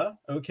Florida.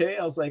 Okay.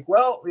 I was like,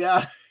 well,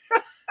 yeah.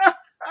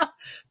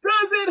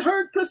 Does it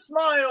hurt to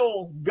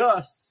smile,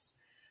 Gus?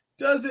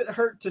 Does it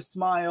hurt to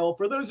smile?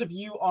 For those of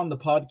you on the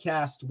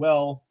podcast,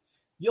 well,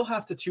 you'll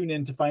have to tune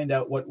in to find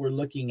out what we're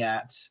looking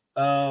at.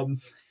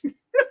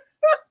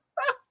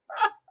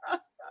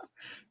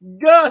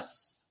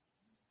 Gus,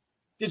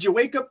 did you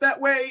wake up that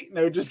way?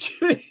 No, just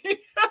kidding.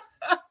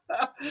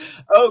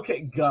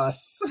 Okay,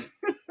 Gus.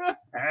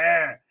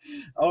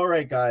 All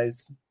right,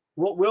 guys.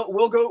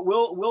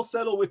 We'll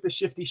settle with the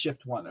shifty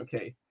shift one.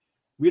 Okay.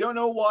 We don't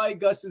know why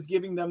Gus is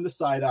giving them the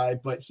side eye,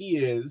 but he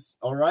is.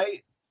 All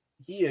right.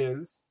 He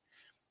is.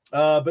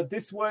 But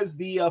this was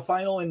the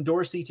final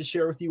endorsee to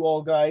share with you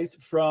all, guys,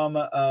 from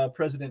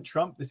President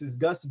Trump. This is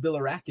Gus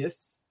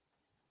Bilirakis.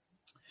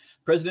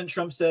 President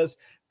Trump says,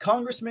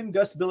 Congressman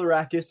Gus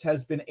Bilirakis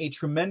has been a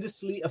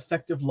tremendously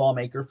effective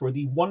lawmaker for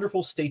the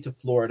wonderful state of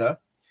Florida.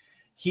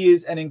 He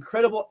is an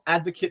incredible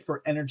advocate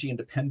for energy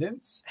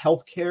independence,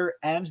 healthcare,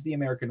 and the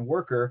American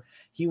worker.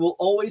 He will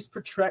always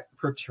protect,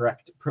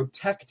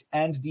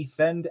 and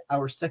defend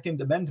our Second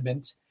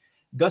Amendment.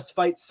 Gus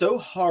fights so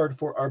hard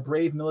for our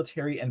brave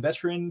military and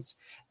veterans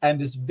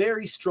and is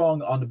very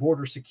strong on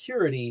border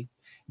security.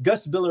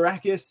 Gus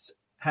Bilirakis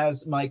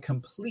has my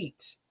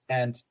complete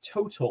and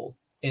total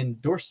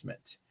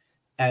endorsement.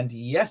 And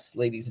yes,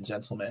 ladies and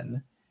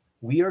gentlemen,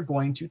 we are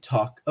going to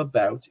talk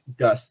about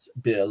Gus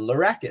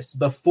Bilirakis.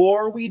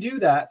 Before we do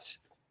that,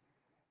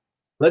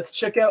 let's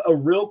check out a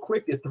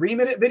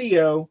 3-minute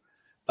video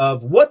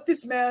of what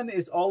this man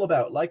is all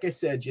about. Like I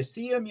said, you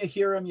see him, you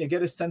hear him, you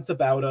get a sense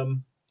about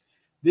him.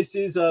 This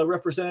is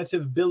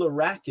Representative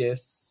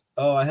Bilirakis.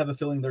 Oh, I have a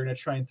feeling they're going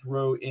to try and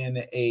throw in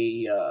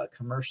a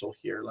commercial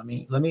here. Let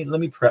me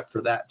prep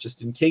for that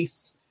just in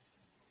case.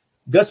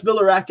 Gus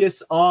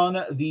Bilirakis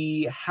on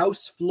the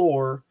House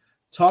floor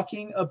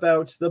talking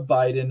about the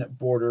Biden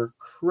border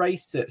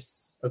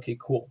crisis. Okay,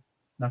 cool.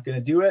 Not going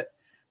to do it.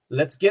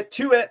 Let's get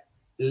to it.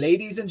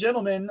 Ladies and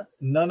gentlemen,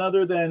 none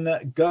other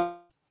than Gus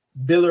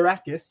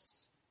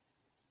Bilirakis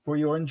for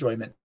your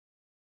enjoyment.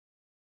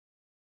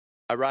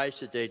 I rise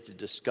today to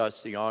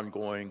discuss the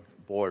ongoing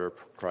border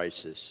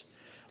crisis.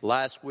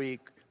 Last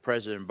week,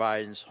 President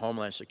Biden's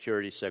Homeland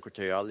Security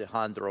Secretary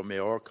Alejandro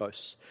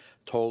Mayorkas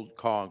told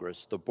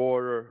Congress the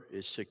border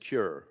is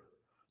secure.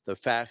 The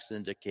facts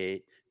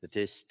indicate that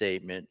this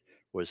statement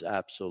was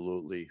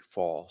absolutely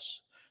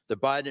false. The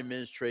Biden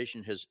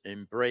administration has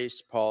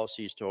embraced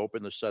policies to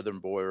open the southern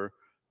border,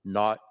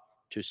 not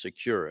to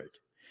secure it.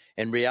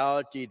 In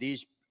reality,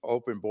 these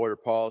open border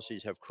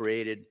policies have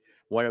created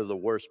one of the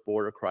worst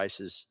border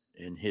crises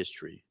in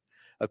history.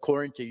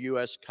 According to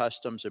U.S.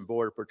 Customs and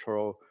Border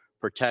Patrol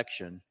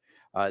protection,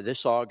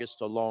 this August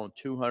alone,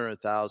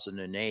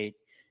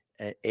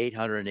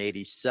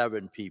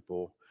 887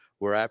 people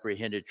were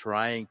apprehended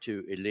trying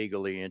to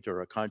illegally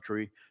enter a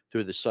country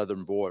through the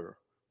southern border,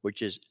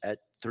 which is at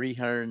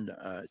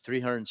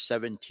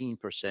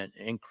 317%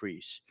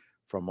 increase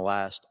from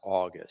last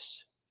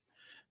August.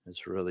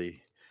 It's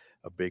really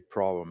a big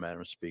problem,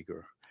 Madam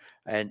Speaker.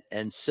 And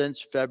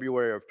since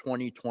February of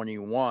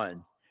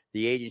 2021,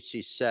 the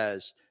agency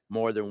says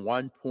more than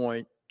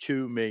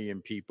 1.2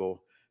 million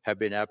people have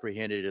been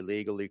apprehended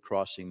illegally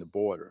crossing the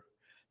border.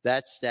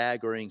 That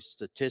staggering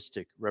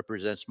statistic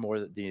represents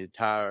more than the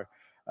entire,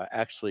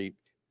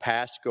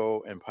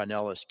 Pasco and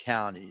Pinellas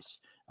counties,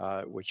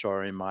 which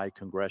are in my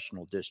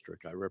congressional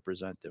district. I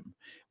represent them.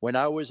 When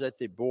I was at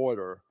the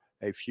border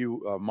a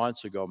few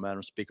months ago,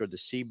 Madam Speaker, the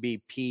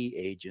CBP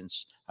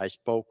agents I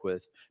spoke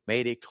with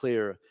made it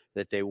clear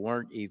that they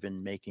weren't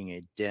even making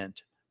a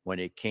dent when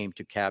it came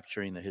to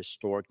capturing the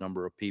historic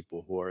number of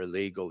people who are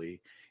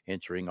illegally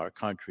entering our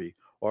country,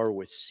 or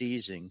with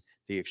seizing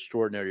the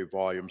extraordinary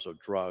volumes of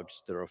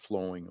drugs that are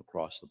flowing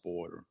across the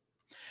border.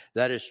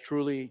 That is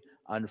truly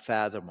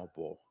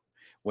unfathomable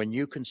when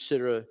you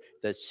consider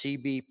that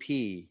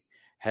CBP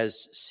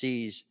has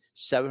seized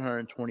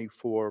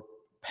 724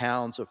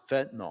 pounds of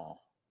fentanyl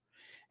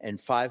and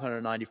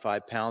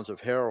 595 pounds of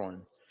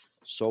heroin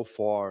so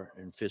far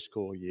in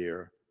fiscal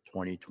year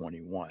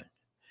 2021.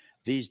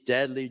 These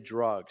deadly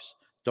drugs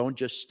don't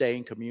just stay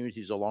in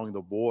communities along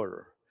the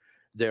border.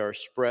 They are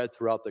spread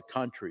throughout the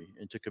country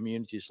into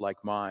communities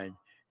like mine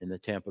in the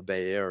Tampa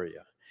Bay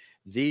area.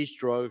 These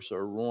drugs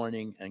are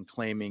ruining and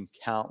claiming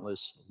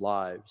countless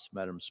lives,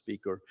 Madam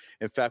Speaker.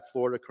 In fact,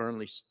 Florida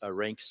currently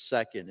ranks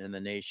second in the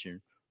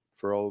nation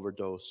for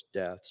overdose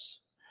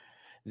deaths.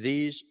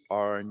 These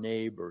are our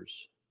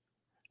neighbors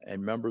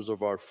and members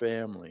of our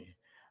family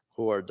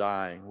who are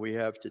dying. We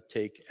have to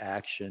take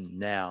action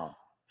now.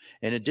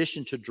 In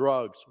addition to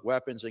drugs,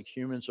 weapons, and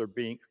humans are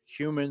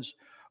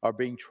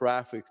being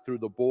trafficked through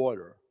the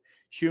border.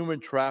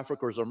 Human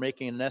traffickers are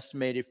making an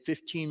estimated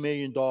 $15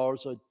 million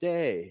a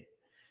day.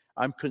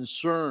 I'm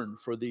concerned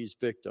for these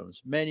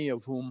victims, many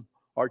of whom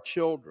are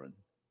children.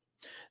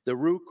 The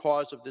root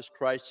cause of this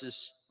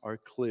crisis are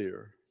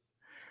clear.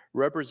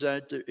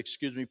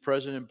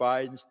 President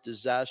Biden's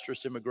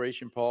disastrous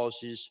immigration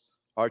policies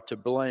are to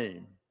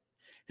blame.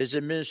 His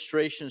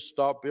administration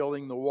stopped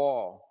building the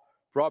wall,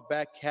 brought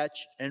back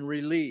catch and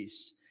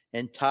release,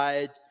 and they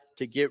tried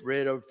to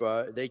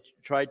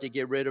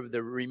get rid of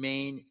the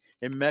Remain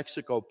in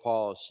Mexico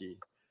policy.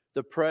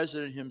 The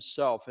president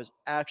himself has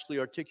actually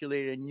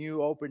articulated a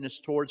new openness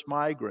towards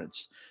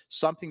migrants,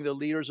 something the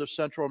leaders of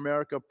Central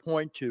America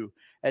point to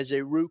as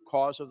a root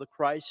cause of the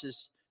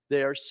crisis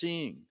they are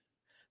seeing.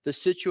 The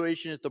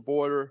situation at the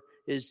border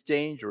is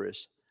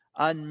dangerous,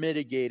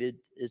 unmitigated.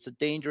 It's a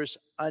dangerous,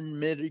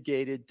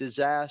 unmitigated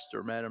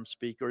disaster, Madam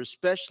Speaker,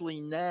 especially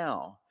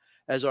now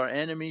as our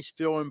enemies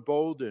feel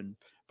emboldened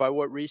by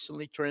what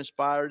recently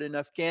transpired in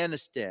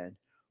Afghanistan.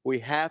 We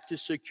have to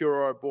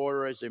secure our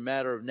border as a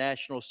matter of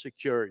national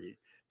security.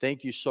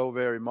 Thank you so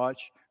very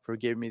much for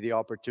giving me the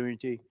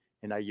opportunity,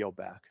 and I yield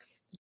back.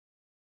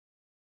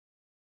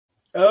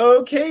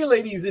 Okay,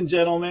 ladies and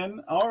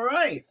gentlemen. All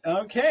right.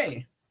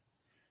 Okay.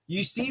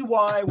 You see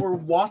why we're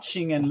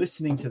watching and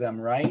listening to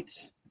them, right?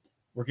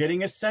 We're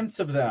getting a sense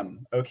of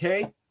them,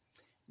 okay?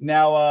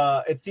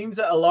 Now, it seems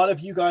that a lot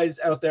of you guys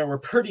out there were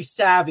pretty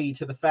savvy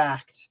to the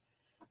fact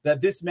that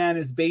this man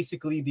is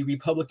basically the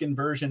Republican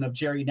version of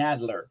Jerry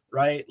Nadler,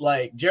 right?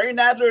 Like, Jerry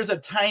Nadler is a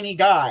tiny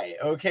guy,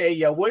 okay?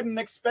 You wouldn't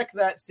expect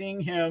that, seeing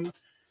him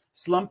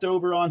slumped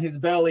over on his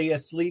belly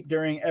asleep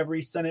during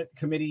every Senate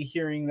committee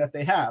hearing that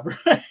they have,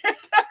 right?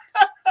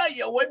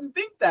 You wouldn't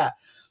think that.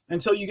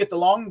 until you get the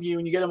long view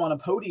and you get him on a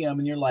podium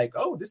and you're like,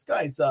 oh, this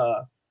guy's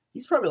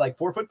he's probably like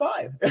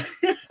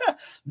 4'5".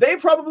 They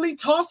probably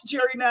toss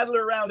Jerry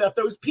Nadler around at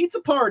those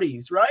pizza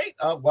parties, right?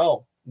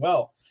 Well,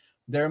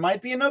 there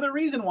might be another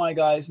reason why,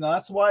 guys. And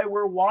that's why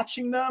we're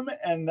watching them,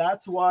 and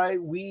that's why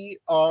we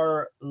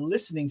are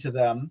listening to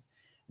them.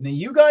 Now,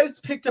 you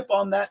guys picked up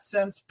on that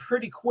sense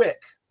pretty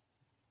quick.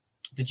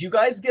 Did you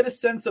guys get a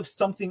sense of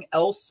something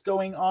else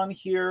going on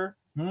here?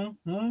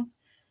 I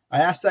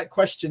asked that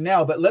question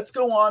now, but let's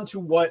go on to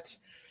what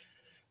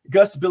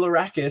Gus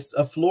Bilirakis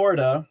of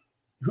Florida,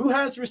 who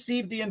has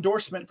received the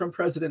endorsement from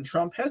President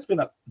Trump, has been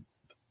up,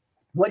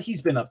 what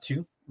he's been up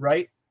to,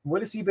 right?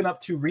 What has he been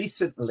up to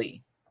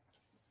recently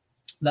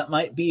that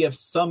might be of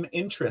some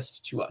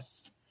interest to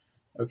us?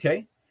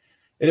 Okay.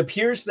 It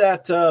appears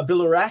that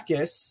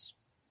Bilirakis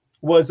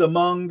was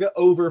among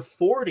over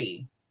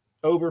 40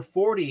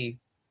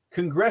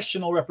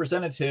 congressional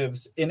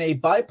representatives in a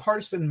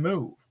bipartisan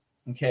move,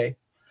 okay,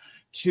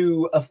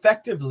 to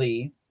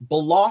effectively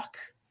block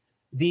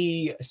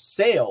the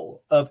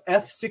sale of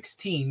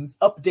F-16s,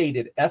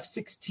 updated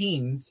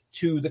F-16s,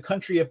 to the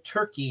country of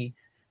Turkey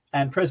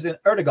and President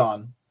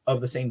Erdogan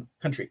of the same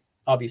country,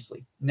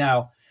 obviously.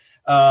 Now,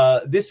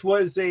 this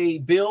was a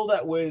bill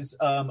that was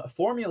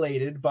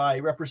formulated by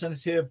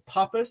Representative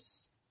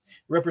Pappas,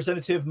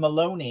 Representative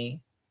Maloney,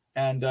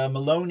 and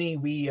Maloney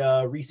we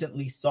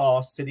recently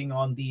saw sitting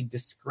on the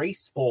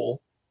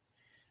disgraceful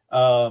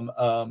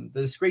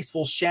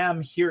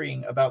sham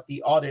hearing about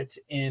the audit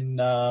in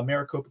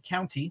Maricopa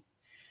County.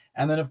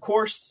 And then, of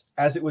course,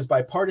 as it was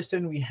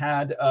bipartisan, we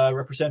had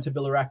Representative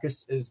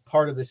Bilirakis as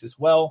part of this as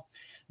well.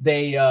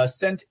 They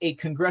sent a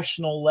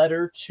congressional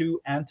letter to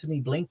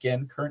Antony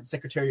Blinken, current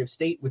Secretary of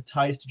State with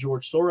ties to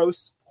George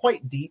Soros,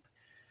 quite deep,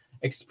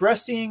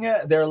 expressing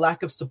their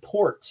lack of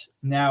support.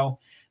 Now,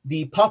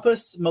 the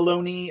Pappas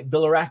Maloney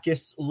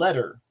Bilirakis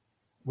letter,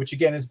 which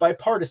again is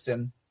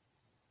bipartisan,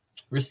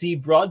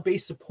 received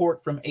broad-based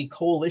support from a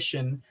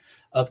coalition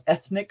of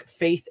ethnic,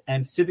 faith,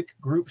 and civic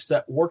groups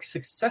that worked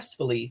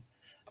successfully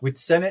with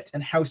Senate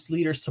and House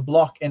leaders to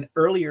block an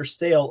earlier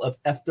sale of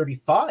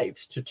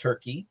F-35s to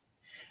Turkey,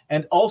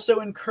 and also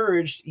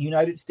encouraged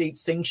United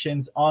States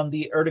sanctions on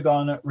the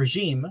Erdogan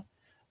regime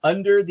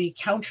under the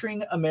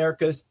Countering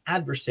America's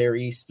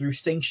Adversaries Through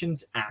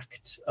Sanctions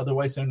Act,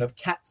 otherwise known as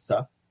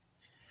CAATSA.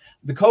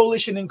 The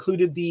coalition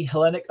included the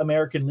Hellenic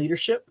American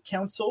Leadership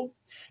Council,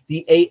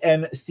 the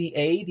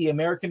AMCA, the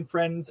American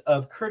Friends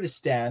of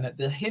Kurdistan,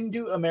 the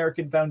Hindu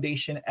American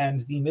Foundation,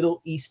 and the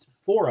Middle East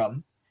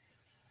Forum.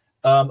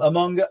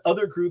 Among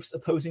other groups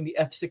opposing the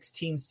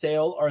F-16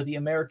 sale are the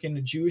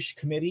American Jewish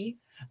Committee,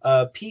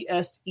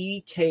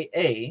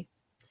 PSEKA,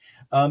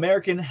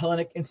 American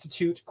Hellenic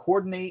Institute,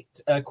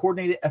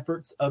 coordinated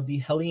efforts of the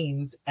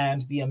Hellenes,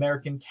 and the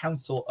American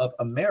Council of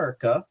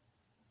America.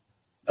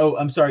 Oh,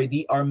 I'm sorry,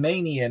 the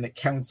Armenian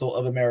Council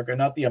of America,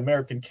 not the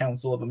American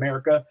Council of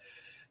America.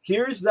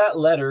 Here's that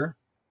letter.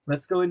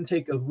 Let's go ahead and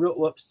take a real,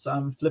 whoops,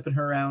 I'm flipping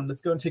her around.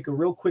 Let's go and take a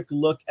real quick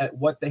look at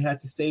what they had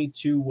to say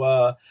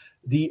to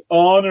the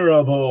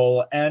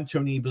Honorable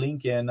Antony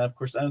Blinken. Of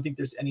course, I don't think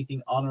there's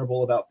anything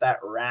honorable about that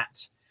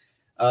rat.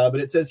 But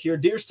it says here,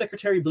 Dear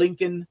Secretary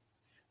Blinken,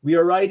 we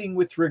are writing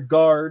with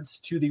regards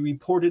to the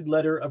reported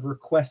letter of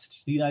request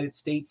to the United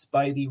States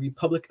by the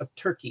Republic of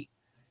Turkey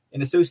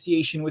in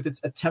association with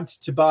its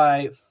attempt to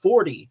buy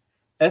 40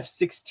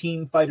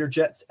 F-16 fighter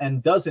jets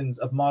and dozens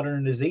of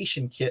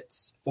modernization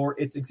kits for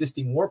its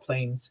existing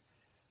warplanes.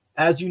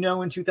 As you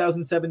know, in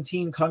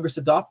 2017, Congress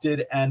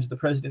adopted and the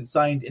president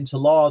signed into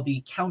law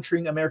the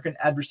Countering American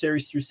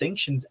Adversaries Through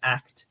Sanctions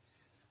Act.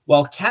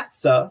 While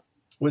CAATSA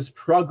was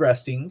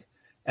progressing,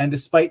 and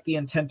despite the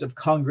intent of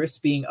Congress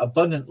being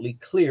abundantly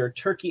clear,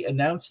 Turkey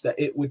announced that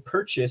it would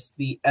purchase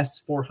the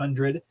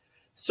S-400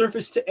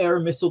 surface-to-air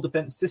missile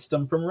defense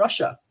system from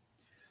Russia.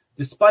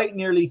 Despite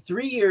nearly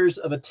 3 years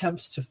of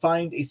attempts to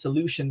find a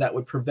solution that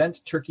would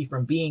prevent Turkey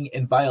from being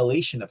in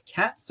violation of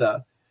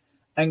CAATSA,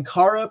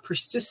 Ankara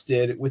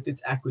persisted with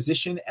its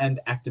acquisition and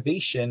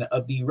activation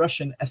of the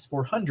Russian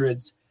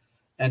S-400s,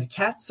 and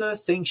CAATSA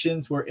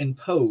sanctions were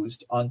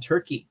imposed on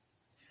Turkey.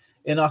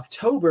 In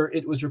October,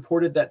 it was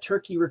reported that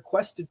Turkey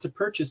requested to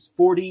purchase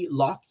 40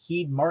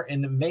 Lockheed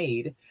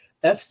Martin-made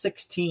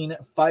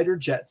F-16 fighter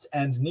jets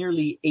and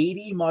nearly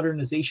 80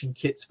 modernization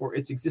kits for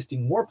its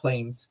existing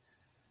warplanes.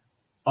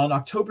 On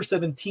October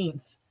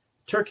 17th,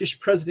 Turkish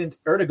President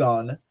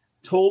Erdogan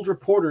told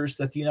reporters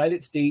that the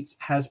United States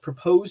has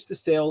proposed the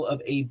sale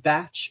of a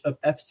batch of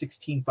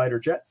F-16 fighter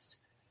jets,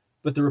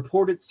 but the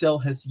reported sale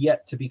has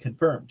yet to be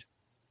confirmed.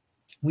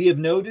 We have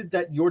noted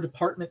that your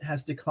department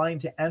has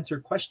declined to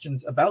answer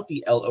questions about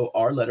the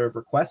LOR, letter of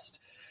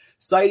request,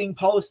 citing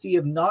policy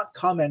of not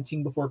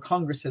commenting before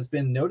Congress has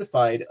been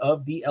notified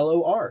of the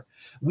LOR.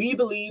 We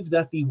believe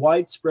that the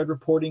widespread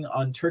reporting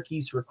on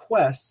Turkey's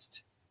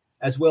request,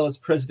 as well as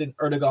President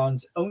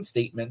Erdogan's own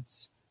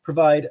statements,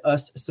 provide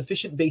us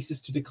sufficient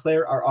basis to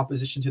declare our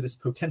opposition to this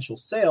potential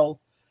sale.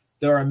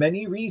 There are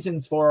many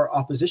reasons for our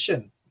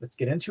opposition. Let's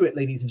get into it,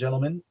 ladies and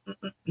gentlemen.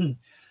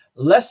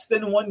 Less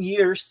than 1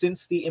 year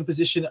since the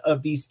imposition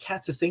of these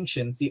CAATSA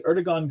sanctions, the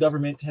Erdogan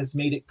government has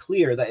made it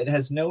clear that it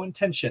has no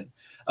intention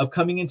of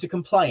coming into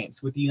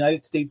compliance with the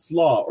United States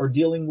law or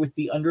dealing with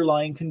the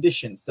underlying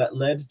conditions that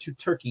led to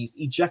Turkey's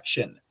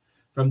ejection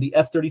from the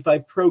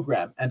F-35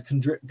 program and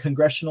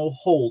congressional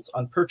holds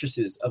on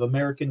purchases of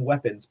American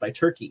weapons by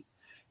Turkey.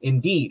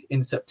 Indeed,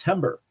 in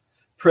September,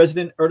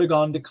 President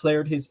Erdogan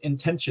declared his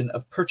intention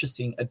of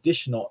purchasing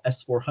additional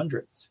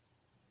S-400s.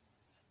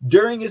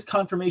 During his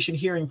confirmation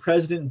hearing,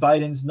 President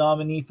Biden's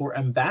nominee for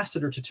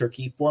ambassador to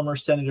Turkey, former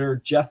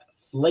Senator Jeff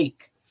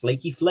Flake,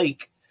 Flaky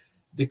Flake,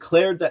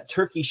 declared that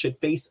Turkey should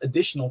face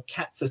additional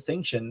CAATSA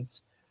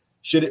sanctions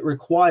should it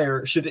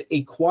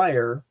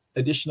acquire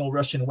additional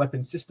Russian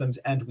weapon systems,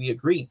 and we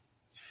agree.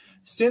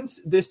 Since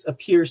this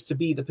appears to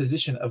be the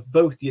position of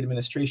both the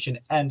administration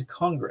and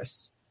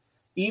Congress,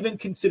 even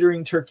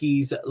considering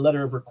Turkey's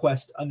letter of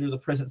request under the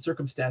present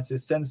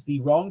circumstances sends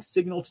the wrong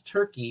signal to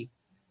Turkey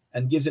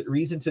and gives it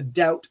reason to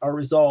doubt our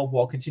resolve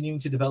while continuing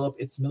to develop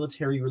its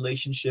military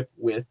relationship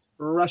with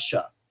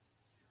Russia.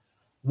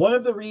 One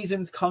of the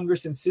reasons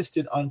Congress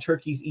insisted on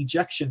Turkey's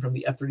ejection from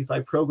the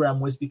F-35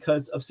 program was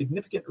because of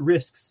significant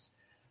risks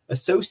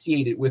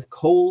associated with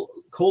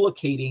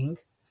collocating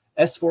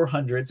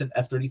S-400s and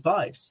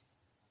F-35s.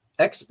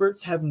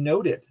 Experts have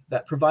noted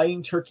that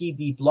providing Turkey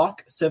the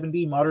Block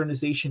 70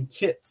 modernization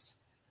kits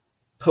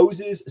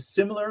poses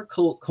similar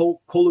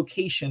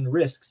collocation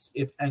risks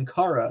if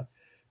Ankara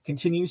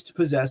continues to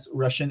possess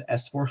Russian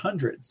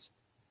S-400s.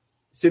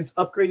 Since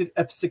upgraded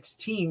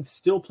F-16s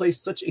still play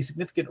such a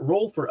significant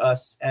role for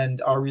us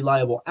and our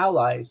reliable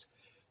allies,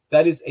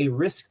 that is a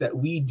risk that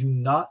we do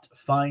not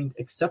find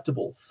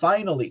acceptable.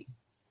 Finally,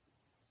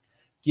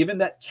 given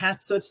that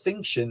CAATSA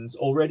sanctions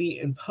already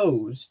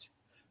imposed,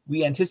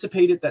 we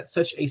anticipated that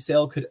such a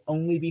sale could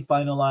only be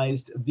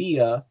finalized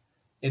via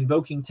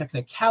invoking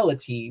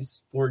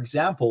technicalities, for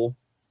example,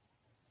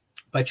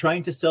 by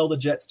trying to sell the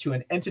jets to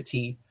an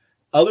entity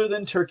other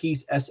than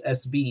Turkey's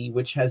SSB,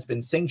 which has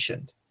been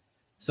sanctioned.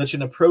 Such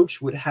an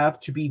approach would have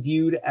to be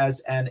viewed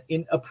as an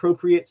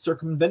inappropriate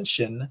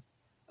circumvention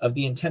of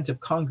the intent of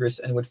Congress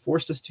and would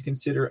force us to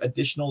consider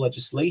additional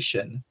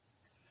legislation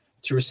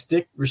to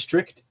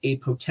restrict a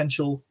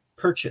potential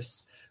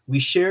purchase. We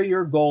share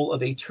your goal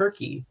of a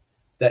Turkey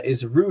that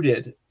is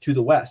rooted to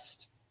the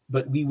West,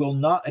 but we will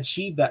not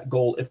achieve that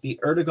goal if the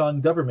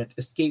Erdogan government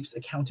escapes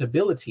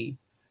accountability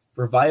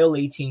for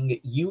violating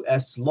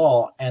U.S.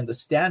 law and the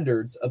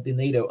standards of the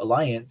NATO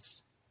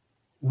alliance.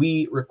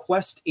 We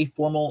request a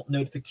formal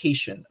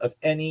notification of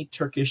any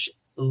Turkish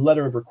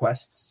letter of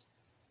requests,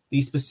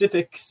 the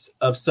specifics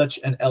of such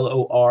an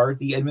LOR,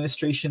 the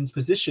administration's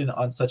position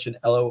on such an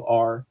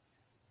LOR,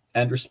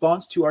 and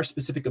response to our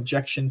specific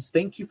objections.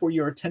 Thank you for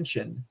your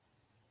attention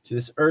to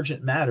this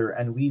urgent matter,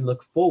 and we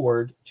look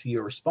forward to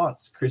your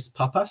response. Chris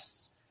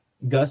Papas,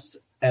 Gus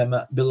M.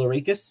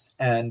 Bilirakis,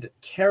 and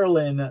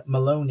Carolyn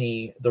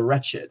Maloney, the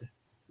Wretched.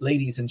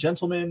 Ladies and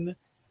gentlemen,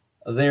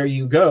 there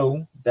you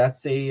go.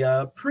 That's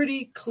a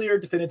pretty clear,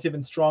 definitive,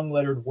 and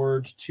strong-lettered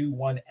word to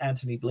one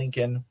Antony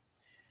Blinken.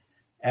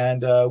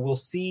 And we'll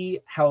see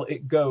how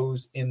it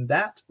goes in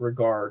that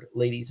regard,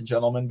 ladies and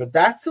gentlemen. But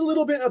that's a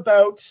little bit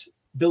about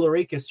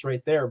Bilirakis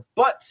right there.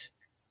 But,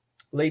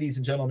 ladies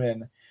and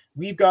gentlemen,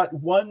 we've got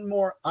one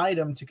more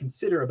item to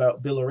consider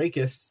about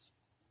Bilirakis.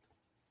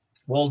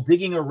 While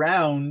digging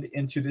around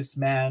into this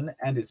man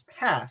and his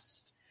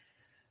past,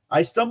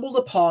 I stumbled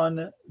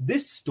upon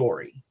this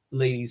story,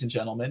 ladies and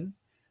gentlemen.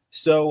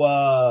 So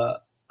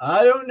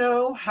I don't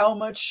know how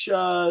much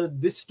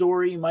this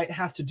story might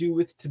have to do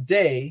with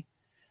today,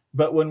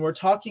 but when we're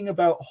talking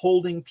about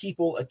holding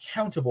people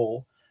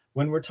accountable,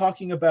 when we're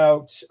talking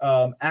about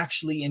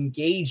actually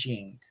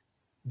engaging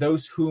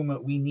those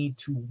whom we need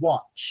to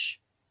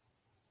watch,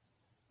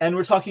 and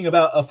we're talking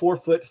about a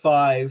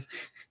 4'5"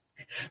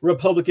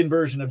 Republican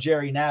version of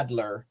Jerry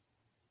Nadler,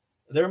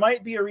 there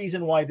might be a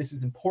reason why this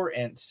is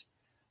important.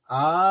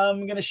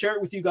 I'm going to share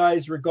it with you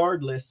guys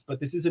regardless, but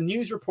this is a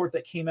news report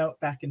that came out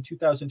back in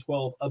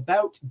 2012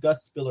 about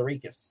Gus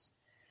Bilirakis.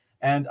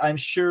 And I'm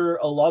sure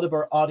a lot of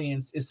our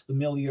audience is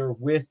familiar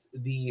with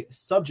the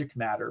subject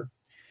matter,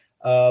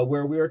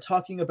 where we are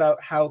talking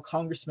about how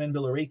Congressman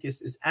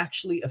Bilirakis is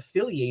actually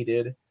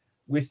affiliated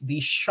with the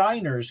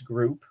Shriners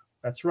Group.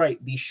 That's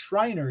right, the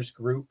Shriners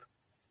Group.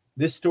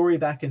 This story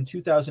back in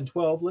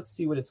 2012. Let's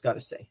see what it's got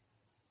to say.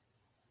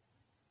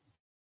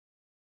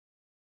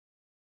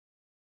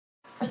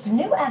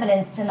 New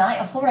evidence tonight,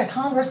 a Florida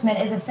congressman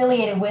is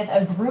affiliated with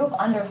a group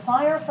under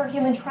fire for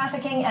human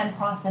trafficking and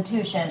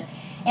prostitution.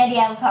 Andy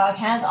Adcock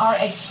has our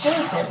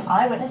exclusive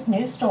eyewitness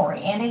news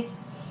story. Andy?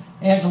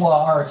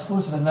 Angela, our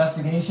exclusive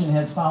investigation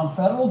has found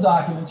federal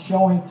documents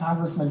showing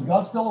Congressman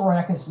Gus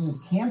Bilirakis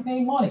used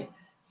campaign money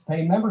to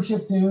pay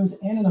membership dues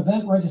and an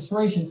event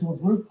registration to a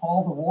group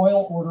called the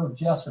Royal Order of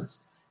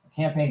Jesters. A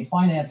campaign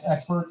finance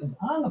expert is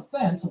on the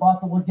fence about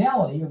the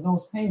legality of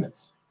those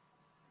payments.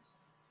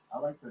 I'd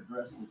like to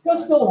address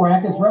Gus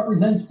Bilirakis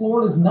represents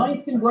Florida's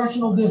 9th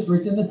congressional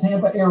district in the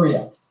Tampa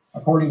area.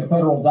 According to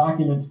federal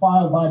documents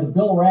filed by the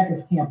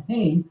Bilirakis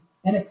campaign,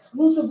 and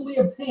exclusively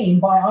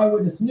obtained by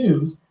Eyewitness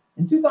News,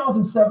 in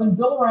 2007,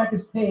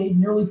 Bilirakis paid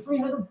nearly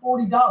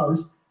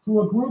 $340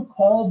 to a group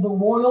called the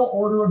Royal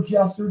Order of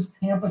Jesters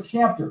Tampa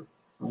chapter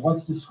for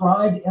what's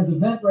described as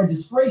event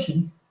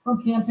registration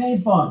from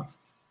campaign funds.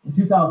 In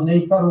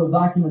 2008, federal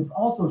documents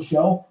also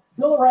show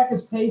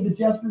Bilirakis paid the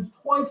Jesters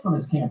twice from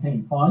his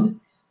campaign fund,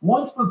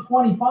 once for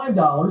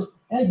 $25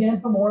 and again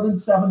for more than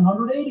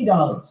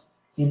 $780.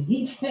 In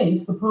each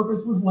case, the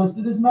purpose was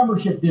listed as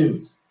membership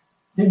dues.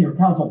 Senior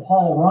counsel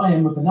Paul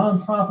Ryan with the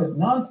nonprofit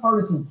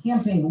Nonpartisan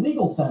Campaign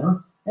Legal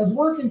Center has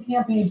worked in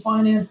campaign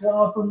finance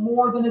law for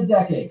more than a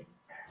decade.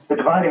 The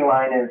dividing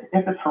line is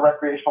if it's for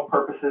recreational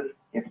purposes,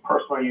 it's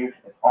personal use,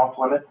 it's off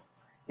limits.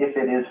 If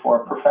it is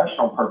for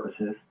professional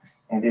purposes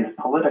and is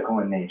political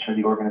in nature,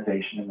 the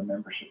organization and the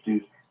membership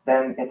dues,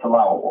 then it's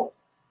allowable.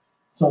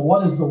 So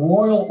what is the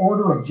Royal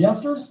Order of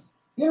Jesters?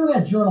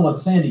 Internet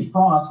journalist Sandy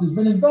Frost has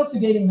been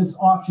investigating this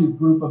offshoot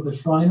group of the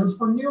Shriners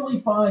for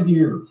nearly 5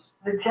 years.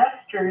 The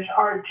jesters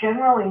are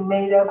generally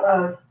made up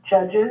of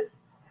judges,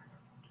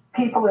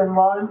 people in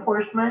law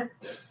enforcement,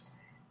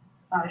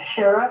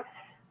 sheriffs,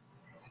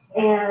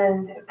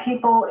 and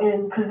people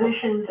in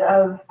positions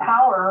of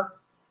power.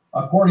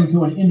 According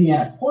to an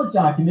Indiana court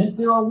document,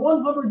 there are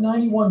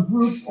 191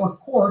 groups or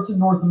courts in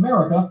North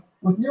America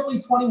with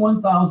nearly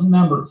 21,000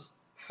 members.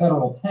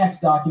 Federal tax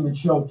documents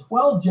show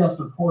 12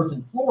 jester courts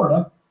in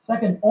Florida,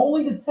 second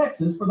only to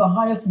Texas for the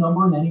highest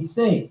number in any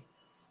state.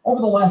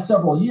 Over the last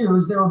several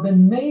years, there have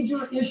been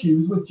major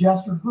issues with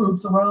jester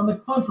groups around the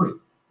country,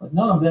 but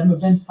none of them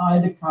have been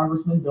tied to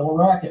Congressman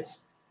Bilirakis.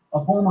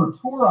 A former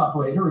tour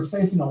operator is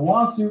facing a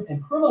lawsuit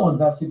and criminal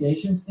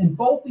investigations in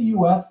both the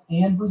U.S.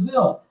 and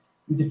Brazil.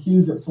 He's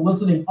accused of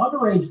soliciting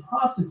underage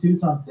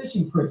prostitutes on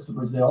fishing trips to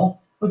Brazil,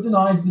 but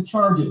denies the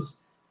charges.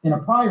 In a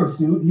prior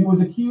suit, he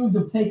was accused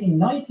of taking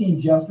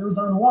 19 jesters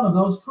on one of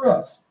those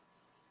trips.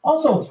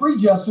 Also,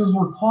 3 jesters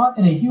were caught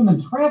in a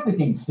human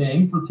trafficking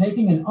sting for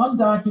taking an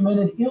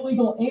undocumented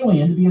illegal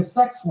alien to be a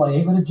sex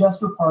slave at a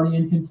jester party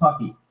in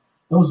Kentucky.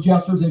 Those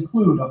jesters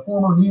include a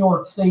former New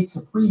York State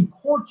Supreme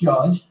Court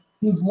judge,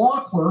 his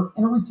law clerk,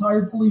 and a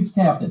retired police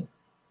captain.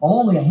 While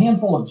only a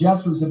handful of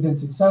jesters have been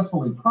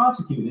successfully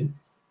prosecuted,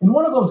 in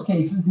one of those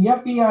cases, the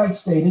FBI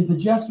stated the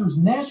jesters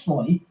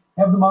nationally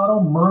have the motto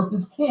 "Mirth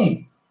is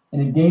King"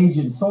 and engage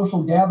in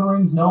social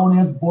gatherings known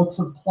as books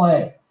of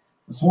play.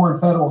 The sworn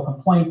federal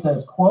complaint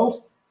says,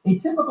 quote, "A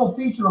typical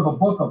feature of a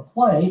book of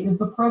play is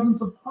the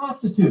presence of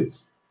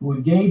prostitutes who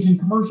engage in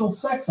commercial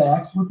sex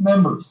acts with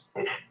members."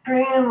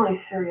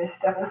 Extremely serious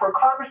stuff. And for a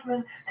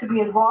congressman to be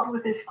involved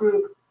with this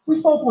group. We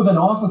spoke with an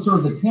officer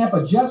of the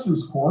Tampa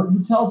Jesters Court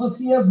who tells us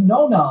he has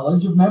no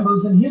knowledge of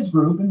members in his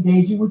group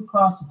engaging with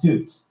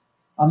prostitutes.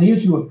 On the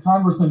issue of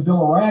Congressman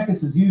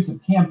Bilirakis' use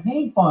of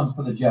campaign funds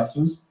for the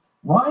jesters,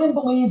 Ryan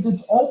believes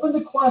it's open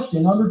to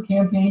question under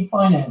campaign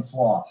finance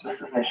law.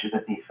 This is an issue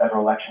that the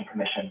Federal Election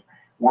Commission,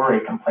 were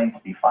a complaint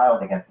to be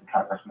filed against the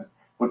congressman,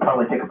 would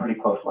probably take a pretty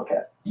close look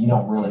at. You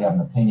don't really have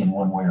an opinion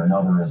one way or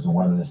another as to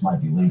whether this might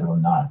be legal or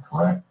not,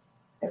 correct?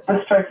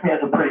 This strikes me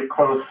as a pretty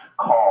close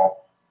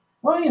call.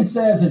 Ryan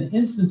says in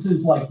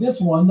instances like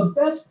this one, the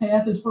best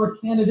path is for a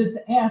candidate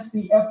to ask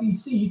the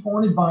FEC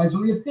for an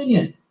advisory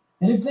opinion.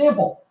 An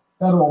example,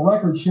 federal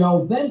records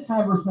show then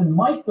Congressman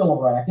Mike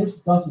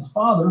Bilirakis, Gus's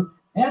father,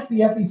 asked the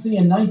FEC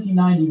in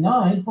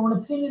 1999 for an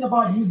opinion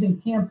about using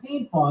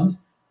campaign funds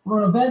for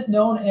an event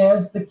known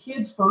as the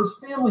Kids First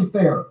Family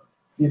Fair.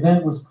 The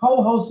event was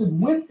co-hosted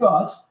with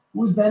Gus, who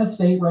was then a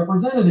state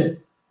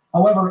representative.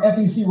 However,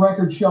 FEC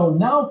records show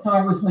now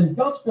Congressman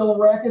Gus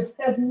Bilirakis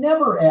has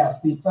never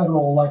asked the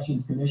Federal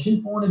Elections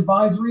Commission for an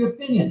advisory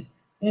opinion,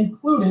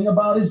 including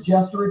about his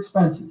jester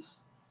expenses.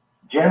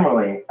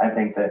 Generally, I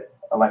think that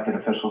elected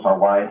officials are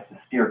wise to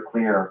steer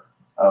clear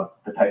of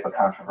the type of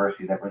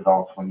controversy that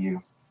results when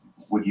you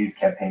would use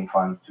campaign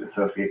funds to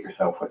associate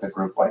yourself with a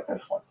group like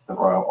this one, the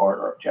Royal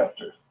Order of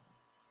Jesters.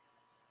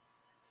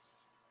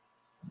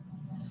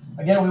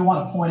 Again, we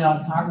want to point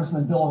out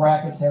Congressman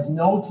Bilirakis has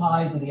no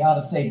ties to the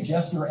out-of-state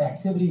jester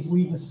activities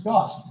we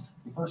discussed.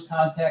 We first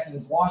contacted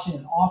his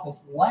Washington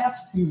office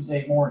last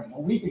Tuesday morning,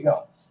 a week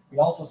ago. We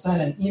also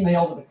sent an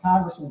email to the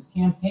congressman's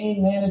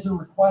campaign manager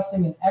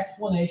requesting an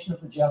explanation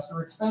of the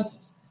jester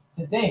expenses.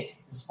 To date,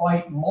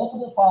 despite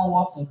multiple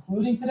follow-ups,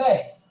 including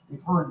today,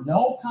 we've heard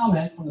no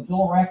comment from the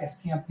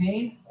Bilirakis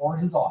campaign or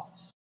his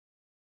office.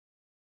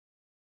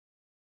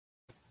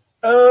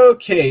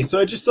 Okay, so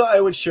I just thought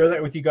I would share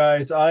that with you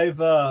guys.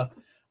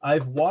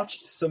 I've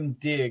watched some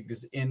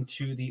digs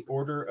into the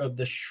Order of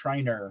the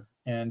Shriner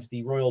and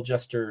the Royal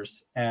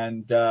Jesters,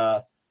 and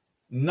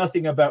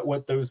nothing about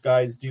what those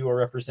guys do or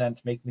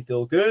represent make me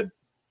feel good.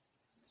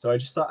 So I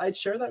just thought I'd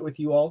share that with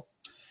you all.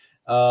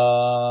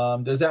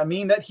 Does that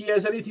mean that he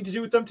has anything to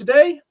do with them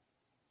today?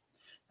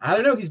 I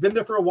don't know. He's been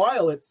there for a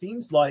while, it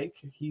seems like.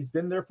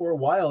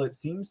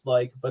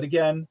 But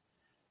again,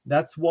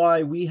 that's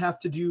why we have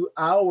to do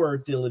our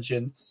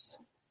diligence,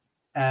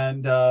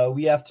 and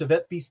we have to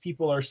vet these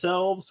people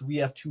ourselves. We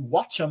have to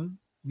watch them.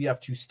 We have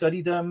to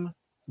study them.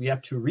 We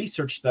have to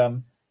research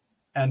them.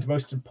 And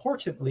most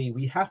importantly,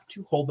 we have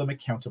to hold them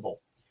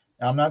accountable.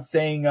 I'm not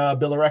saying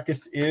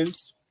Bilirakis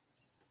is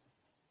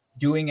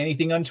doing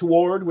anything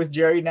untoward with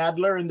Jerry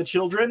Nadler and the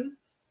children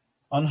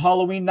on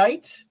Halloween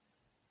night,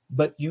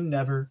 but you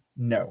never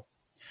know.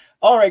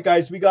 All right,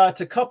 guys, we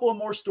got a couple of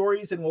more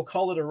stories and we'll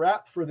call it a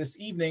wrap for this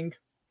evening.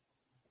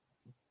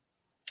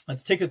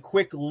 Let's take a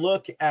quick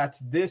look at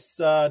this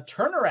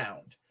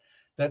turnaround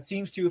that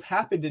seems to have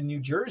happened in New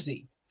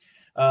Jersey,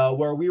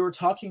 where we were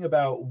talking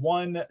about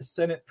one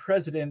Senate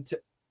President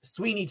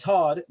Sweeney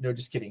Todd. No,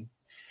 just kidding.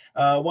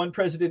 One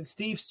President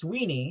Steve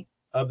Sweeney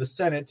of the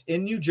Senate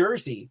in New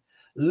Jersey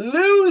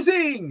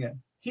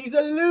losing. He's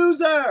a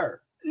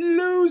loser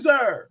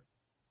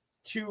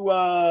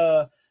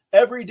to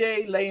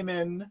everyday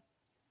layman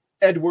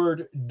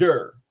Edward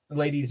Durr,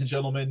 ladies and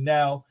gentlemen.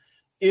 Now,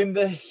 in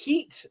the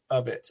heat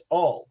of it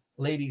all,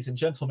 ladies and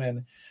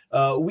gentlemen,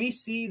 we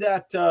see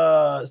that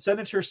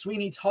Senator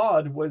Sweeney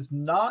Todd was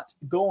not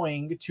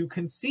going to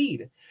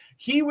concede.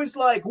 He was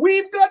like,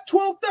 "We've got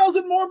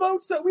 12,000 more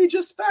votes that we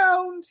just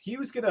found." He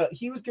was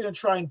gonna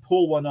try and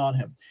pull one on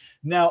him.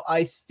 Now,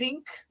 I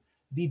think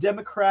the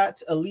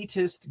Democrat,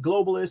 elitist,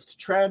 globalist,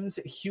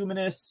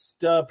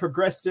 transhumanist,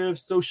 progressive,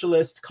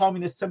 socialist,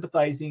 communist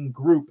sympathizing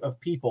group of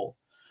people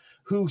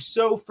who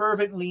so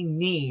fervently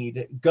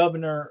need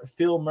Governor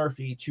Phil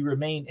Murphy to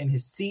remain in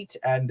his seat,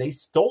 and they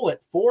stole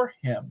it for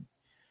him,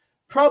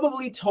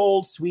 probably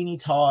told Sweeney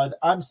Todd,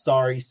 "I'm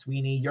sorry,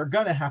 Sweeney, you're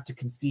going to have to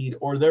concede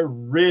or they're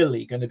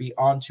really going to be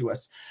onto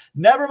us."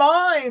 Never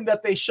mind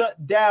that they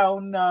shut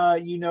down,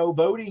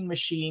 voting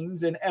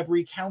machines in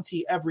every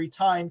county every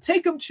time.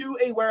 Take them to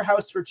a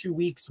warehouse for 2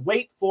 weeks.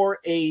 Wait for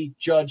a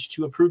judge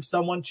to approve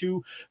someone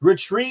to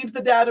retrieve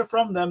the data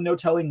from them. No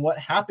telling what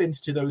happened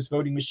to those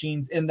voting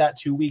machines in that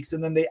 2 weeks.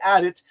 And then they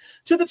add it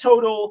to the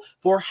total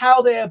for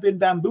how they have been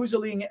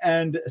bamboozling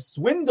and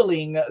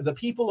swindling the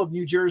people of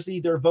New Jersey,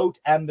 their vote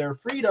and their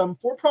freedom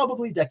for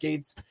probably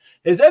decades.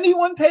 Is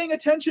anyone paying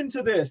attention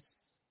to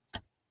this?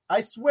 I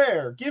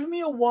swear, give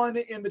me a 1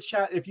 in the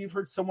chat if you've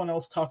heard someone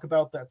else talk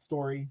about that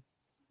story.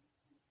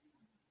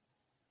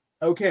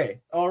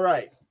 Okay, all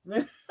right.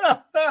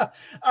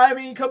 I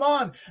mean, come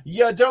on.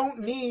 You don't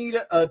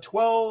need a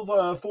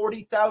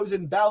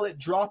 40,000 ballot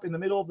drop in the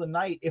middle of the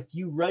night if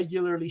you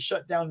regularly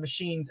shut down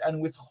machines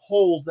and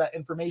withhold that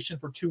information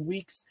for 2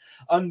 weeks,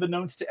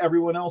 unbeknownst to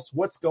everyone else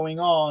what's going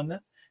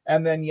on.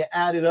 And then you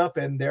add it up,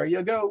 and there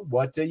you go.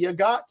 What do you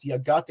got? You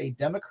got a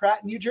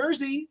Democrat in New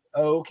Jersey.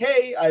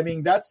 Okay, I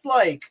mean, that's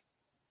like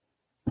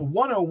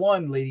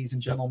 101, ladies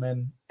and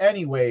gentlemen.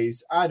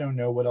 Anyways, I don't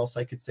know what else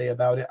I could say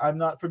about it. I'm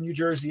not from New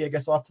Jersey. I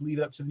guess I'll have to leave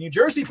it up to the New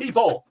Jersey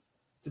people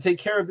to take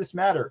care of this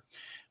matter.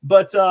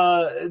 But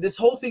this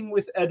whole thing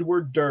with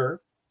Edward Durr,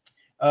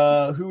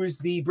 who is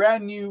the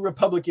brand new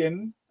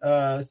Republican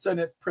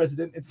Senate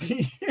president, it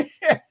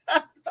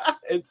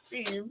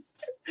seems.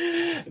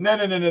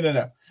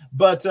 No.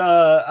 But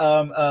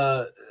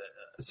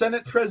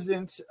Senate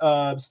President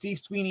Steve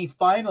Sweeney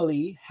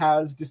finally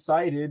has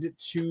decided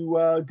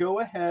to go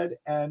ahead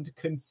and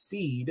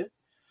concede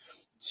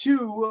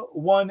to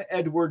one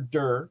Edward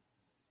Durr.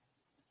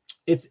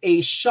 It's a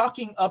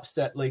shocking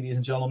upset, ladies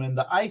and gentlemen,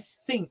 that I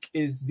think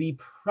is the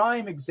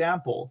prime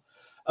example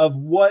of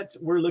what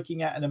we're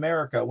looking at in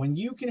America. When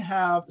you can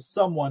have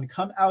someone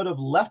come out of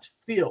left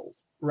field,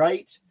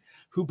 right,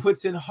 who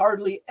puts in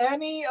hardly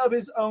any of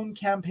his own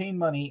campaign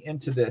money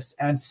into this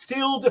and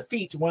still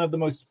defeat one of the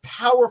most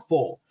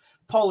powerful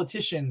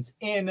politicians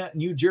in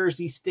New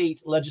Jersey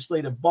state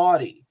legislative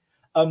body.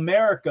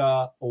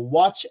 America,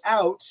 watch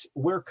out.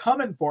 We're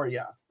coming for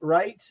you,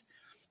 right?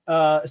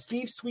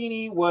 Steve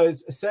Sweeney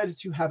was said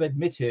to have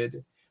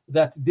admitted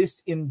that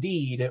this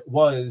indeed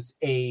was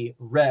a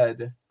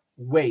red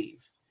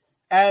wave.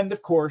 And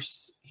of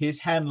course, his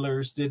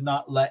handlers did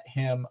not let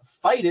him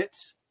fight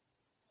it,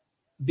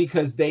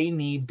 because they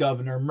need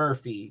Governor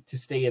Murphy to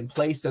stay in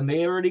place, and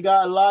they already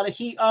got a lot of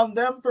heat on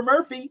them for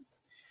Murphy.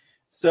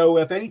 So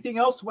if anything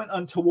else went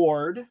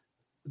untoward,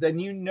 then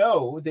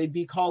they'd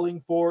be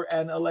calling for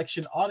an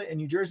election audit in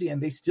New Jersey,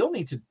 and they still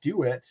need to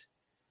do it.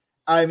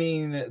 I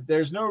mean,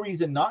 there's no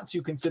reason not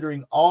to,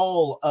 considering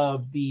all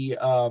of the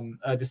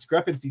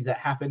discrepancies that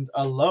happened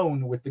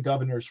alone with the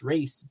governor's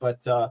race.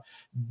 But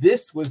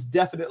this was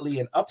definitely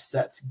an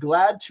upset.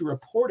 Glad to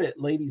report it,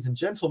 ladies and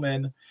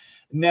gentlemen.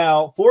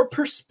 Now, for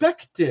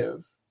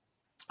perspective,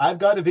 I've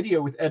got a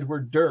video with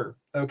Edward Durr,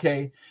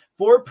 okay?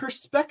 For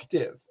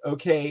perspective,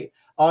 okay,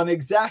 on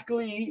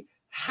exactly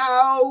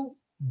how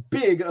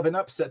big of an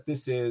upset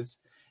this is,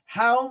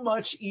 how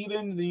much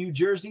even the New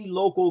Jersey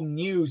local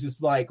news is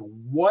like,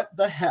 what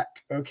the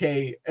heck,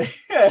 okay?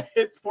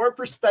 It's for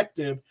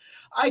perspective.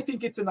 I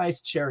think it's a nice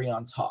cherry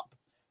on top,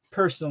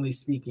 personally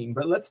speaking.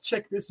 But let's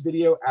check this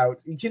video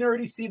out. You can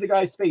already see the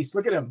guy's face.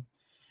 Look at him.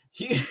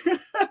 He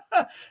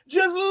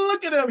just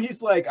look at him.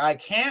 He's like, "I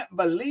can't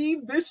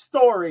believe this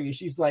story."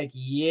 She's like,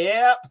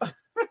 "Yep."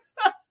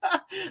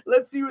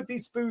 Let's see what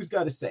these foos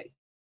got to say.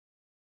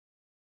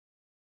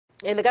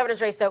 And the governor's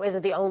race, though,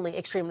 isn't the only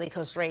extremely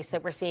close race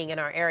that we're seeing in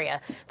our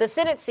area. The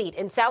Senate seat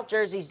in South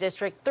Jersey's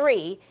District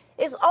 3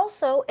 is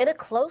also in a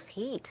close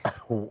heat.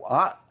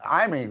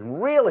 I mean,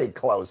 really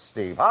close,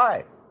 Steve.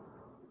 Hi.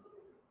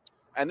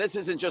 And this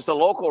isn't just a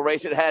local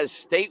race. It has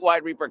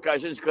statewide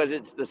repercussions because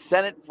it's the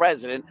Senate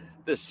president,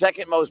 the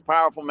second most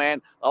powerful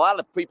man. A lot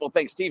of people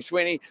think Steve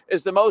Sweeney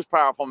is the most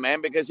powerful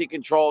man because he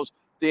controls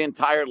the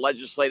entire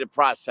legislative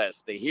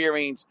process, the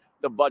hearings,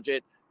 the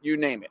budget, you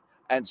name it.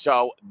 And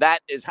so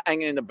that is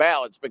hanging in the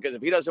balance because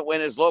if he doesn't win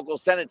his local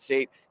Senate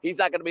seat, he's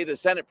not going to be the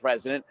Senate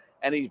president.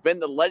 And he's been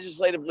the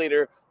legislative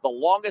leader the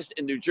longest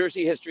in New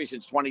Jersey history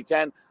since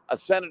 2010, a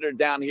senator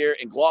down here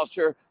in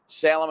Gloucester,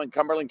 Salem, and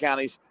Cumberland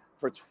counties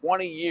for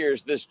 20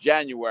 years this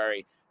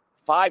January,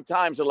 5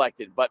 times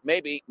elected, but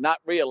maybe not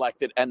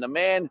reelected. And the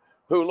man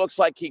who looks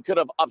like he could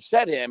have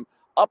upset him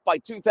up by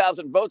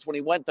 2,000 votes when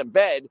he went to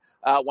bed,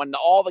 when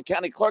all the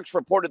county clerks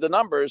reported the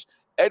numbers,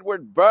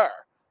 Edward Burr,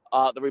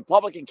 the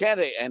Republican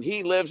candidate, and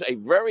he lives a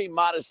very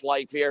modest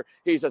life here.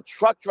 He's a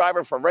truck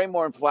driver for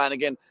Raymore and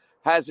Flanagan,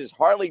 has his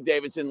Harley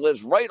Davidson,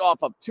 lives right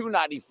off of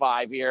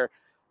 295 here.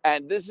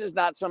 And this is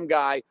not some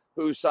guy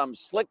who's some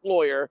slick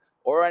lawyer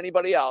or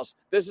anybody else.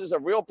 This is a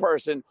real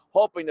person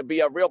hoping to be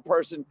a real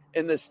person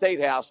in the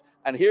State House.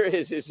 And here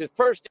is his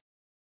first.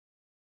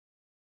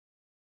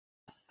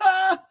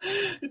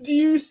 Do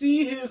you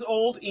see his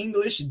old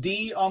English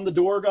D on the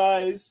door,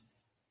 guys?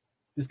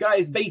 This guy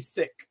is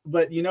basic,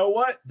 but you know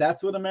what?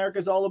 That's what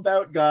America's all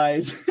about,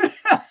 guys.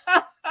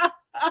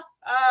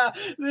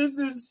 This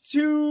is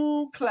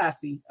too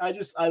classy.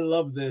 I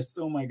love this.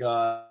 Oh my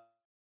God.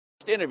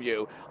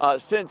 Interview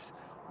since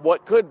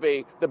what could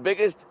be the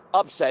biggest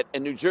upset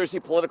in New Jersey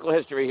political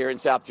history here in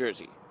South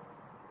Jersey.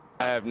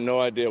 I have no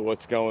idea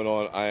what's going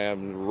on. I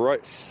am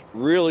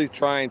really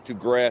trying to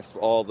grasp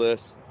all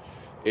this.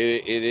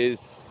 It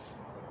is,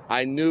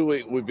 I knew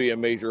it would be a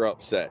major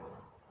upset.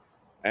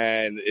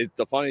 And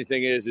the funny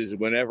thing is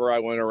whenever I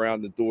went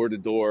around the door to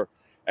door,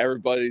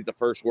 everybody, the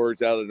first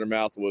words out of their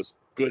mouth was,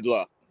 good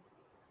luck.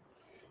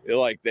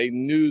 They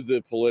knew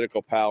the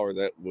political power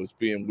that was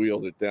being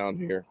wielded down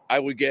here. I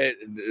would get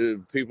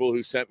people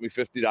who sent me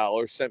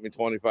 $50, sent me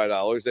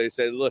 $25. They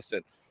said,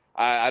 listen,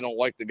 I don't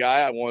like the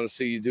guy. I want to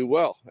see you do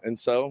well. And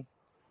so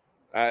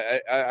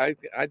I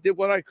did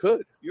what I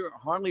could. You're a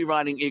Harley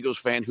riding Eagles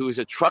fan who is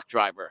a truck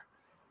driver.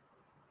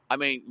 I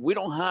mean, we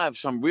don't have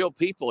some real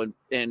people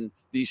in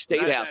these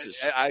state houses.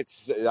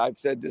 I've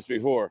said this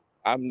before.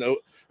 I'm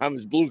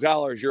as blue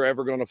collar as you're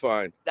ever going to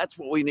find. That's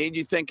what we need.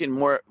 You thinking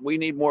more? We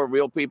need more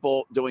real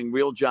people doing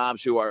real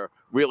jobs who are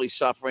really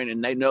suffering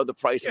and they know the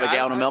price of a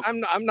gallon of milk.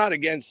 I'm not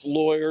against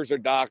lawyers or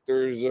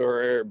doctors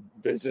or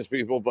business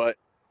people, but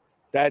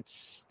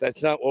that's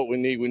not what we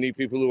need. We need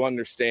people who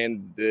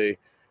understand the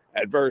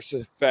adverse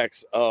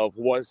effects of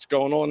what's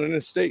going on in the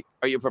state.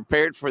 Are you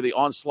prepared for the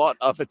onslaught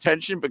of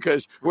attention?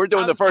 Because we're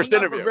doing the first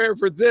interview. I'm prepared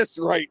for this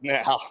right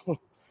now.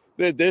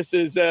 This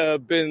has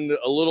been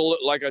a little,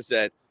 like I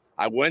said,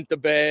 I went to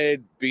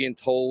bed being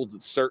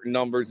told certain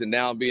numbers, and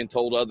now I'm being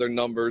told other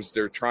numbers.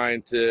 They're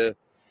trying to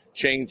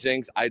change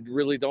things. I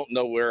really don't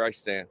know where I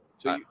stand.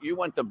 So you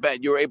went to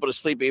bed. You were able to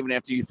sleep even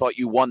after you thought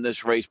you won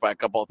this race by a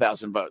couple of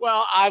thousand votes.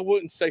 Well, I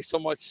wouldn't say so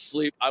much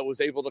sleep. I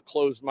was able to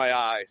close my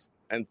eyes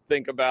and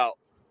think about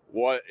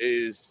what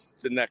is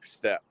the next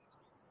step.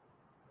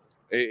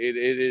 It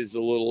is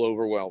a little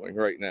overwhelming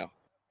right now.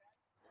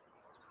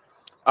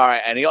 All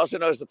right, and he also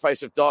knows the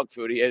price of dog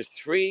food. He has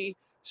 3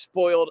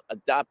 spoiled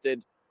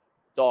adopted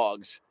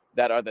dogs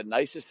that are the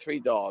nicest 3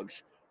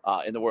 dogs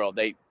in the world.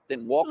 They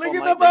didn't walk all night. They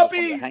just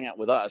wanted to hang out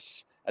with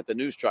us at the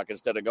news truck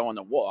instead of going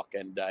to walk.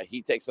 And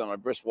he takes them on a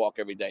brisk walk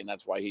every day, and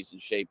that's why he's in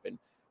shape and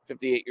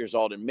 58 years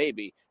old and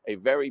maybe a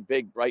very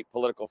big, bright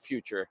political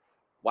future.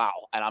 Wow.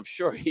 And I'm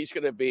sure he's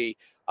going to be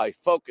a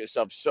focus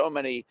of so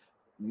many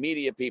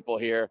media people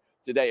here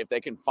today. If they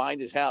can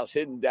find his house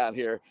hidden down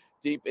here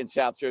deep in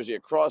South Jersey,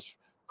 across,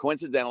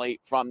 coincidentally,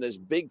 from this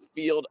big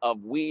field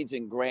of weeds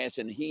and grass,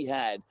 and he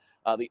had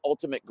the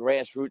ultimate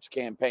grassroots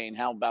campaign.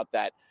 How about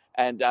that?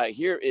 And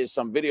here is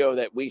some video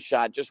that we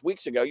shot just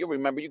weeks ago. You'll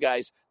remember you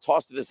guys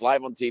tossed this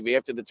live on TV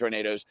after the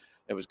tornadoes.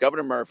 It was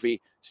Governor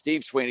Murphy,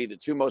 Steve Sweeney, the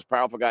 2 most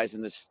powerful guys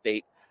in the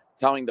state,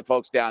 telling the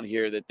folks down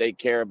here that they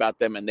care about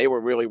them, and they were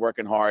really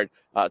working hard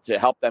to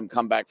help them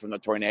come back from the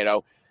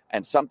tornado.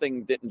 And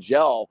something didn't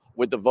gel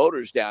with the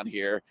voters down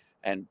here,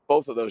 and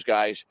both of those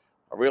guys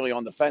are really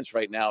on the fence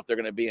right now if they're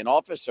going to be in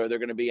office or they're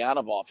going to be out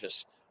of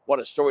office. What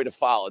a story to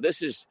follow.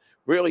 This is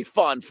really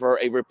fun for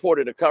a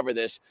reporter to cover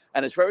this,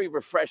 and it's very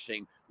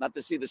refreshing not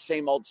to see the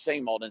same old,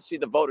 and see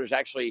the voters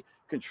actually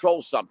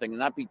control something and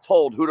not be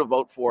told who to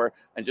vote for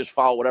and just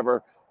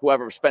follow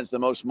whoever spends the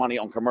most money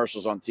on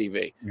commercials on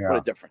TV. Yeah. What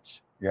a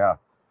difference. Yeah.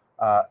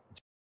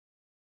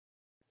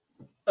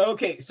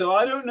 Okay, so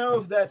I don't know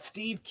if that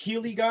Steve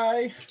Keeley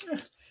guy,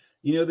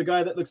 the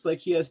guy that looks like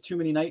he has too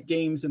many night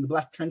games in the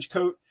black trench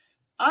coat,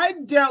 I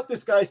doubt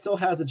this guy still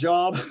has a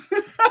job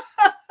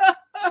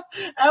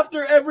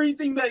after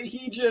everything that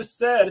he just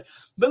said.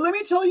 But let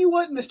me tell you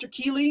what, Mr.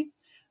 Keeley,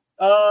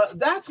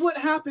 that's what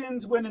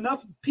happens when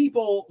enough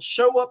people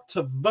show up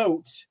to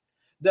vote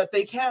that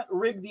they can't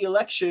rig the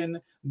election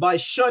by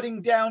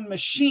shutting down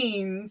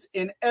machines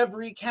in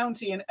every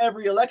county and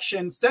every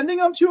election, sending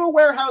them to a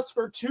warehouse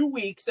for 2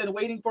 weeks and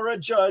waiting for a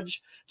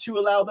judge to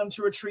allow them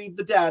to retrieve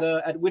the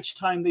data, at which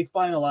time they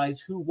finalize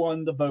who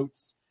won the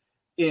votes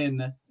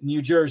in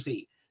New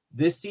Jersey.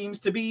 This seems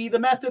to be the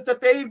method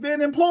that they've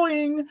been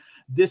employing.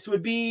 This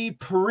would be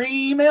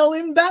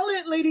pre-mail-in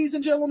ballot, ladies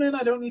and gentlemen.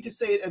 I don't need to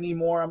say it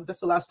anymore. That's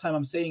the last time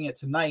I'm saying it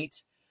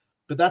tonight.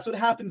 But that's what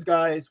happens,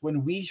 guys,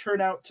 when we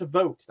turn out to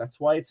vote. That's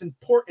why it's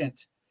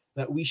important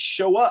that we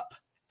show up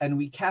and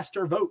we cast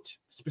our vote,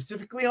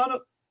 specifically on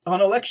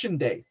election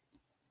day.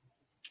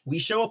 We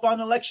show up on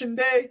election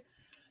day.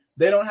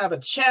 They don't have a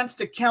chance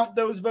to count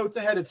those votes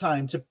ahead of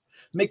time, to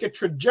make a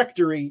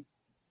trajectory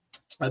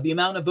of the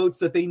amount of votes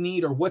that they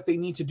need or what they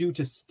need to do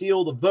to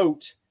steal the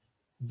vote.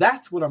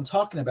 That's what I'm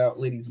talking about,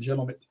 ladies and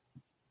gentlemen.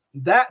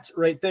 That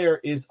right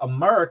there is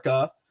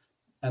America,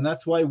 and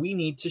that's why we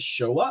need to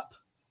show up.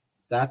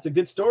 That's a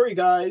good story,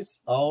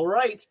 guys. All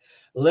right,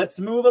 let's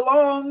move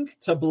along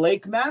to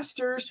Blake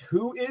Masters.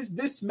 Who is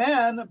this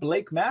man?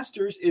 Blake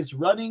Masters is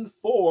running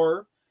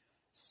for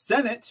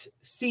Senate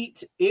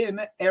seat in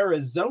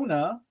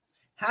Arizona.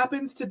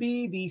 Happens to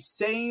be the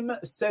same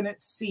Senate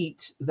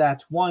seat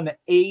that one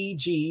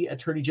AG,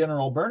 Attorney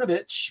General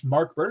Brnovich,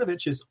 Mark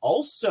Brnovich, is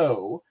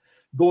also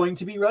going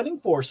to be running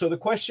for. So the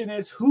question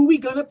is, who are we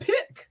going to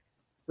pick,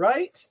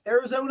 right?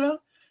 Arizona?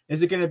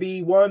 Is it going to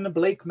be one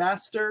Blake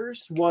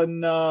Masters,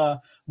 one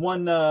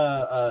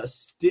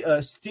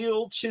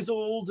steel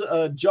chiseled,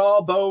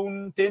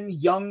 jawbone, thin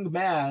young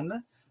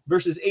man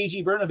versus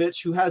AG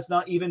Brnovich, who has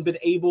not even been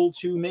able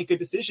to make a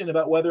decision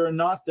about whether or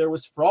not there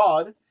was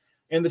fraud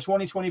in the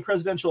 2020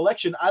 presidential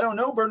election? I don't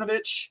know,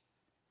 Brnovich.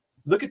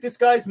 Look at this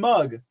guy's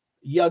mug.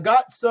 You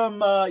got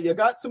some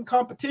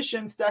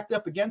competition stacked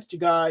up against you,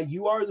 guy.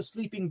 You are the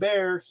sleeping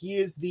bear. He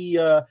is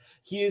the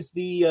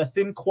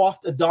thin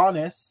coiffed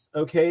Adonis.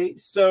 Okay,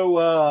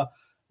 so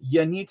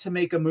you need to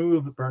make a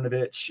move,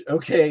 Brnovich.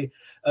 Okay,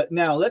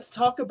 now let's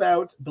talk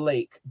about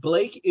Blake.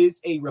 Blake is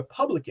a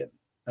Republican.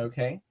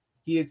 Okay,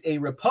 he is a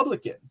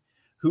Republican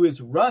who is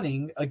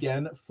running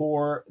again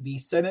for the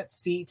Senate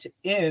seat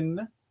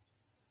in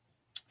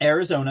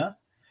Arizona.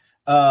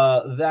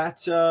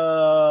 That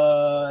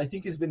I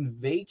think has been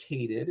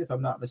vacated, if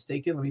I'm not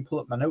mistaken. Let me pull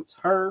up my notes.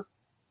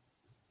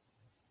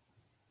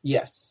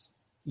 Yes.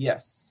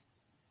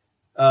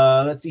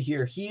 Let's see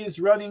here. He is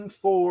running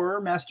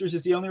for Masters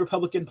is the only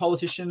Republican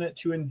politician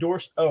to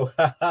endorse.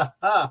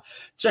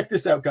 Check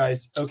this out,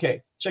 guys.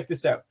 Okay, check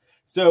this out.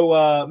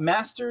 So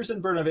Masters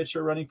and Brnovich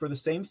are running for the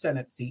same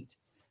Senate seat.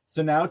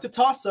 So now it's a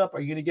toss-up.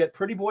 Are you going to get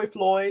Pretty Boy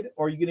Floyd,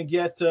 or are you going to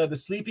get the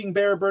sleeping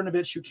bear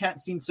Brnovich, who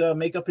can't seem to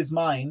make up his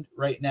mind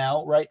right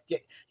now, right?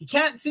 He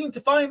can't seem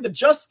to find the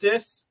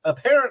justice,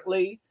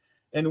 apparently,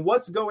 in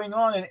what's going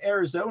on in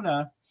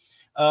Arizona.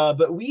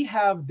 But we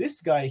have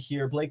this guy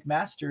here, Blake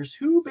Masters,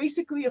 who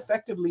basically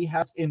effectively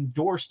has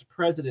endorsed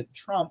President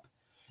Trump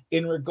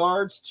in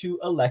regards to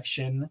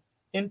election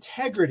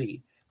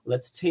integrity.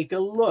 Let's take a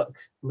look,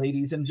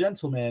 ladies and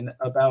gentlemen,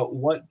 about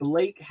what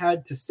Blake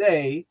had to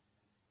say.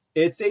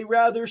 It's a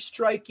rather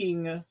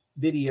striking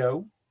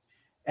video,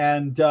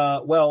 and,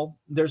 well,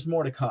 there's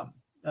more to come.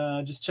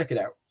 Just check it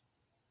out.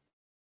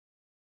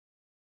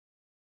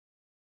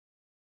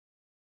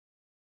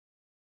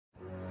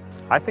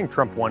 I think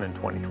Trump won in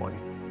 2020.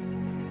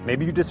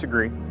 Maybe you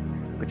disagree,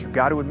 but you've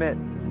got to admit,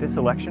 this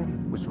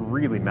election was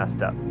really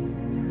messed up.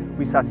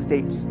 We saw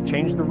states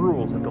change the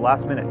rules at the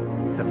last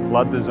minute to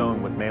flood the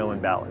zone with mail-in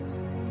ballots.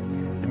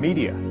 The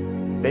media,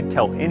 they'd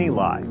tell any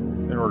lie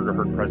in order to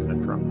hurt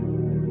President Trump.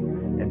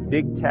 And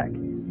big tech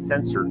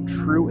censored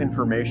true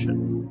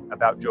information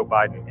about Joe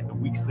Biden in the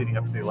weeks leading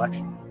up to the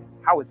election.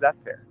 How is that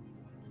fair?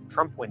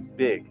 Trump wins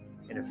big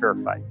in a fair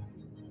fight.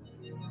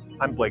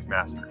 I'm Blake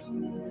Masters.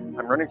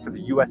 I'm running for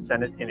the U.S.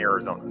 Senate in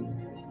Arizona.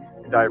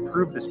 And I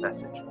approve this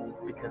message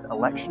because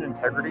election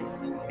integrity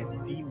is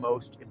the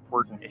most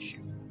important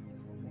issue.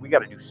 We got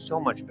to do so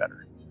much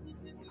better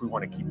if we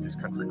want to keep this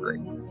country great.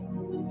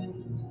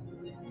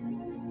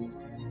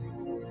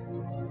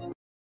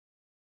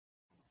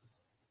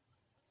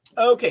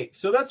 Okay,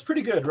 so that's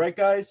pretty good, right,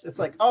 guys? It's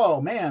like, oh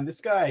man,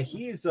 this guy,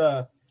 he's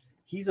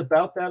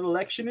about that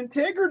election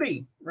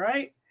integrity,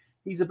 right?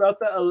 He's about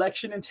that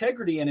election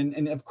integrity,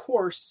 and of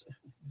course,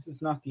 this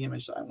is not the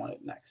image that I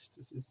wanted next.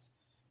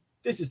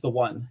 This is the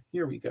one.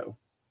 Here we go.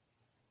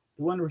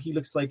 The one where he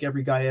looks like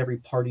every guy I ever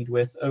partied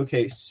with.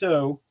 Okay,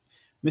 so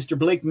Mr.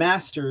 Blake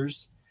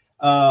Masters,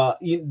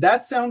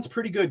 that sounds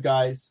pretty good,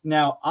 guys.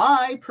 Now,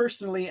 I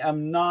personally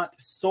am not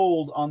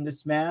sold on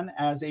this man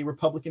as a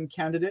Republican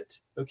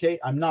candidate. Okay,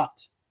 I'm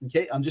not.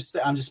 Okay, I'm just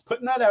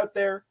putting that out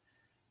there,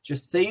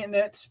 just saying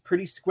it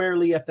pretty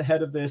squarely at the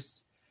head of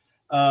this.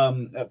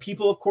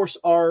 People, of course,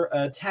 are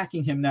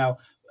attacking him now.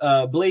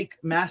 Blake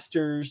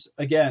Masters,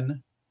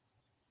 again,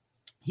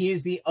 he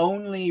is the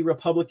only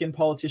Republican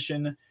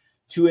politician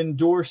to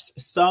endorse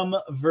some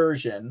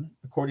version,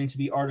 according to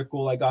the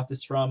article I got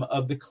this from,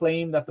 of the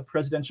claim that the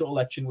presidential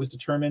election was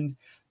determined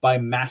by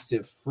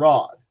massive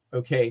fraud.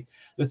 Okay.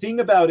 The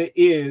thing about it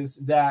is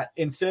that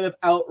instead of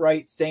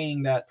outright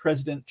saying that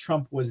President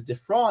Trump was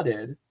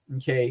defrauded,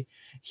 okay,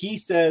 he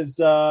says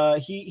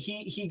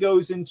he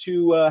goes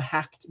into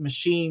hacked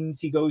machines.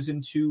 He goes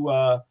into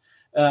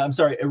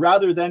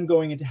rather than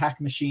going into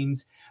hacked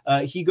machines,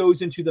 he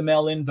goes into the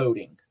mail-in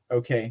voting.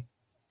 Okay.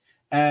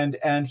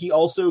 And he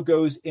also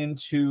goes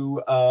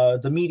into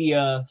the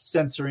media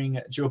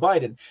censoring Joe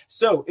Biden.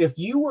 So if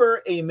you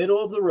were a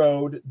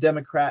middle-of-the-road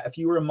Democrat, if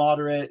you were a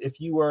moderate, if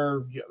you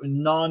were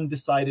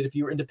non-decided, if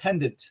you were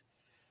independent,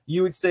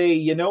 you would say,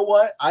 you know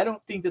what? I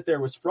don't think that there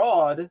was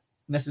fraud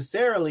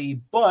necessarily,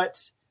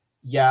 but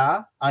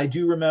yeah, I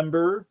do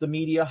remember the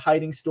media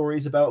hiding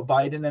stories about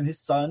Biden and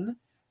his son.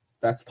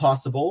 That's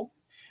possible.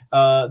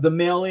 The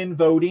mail-in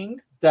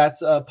voting,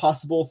 that's a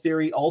possible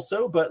theory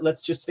also, but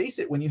let's just face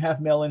it, when you have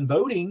mail-in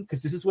voting,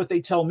 because this is what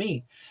they tell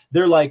me,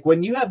 they're like,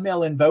 when you have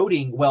mail-in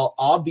voting, well,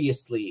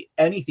 obviously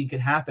anything can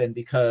happen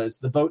because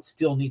the votes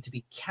still need to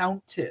be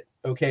counted,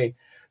 okay?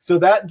 So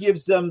that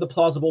gives them the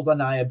plausible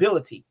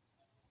deniability.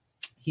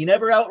 He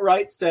never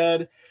outright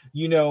said,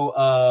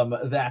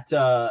 that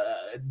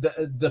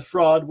the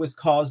fraud was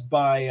caused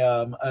by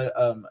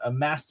a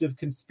massive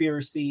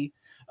conspiracy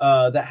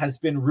that has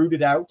been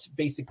rooted out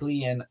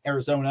basically in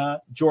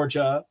Arizona,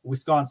 Georgia,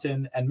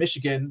 Wisconsin, and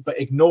Michigan, but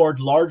ignored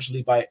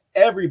largely by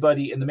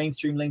everybody in the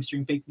mainstream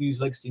fake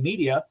news legacy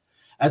media,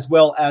 as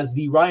well as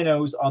the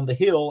rhinos on the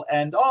Hill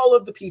and all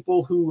of the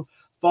people who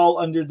fall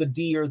under the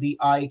D or the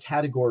I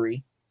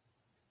category.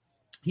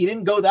 He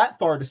didn't go that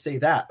far to say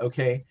that,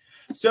 okay?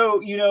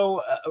 So,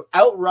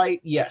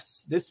 outright,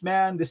 yes, this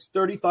man, this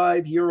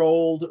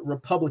 35-year-old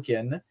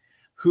Republican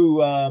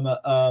who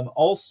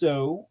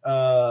also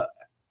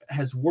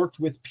has worked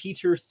with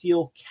Peter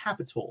Thiel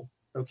Capital,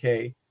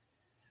 okay,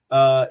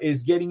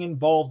 is getting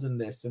involved in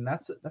this. And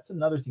that's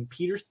another thing,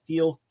 Peter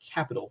Thiel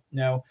Capital.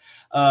 Now,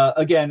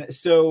 again,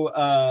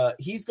 so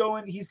he's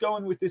going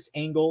with this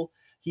angle.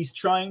 He's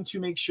trying to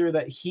make sure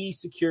that he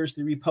secures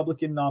the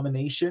Republican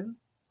nomination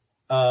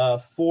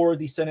for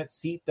the Senate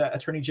seat that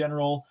Attorney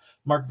General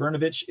Mark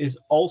Vernovich is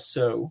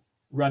also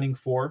running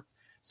for,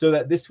 so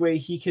that this way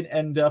he can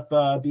end up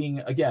being,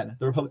 again,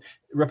 the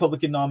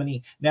Republican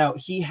nominee. Now,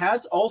 he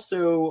has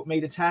also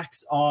made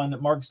attacks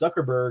on Mark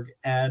Zuckerberg,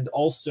 and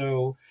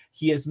also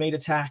he has made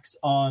attacks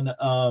on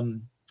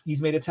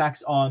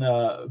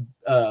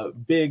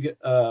big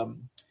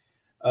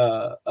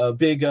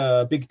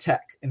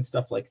tech and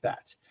stuff like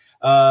that.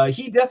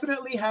 He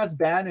definitely has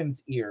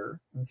Bannon's ear.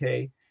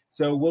 Okay,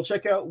 so we'll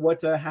check out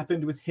what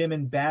happened with him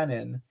and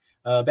Bannon.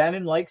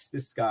 Bannon likes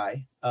this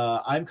guy.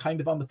 I'm kind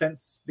of on the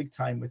fence big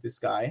time with this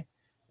guy.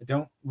 I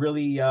don't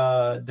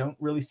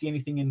really see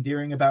anything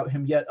endearing about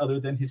him yet other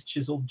than his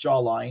chiseled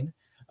jawline.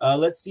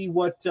 Let's see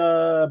what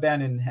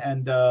Bannon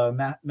and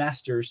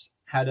Masters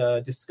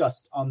had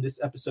discussed on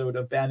this episode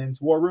of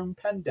Bannon's War Room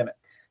Pandemic.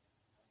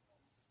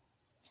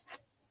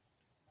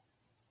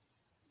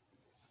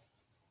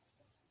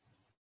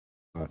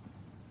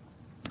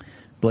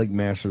 Blake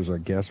Masters, our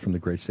guest from the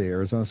great state of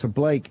Arizona. So,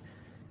 Blake,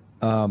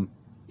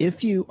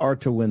 if you are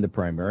to win the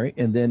primary,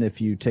 and then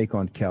if you take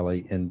on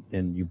Kelly and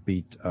you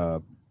beat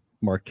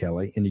Mark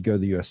Kelly and you go to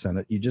the U.S.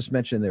 Senate, you just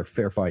mentioned their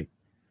fair fight.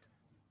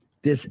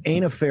 This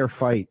ain't a fair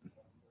fight.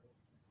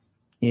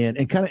 And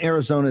kind of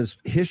Arizona's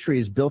history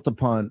is built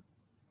upon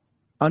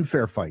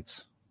unfair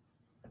fights,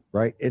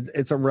 right?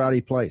 It's a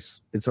rowdy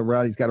place. It's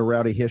got a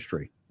rowdy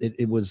history.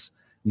 It was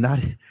not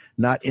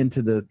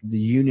into the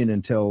union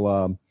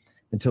until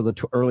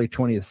the early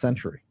 20th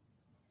century,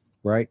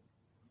 right?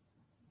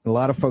 A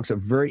lot of folks are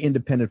very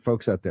independent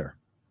folks out there.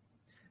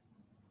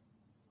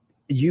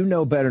 You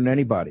know better than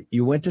anybody.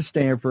 You went to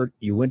Stanford.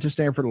 You went to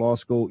Stanford Law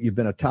School. You've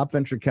been a top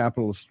venture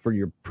capitalist for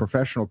your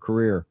professional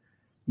career.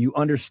 You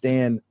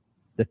understand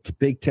the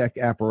big tech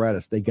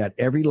apparatus. They got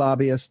every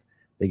lobbyist.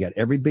 They got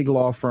every big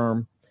law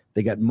firm.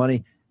 They got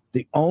money.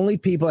 The only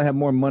people that have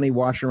more money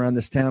washing around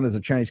this town is the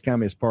Chinese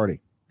Communist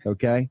Party,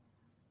 okay,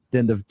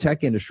 than the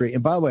tech industry.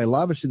 And by the way, a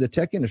lot of us do the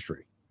tech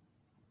industry.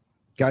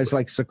 Guys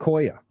like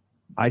Sequoia.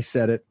 I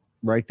said it.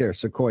 Right there,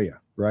 Sequoia,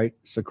 right?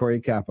 Sequoia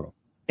Capital,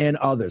 and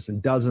others,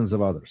 and dozens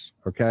of others,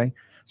 okay?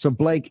 So,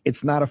 Blake,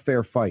 it's not a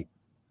fair fight.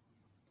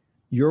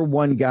 You're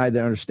one guy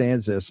that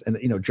understands this, and,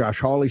 Josh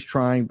Hawley's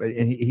trying,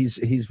 and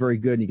he's very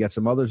good, and you got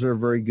some others that are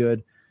very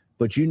good,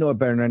 but you know it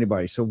better than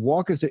anybody. So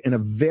walk us in a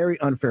very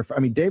unfair fight.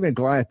 I mean, David and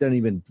Goliath doesn't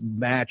even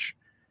match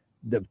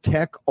the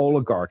tech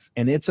oligarchs,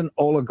 and it's an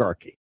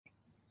oligarchy.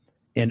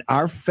 And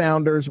our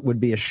founders would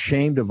be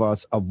ashamed of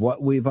us of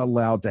what we've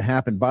allowed to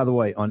happen. By the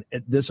way, on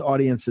this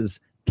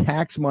audience's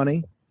tax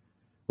money,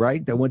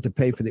 right, that went to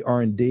pay for the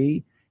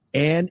R&D,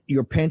 and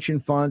your pension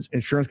funds,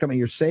 insurance company,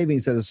 your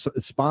savings that has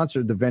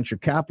sponsored the venture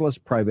capitalists,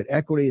 private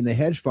equity, and the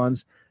hedge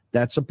funds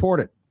that support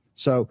it.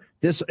 So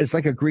this is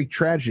like a Greek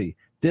tragedy.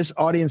 This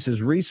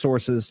audience's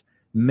resources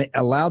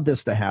allowed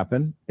this to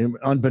happen,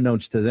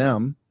 unbeknownst to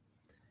them,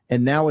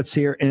 and now it's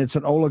here, and it's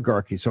an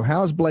oligarchy. So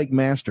how is Blake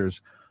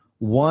Masters,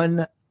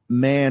 one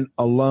man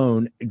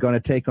alone, going to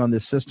take on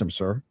this system,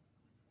 sir?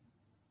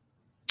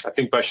 I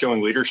think by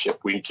showing leadership,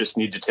 we just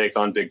need to take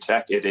on big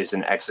tech. It is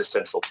an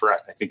existential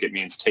threat. I think it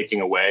means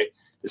taking away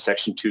the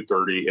Section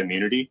 230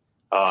 immunity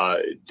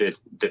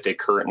that they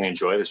currently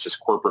enjoy. That's just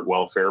corporate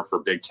welfare for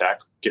big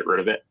tech. Get rid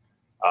of it.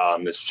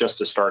 It's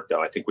just a start,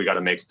 though. I think we got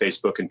to make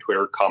Facebook and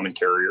Twitter common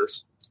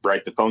carriers,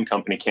 right? The phone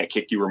company can't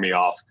kick you or me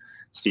off,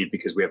 Steve,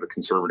 because we have a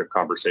conservative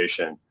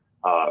conversation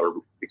or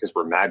because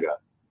we're MAGA.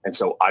 And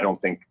so I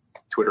don't think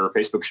Twitter or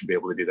Facebook should be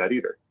able to do that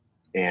either.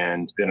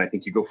 And then I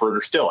think you go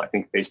further still. I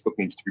think Facebook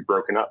needs to be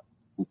broken up.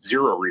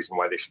 Zero reason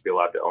why they should be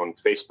allowed to own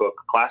Facebook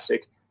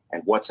Classic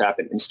and WhatsApp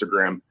and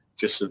Instagram,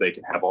 just so they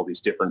can have all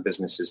these different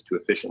businesses to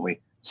efficiently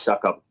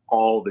suck up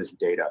all this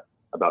data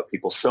about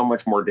people, so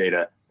much more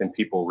data than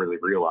people really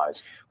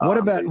realize. What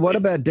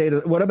about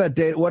data? What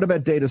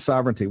about data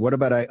sovereignty? What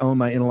about I own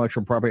my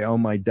intellectual property, I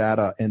own my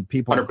data, and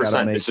people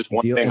 100%. This is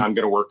one thing I'm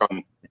going to work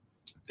on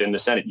in the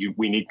Senate.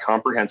 We need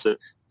comprehensive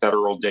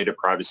federal data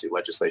privacy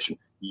legislation.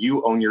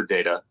 You own your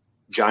data.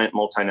 Giant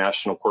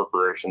multinational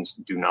corporations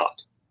do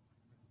not.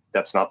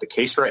 That's not the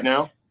case right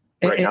now.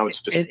 Now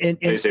it's just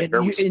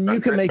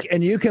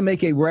you can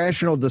make a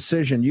rational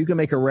decision. You can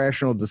make a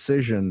rational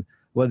decision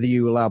whether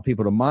you allow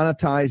people to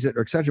monetize it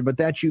or et cetera. But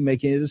that's you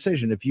making a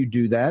decision. If you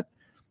do that,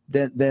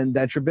 then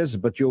that's your business.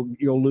 But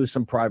you'll lose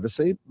some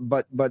privacy.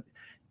 But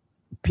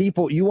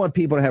you want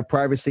people to have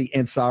privacy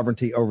and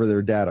sovereignty over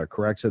their data,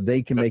 correct? So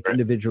they can make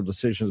individual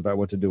decisions about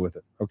what to do with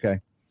it. Okay.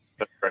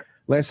 That's right.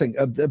 Last thing,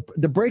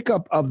 the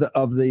breakup of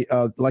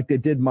the like they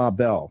did Ma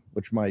Bell,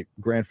 which my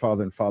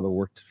grandfather and father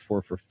worked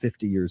for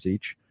 50 years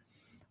each.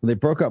 When they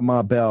broke up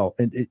Ma Bell,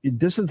 and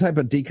this is the type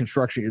of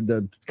deconstruction,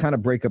 the kind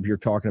of breakup you're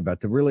talking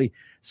about. To really,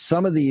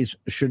 some of these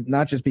should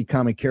not just be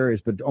common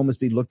carriers, but almost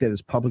be looked at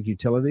as public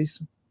utilities.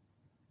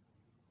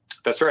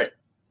 That's right.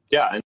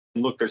 Yeah, and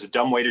look, there's a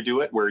dumb way to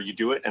do it where you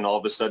do it, and all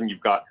of a sudden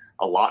you've got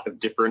a lot of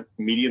different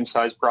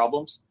medium-sized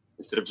problems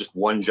instead of just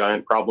one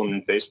giant problem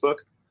in Facebook.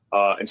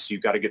 And so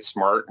you've got to get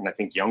smart. And I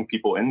think young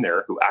people in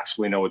there who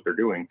actually know what they're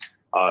doing,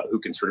 who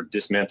can sort of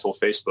dismantle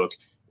Facebook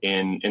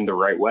in the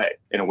right way,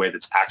 in a way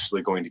that's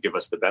actually going to give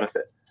us the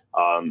benefit.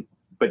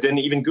 But then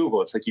even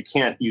Google, it's like you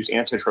can't use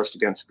antitrust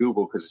against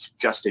Google because it's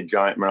just a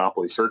giant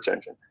monopoly search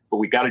engine. But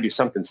we got to do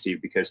something,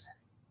 Steve, because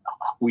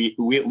we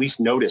at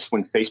least notice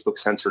when Facebook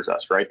censors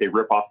us, right? They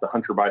rip off the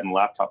Hunter Biden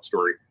laptop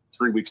story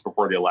 3 weeks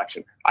before the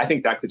election. I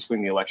think that could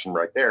swing the election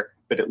right there.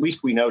 But at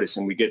least we notice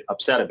and we get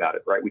upset about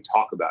it, right? We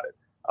talk about it.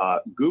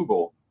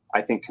 Google,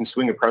 I think, can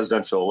swing a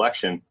presidential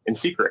election in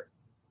secret.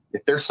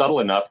 If they're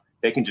subtle enough,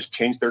 they can just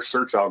change their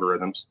search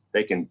algorithms.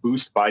 They can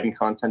boost Biden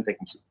content. They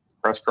can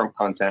suppress Trump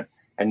content.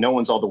 And no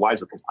one's all the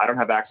wiser because I don't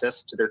have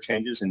access to their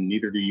changes, and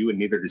neither do you, and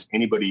neither does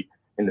anybody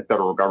in the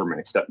federal government,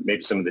 except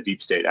maybe some of the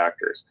deep state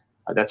actors.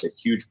 That's a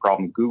huge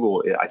problem.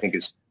 Google, I think,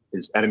 is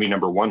enemy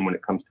number one when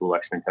it comes to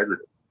election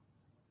integrity.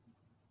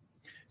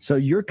 So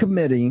you're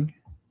committing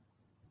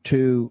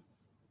to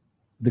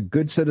the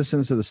good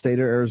citizens of the state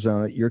of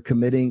Arizona. You're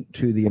committing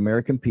to the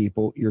American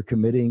people. You're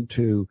committing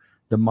to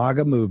the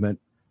MAGA movement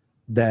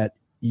that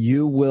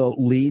you will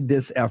lead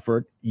this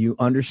effort. You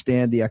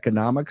understand the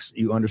economics.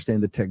 You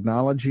understand the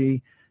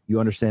technology. You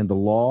understand the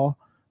law.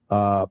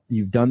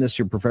 You've done this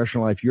your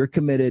professional life. You're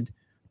committed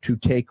to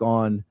take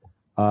on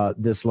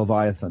this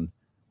Leviathan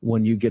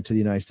when you get to the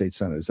United States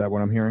Senate. Is that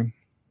what I'm hearing?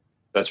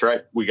 That's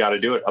right. We got to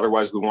do it.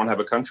 Otherwise, we won't have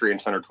a country in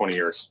 10 or 20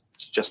 years.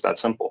 It's just that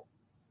simple.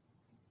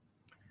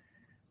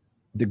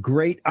 The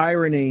great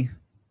irony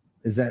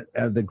is that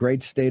the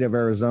great state of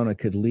Arizona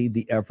could lead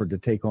the effort to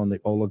take on the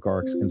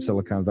oligarchs in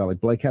Silicon Valley.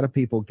 Blake, how do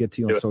people get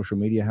to you on social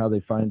media? How they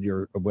find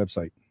your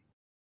website?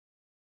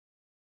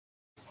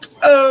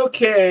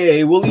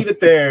 Okay, we'll leave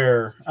it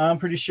there. I'm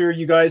pretty sure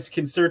you guys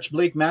can search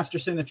Blake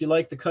Masterson if you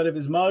like the cut of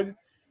his mug,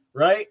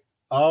 right?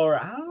 Or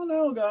I don't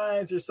know,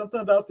 guys. There's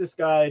something about this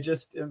guy.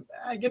 Just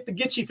I get the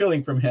Gitchy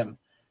feeling from him.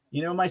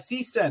 You know, my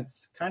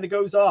C-sense kind of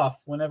goes off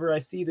whenever I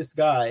see this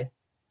guy.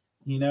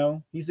 You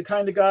know, he's the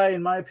kind of guy,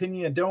 in my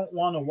opinion, I don't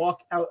want to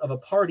walk out of a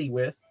party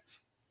with,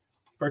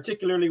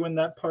 particularly when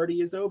that party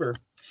is over.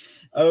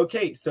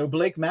 Okay, so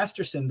Blake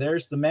Masterson,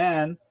 there's the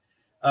man.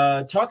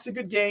 Talks a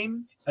good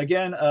game.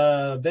 Again,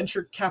 a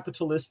venture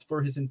capitalist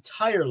for his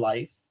entire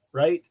life,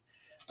 right?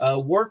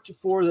 Worked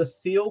for the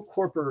Thiel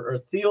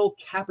Thiel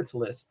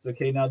Capitalists.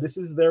 Okay, now this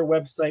is their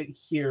website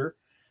here.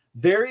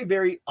 Very,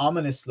 very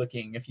ominous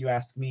looking, if you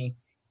ask me.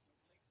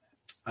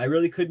 I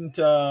really couldn't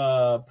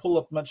pull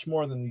up much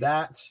more than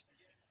that.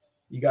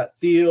 You got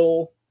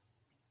Thiel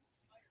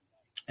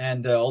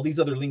and all these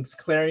other links.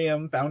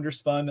 Clarium, Founders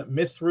Fund,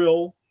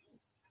 Mithril,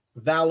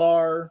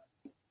 Valar,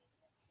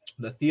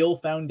 the Thiel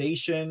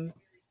Foundation.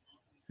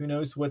 Who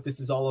knows what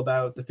this is all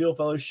about? The Thiel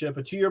Fellowship,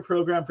 a 2-year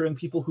program for young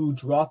people who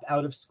drop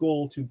out of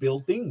school to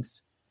build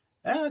things.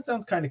 That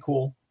sounds kind of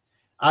cool.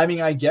 I mean,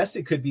 I guess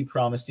it could be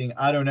promising.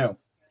 I don't know.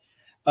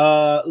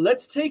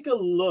 Let's take a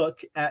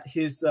look at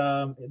his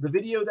the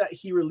video that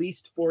he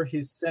released for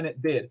his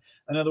Senate bid.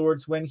 In other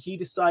words, when he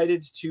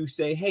decided to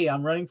say, "Hey,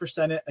 I'm running for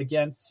Senate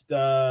against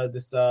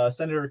this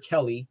Senator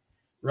Kelly,"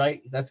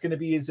 right? That's going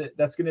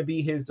to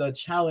be his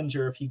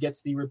challenger if he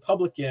gets the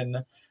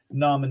Republican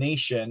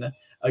nomination.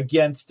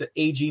 against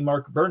AG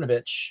Mark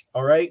Brnovich.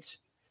 All right.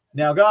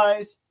 Now,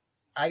 guys,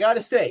 I got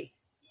to say,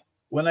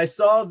 when I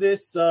saw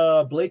this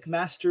Blake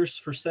Masters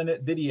for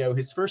Senate video,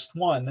 his first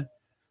one,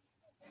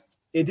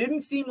 it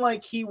didn't seem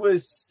like he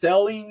was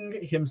selling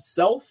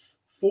himself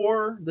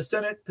for the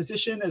Senate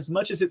position as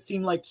much as it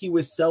seemed like he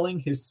was selling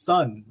his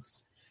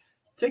sons.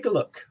 Take a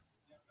look.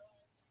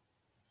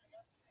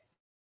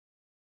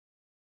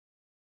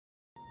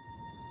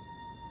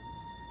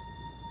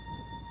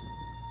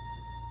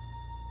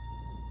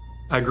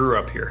 I grew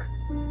up here.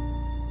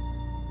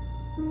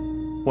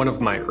 One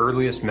of my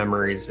earliest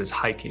memories is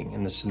hiking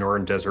in the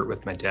Sonoran Desert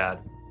with my dad.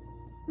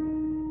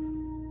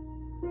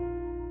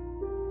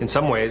 In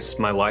some ways,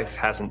 my life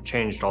hasn't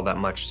changed all that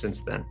much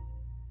since then.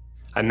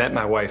 I met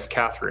my wife,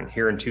 Catherine,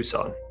 here in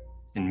Tucson,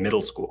 in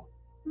middle school.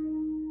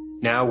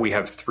 Now we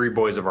have 3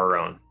 boys of our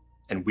own,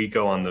 and we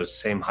go on those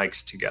same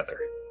hikes together.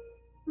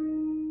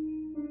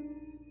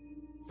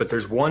 But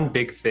there's one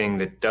big thing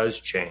that does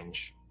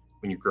change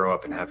when you grow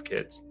up and have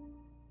kids.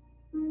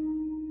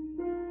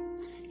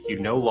 You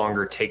no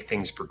longer take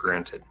things for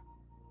granted.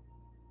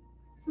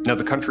 Now,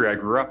 the country I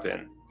grew up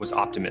in was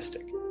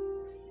optimistic.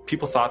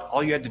 People thought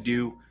all you had to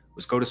do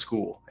was go to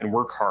school and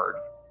work hard.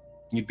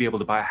 You'd be able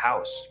to buy a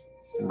house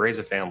and raise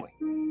a family.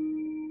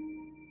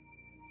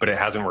 But it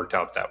hasn't worked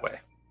out that way.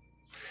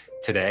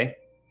 Today,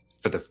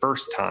 for the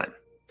first time,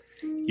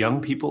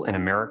 young people in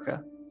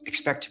America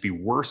expect to be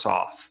worse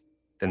off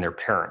than their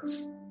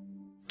parents.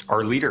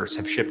 Our leaders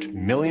have shipped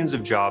millions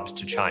of jobs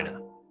to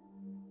China,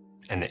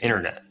 and the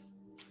internet,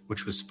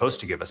 which was supposed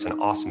to give us an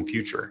awesome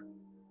future,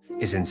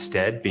 is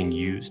instead being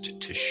used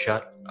to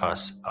shut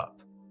us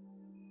up.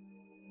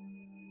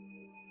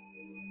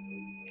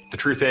 The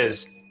truth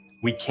is,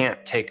 we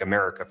can't take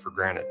America for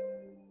granted.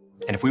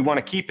 And if we want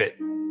to keep it,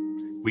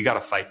 we got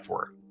to fight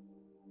for it.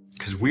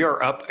 Because we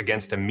are up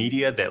against a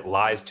media that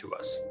lies to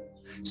us,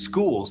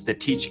 schools that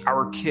teach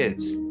our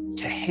kids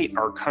to hate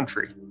our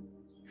country,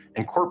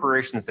 and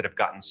corporations that have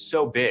gotten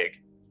so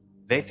big,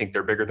 they think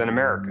they're bigger than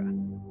America.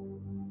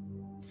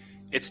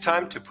 It's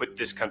time to put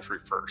this country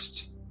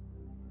first.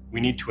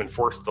 We need to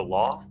enforce the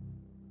law,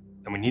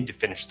 and we need to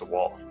finish the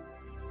wall.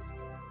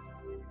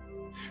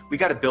 We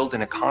got to build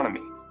an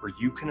economy where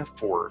you can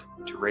afford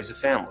to raise a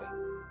family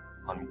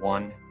on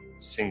one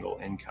single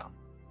income.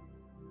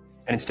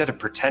 And instead of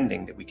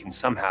pretending that we can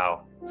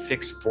somehow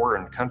fix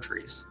foreign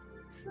countries,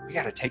 we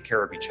got to take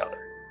care of each other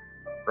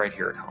right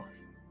here at home.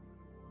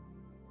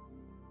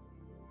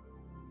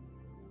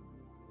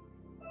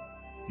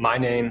 My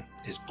name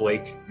is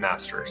Blake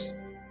Masters.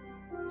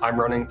 I'm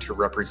running to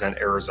represent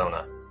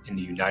Arizona in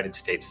the United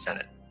States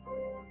Senate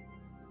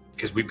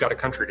because we've got a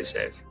country to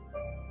save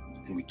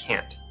and we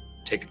can't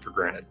take it for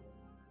granted.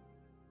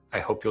 I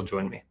hope you'll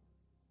join me.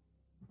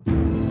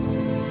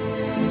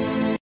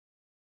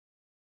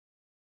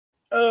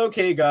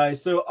 Okay,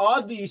 guys. So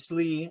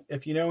obviously,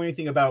 if you know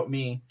anything about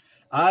me,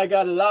 I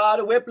got a lot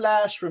of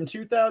whiplash from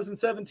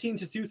 2017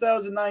 to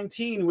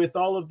 2019 with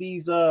all of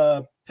these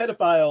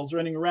pedophiles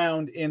running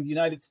around in the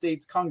United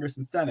States Congress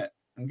and Senate.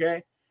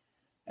 Okay.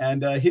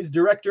 And his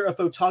director of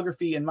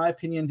photography, in my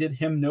opinion, did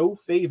him no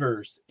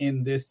favors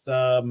in this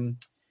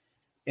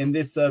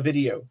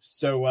video.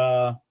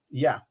 So,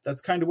 yeah,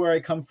 that's kind of where I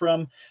come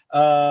from.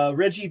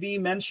 Reggie V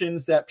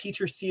mentions that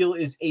Peter Thiel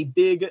is a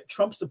big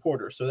Trump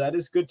supporter. So that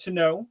is good to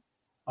know.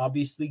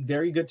 Obviously,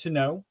 very good to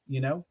know. You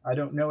know, I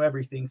don't know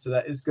everything, so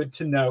that is good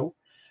to know.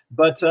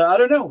 But I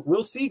don't know.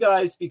 We'll see,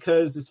 guys,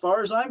 because as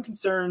far as I'm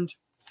concerned,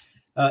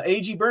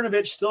 AG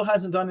Brnovich still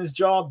hasn't done his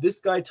job. This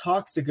guy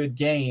talks a good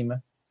game.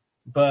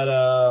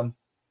 But,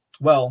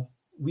 well,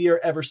 we are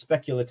ever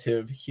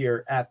speculative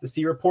here at the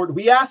C Report.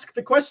 We ask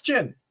the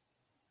question,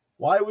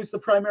 why was the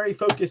primary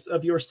focus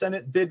of your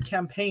Senate bid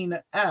campaign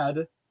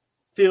ad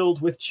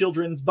filled with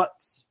children's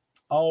butts?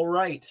 All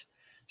right.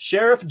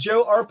 Sheriff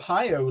Joe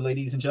Arpaio,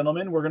 ladies and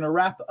gentlemen, we're going to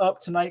wrap up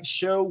tonight's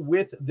show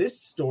with this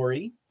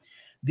story.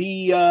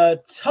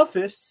 The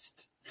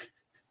toughest,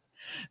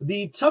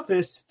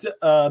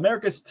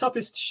 America's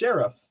toughest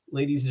sheriff,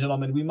 ladies and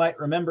gentlemen. We might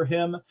remember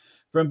him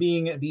from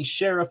being the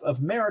sheriff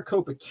of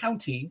Maricopa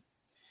County,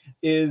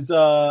 is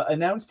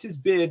announced his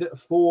bid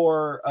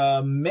for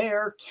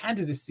mayor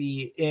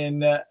candidacy in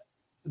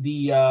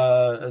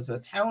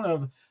the town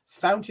of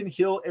Fountain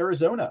Hill,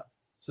 Arizona.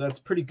 So that's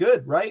pretty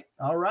good, right?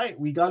 All right.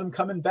 We got him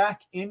coming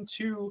back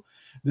into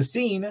the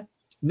scene.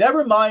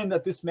 Never mind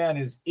that this man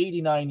is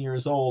 89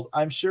 years old.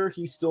 I'm sure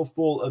he's still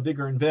full of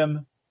vigor and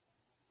vim.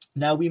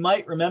 Now, we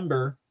might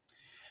remember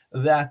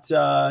that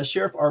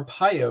Sheriff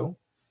Arpaio,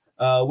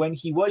 when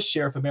he was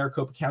sheriff of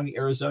Maricopa County,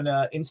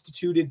 Arizona,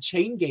 instituted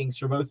chain gangs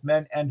for both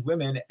men and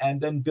women,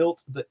 and then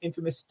built the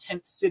infamous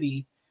Tent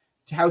City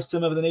to house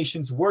some of the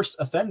nation's worst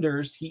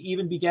offenders. He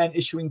even began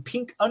issuing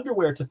pink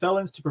underwear to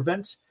felons to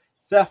prevent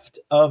theft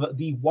of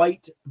the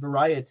white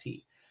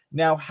variety.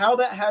 Now, how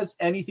that has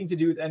anything to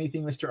do with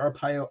anything, Mr.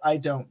 Arpaio, I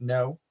don't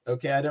know.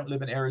 Okay, I don't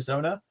live in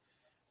Arizona.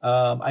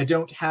 I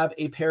don't have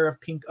a pair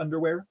of pink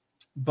underwear.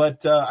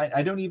 but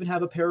I don't even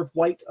have a pair of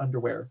white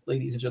underwear,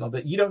 ladies and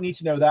gentlemen. But you don't need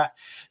to know that.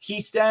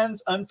 He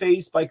stands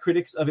unfazed by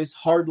critics of his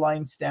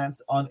hardline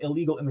stance on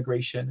illegal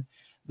immigration.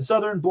 The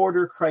southern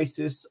border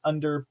crisis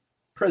under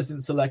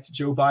President-elect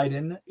Joe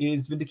Biden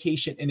is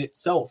vindication in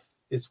itself,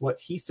 is what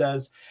he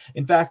says.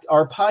 In fact,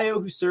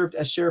 Arpaio, who served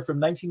as sheriff from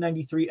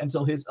 1993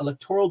 until his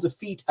electoral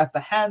defeat at the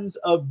hands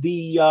of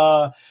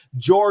the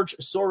George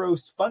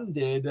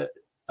Soros-funded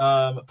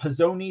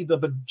Pizzoni the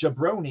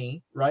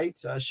Jabroni,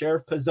 right?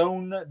 Sheriff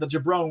Pizzone the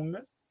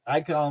Jabrone. I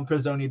call him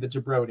Pizzoni the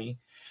Jabroni.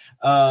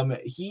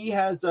 He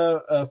has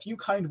a few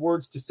kind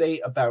words to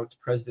say about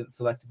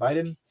President-elect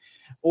Biden.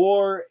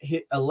 Or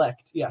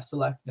select.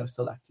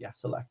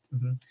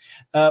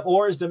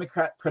 Or his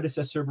Democrat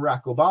predecessor,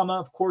 Barack Obama.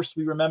 Of course,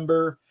 we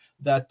remember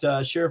that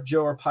Sheriff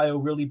Joe Arpaio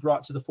really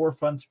brought to the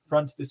forefront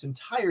this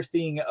entire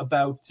thing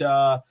about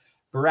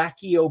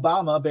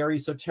Barry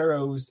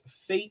Sotero's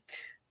fake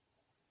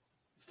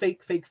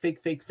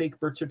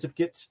birth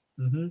certificate.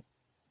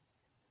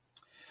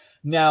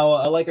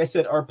 Now, like I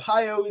said,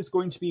 Arpaio is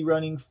going to be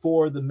running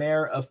for the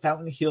mayor of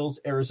Fountain Hills,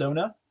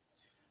 Arizona.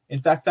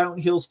 In fact,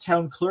 Fountain Hills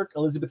town clerk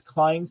Elizabeth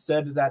Klein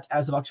said that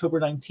as of October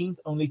 19th,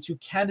 only 2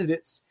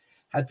 candidates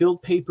had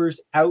filled papers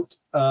of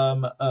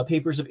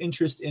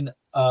interest in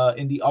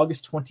the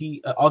August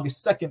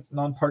 2nd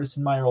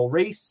nonpartisan mayoral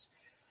race.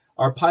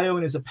 Arpaio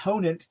and his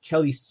opponent,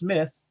 Kelly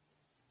Smith.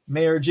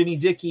 Mayor Ginny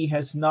Dickey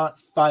has not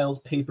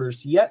filed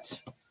papers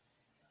yet.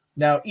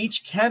 Now,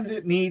 each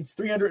candidate needs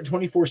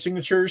 324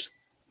 signatures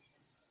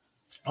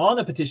on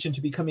a petition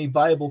to become a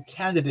viable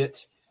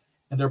candidate.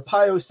 And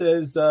Arpaio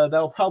says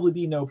that'll probably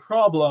be no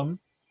problem,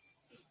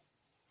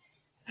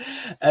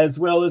 as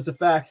well as the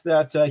fact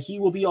that he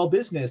will be all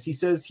business. He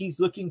says he's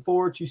looking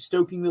forward to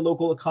stoking the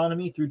local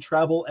economy through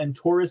travel and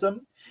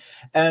tourism,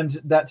 and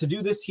that to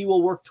do this, he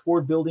will work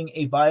toward building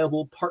a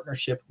viable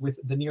partnership with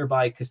the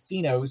nearby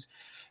casinos.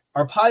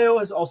 Arpaio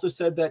has also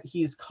said that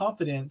he is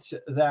confident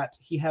that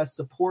he has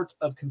support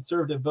of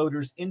conservative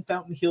voters in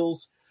Fountain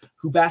Hills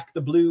who back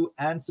the blue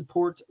and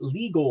support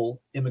legal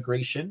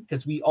immigration,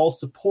 because we all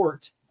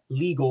support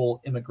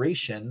legal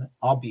immigration,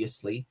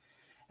 obviously.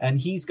 And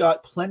he's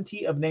got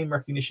plenty of name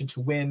recognition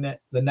to win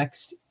the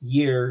next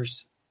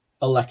year's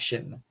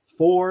election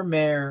for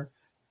mayor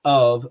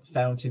of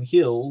Fountain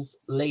Hills,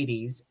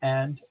 ladies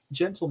and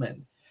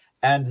gentlemen.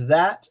 And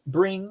that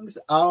brings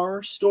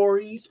our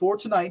stories for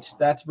tonight.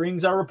 That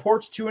brings our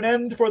report to an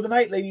end for the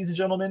night, ladies and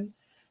gentlemen.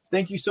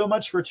 Thank you so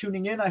much for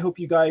tuning in. I hope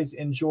you guys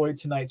enjoyed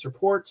tonight's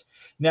report.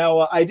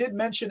 Now, I did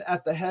mention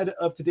at the head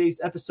of today's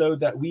episode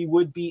that we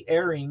would be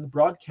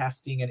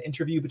broadcasting an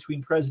interview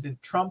between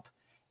President Trump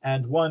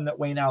and one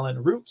Wayne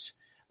Allen Root.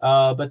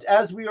 But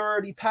as we are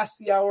already past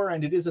the hour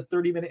and it is a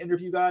 30-minute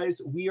interview,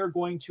 guys, we are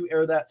going to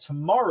air that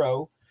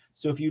tomorrow.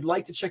 So if you'd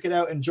like to check it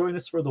out and join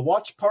us for the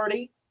watch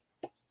party,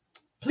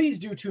 please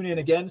do tune in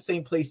again,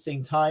 same place,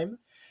 same time,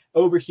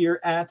 over here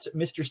at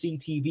Mr. C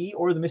TV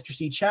or the Mr.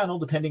 C channel,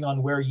 depending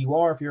on where you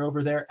are. If you're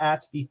over there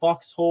at the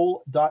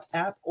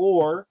foxhole.app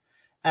or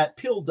at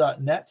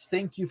pill.net.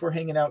 Thank you for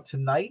hanging out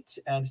tonight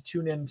and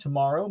tune in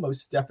tomorrow,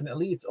 most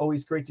definitely. It's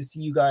always great to see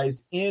you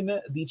guys in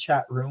the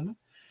chat room.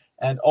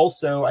 And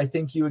also, I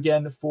thank you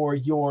again for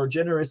your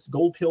generous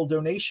Gold Pill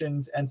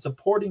donations and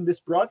supporting this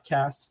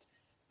broadcast.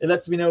 It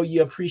lets me know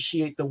you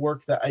appreciate the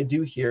work that I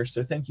do here,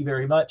 so thank you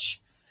very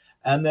much.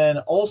 And then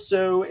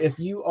also, if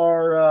you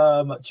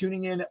are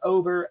tuning in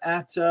over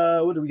at,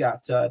 what do we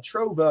got?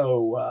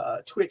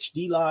 Trovo, Twitch,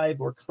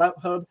 DLive, or Clout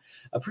Hub,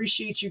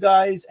 appreciate you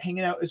guys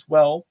hanging out as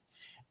well.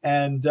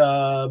 And,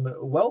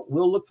 well,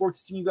 we'll look forward to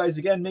seeing you guys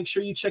again. Make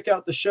sure you check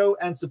out the show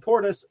and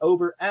support us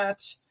over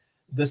at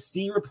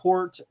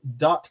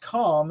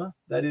thecreport.com.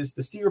 That is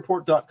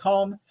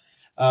thecreport.com,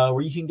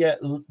 where you can get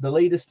the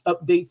latest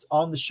updates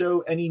on the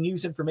show, any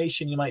news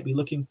information you might be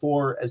looking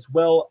for, as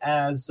well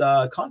as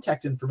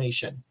contact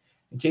information.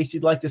 In case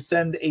you'd like to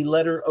send a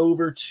letter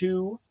over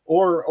to,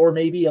 or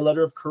maybe a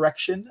letter of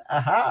correction,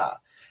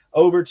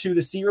 over to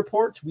the C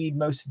Report, we'd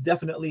most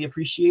definitely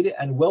appreciate it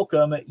and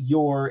welcome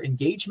your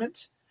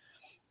engagement.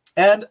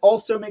 And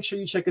also make sure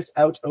you check us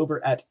out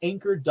over at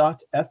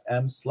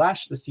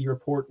anchor.fm/the C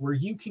Report, where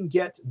you can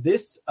get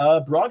this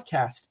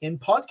broadcast in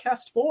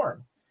podcast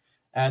form.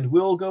 And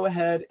we'll go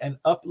ahead and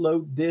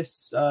upload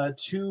this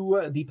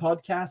to the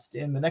podcast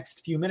in the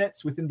next few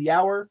minutes within the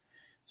hour.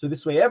 So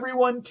this way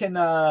everyone can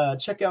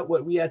check out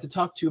what we had to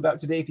talk to about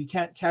today. If you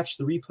can't catch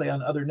the replay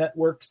on other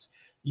networks,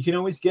 you can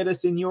always get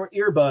us in your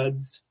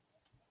earbuds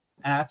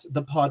at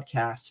the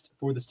podcast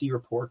for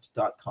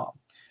thecreport.com.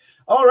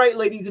 All right,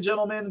 ladies and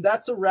gentlemen,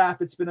 that's a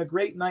wrap. It's been a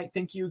great night.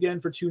 Thank you again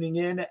for tuning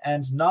in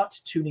and not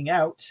tuning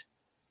out.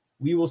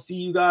 We will see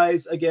you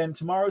guys again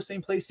tomorrow,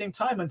 same place, same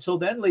time. Until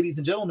then, ladies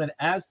and gentlemen,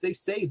 as they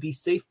say, be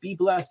safe, be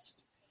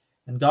blessed,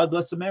 and God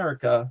bless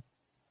America.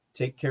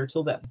 Take care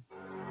till then.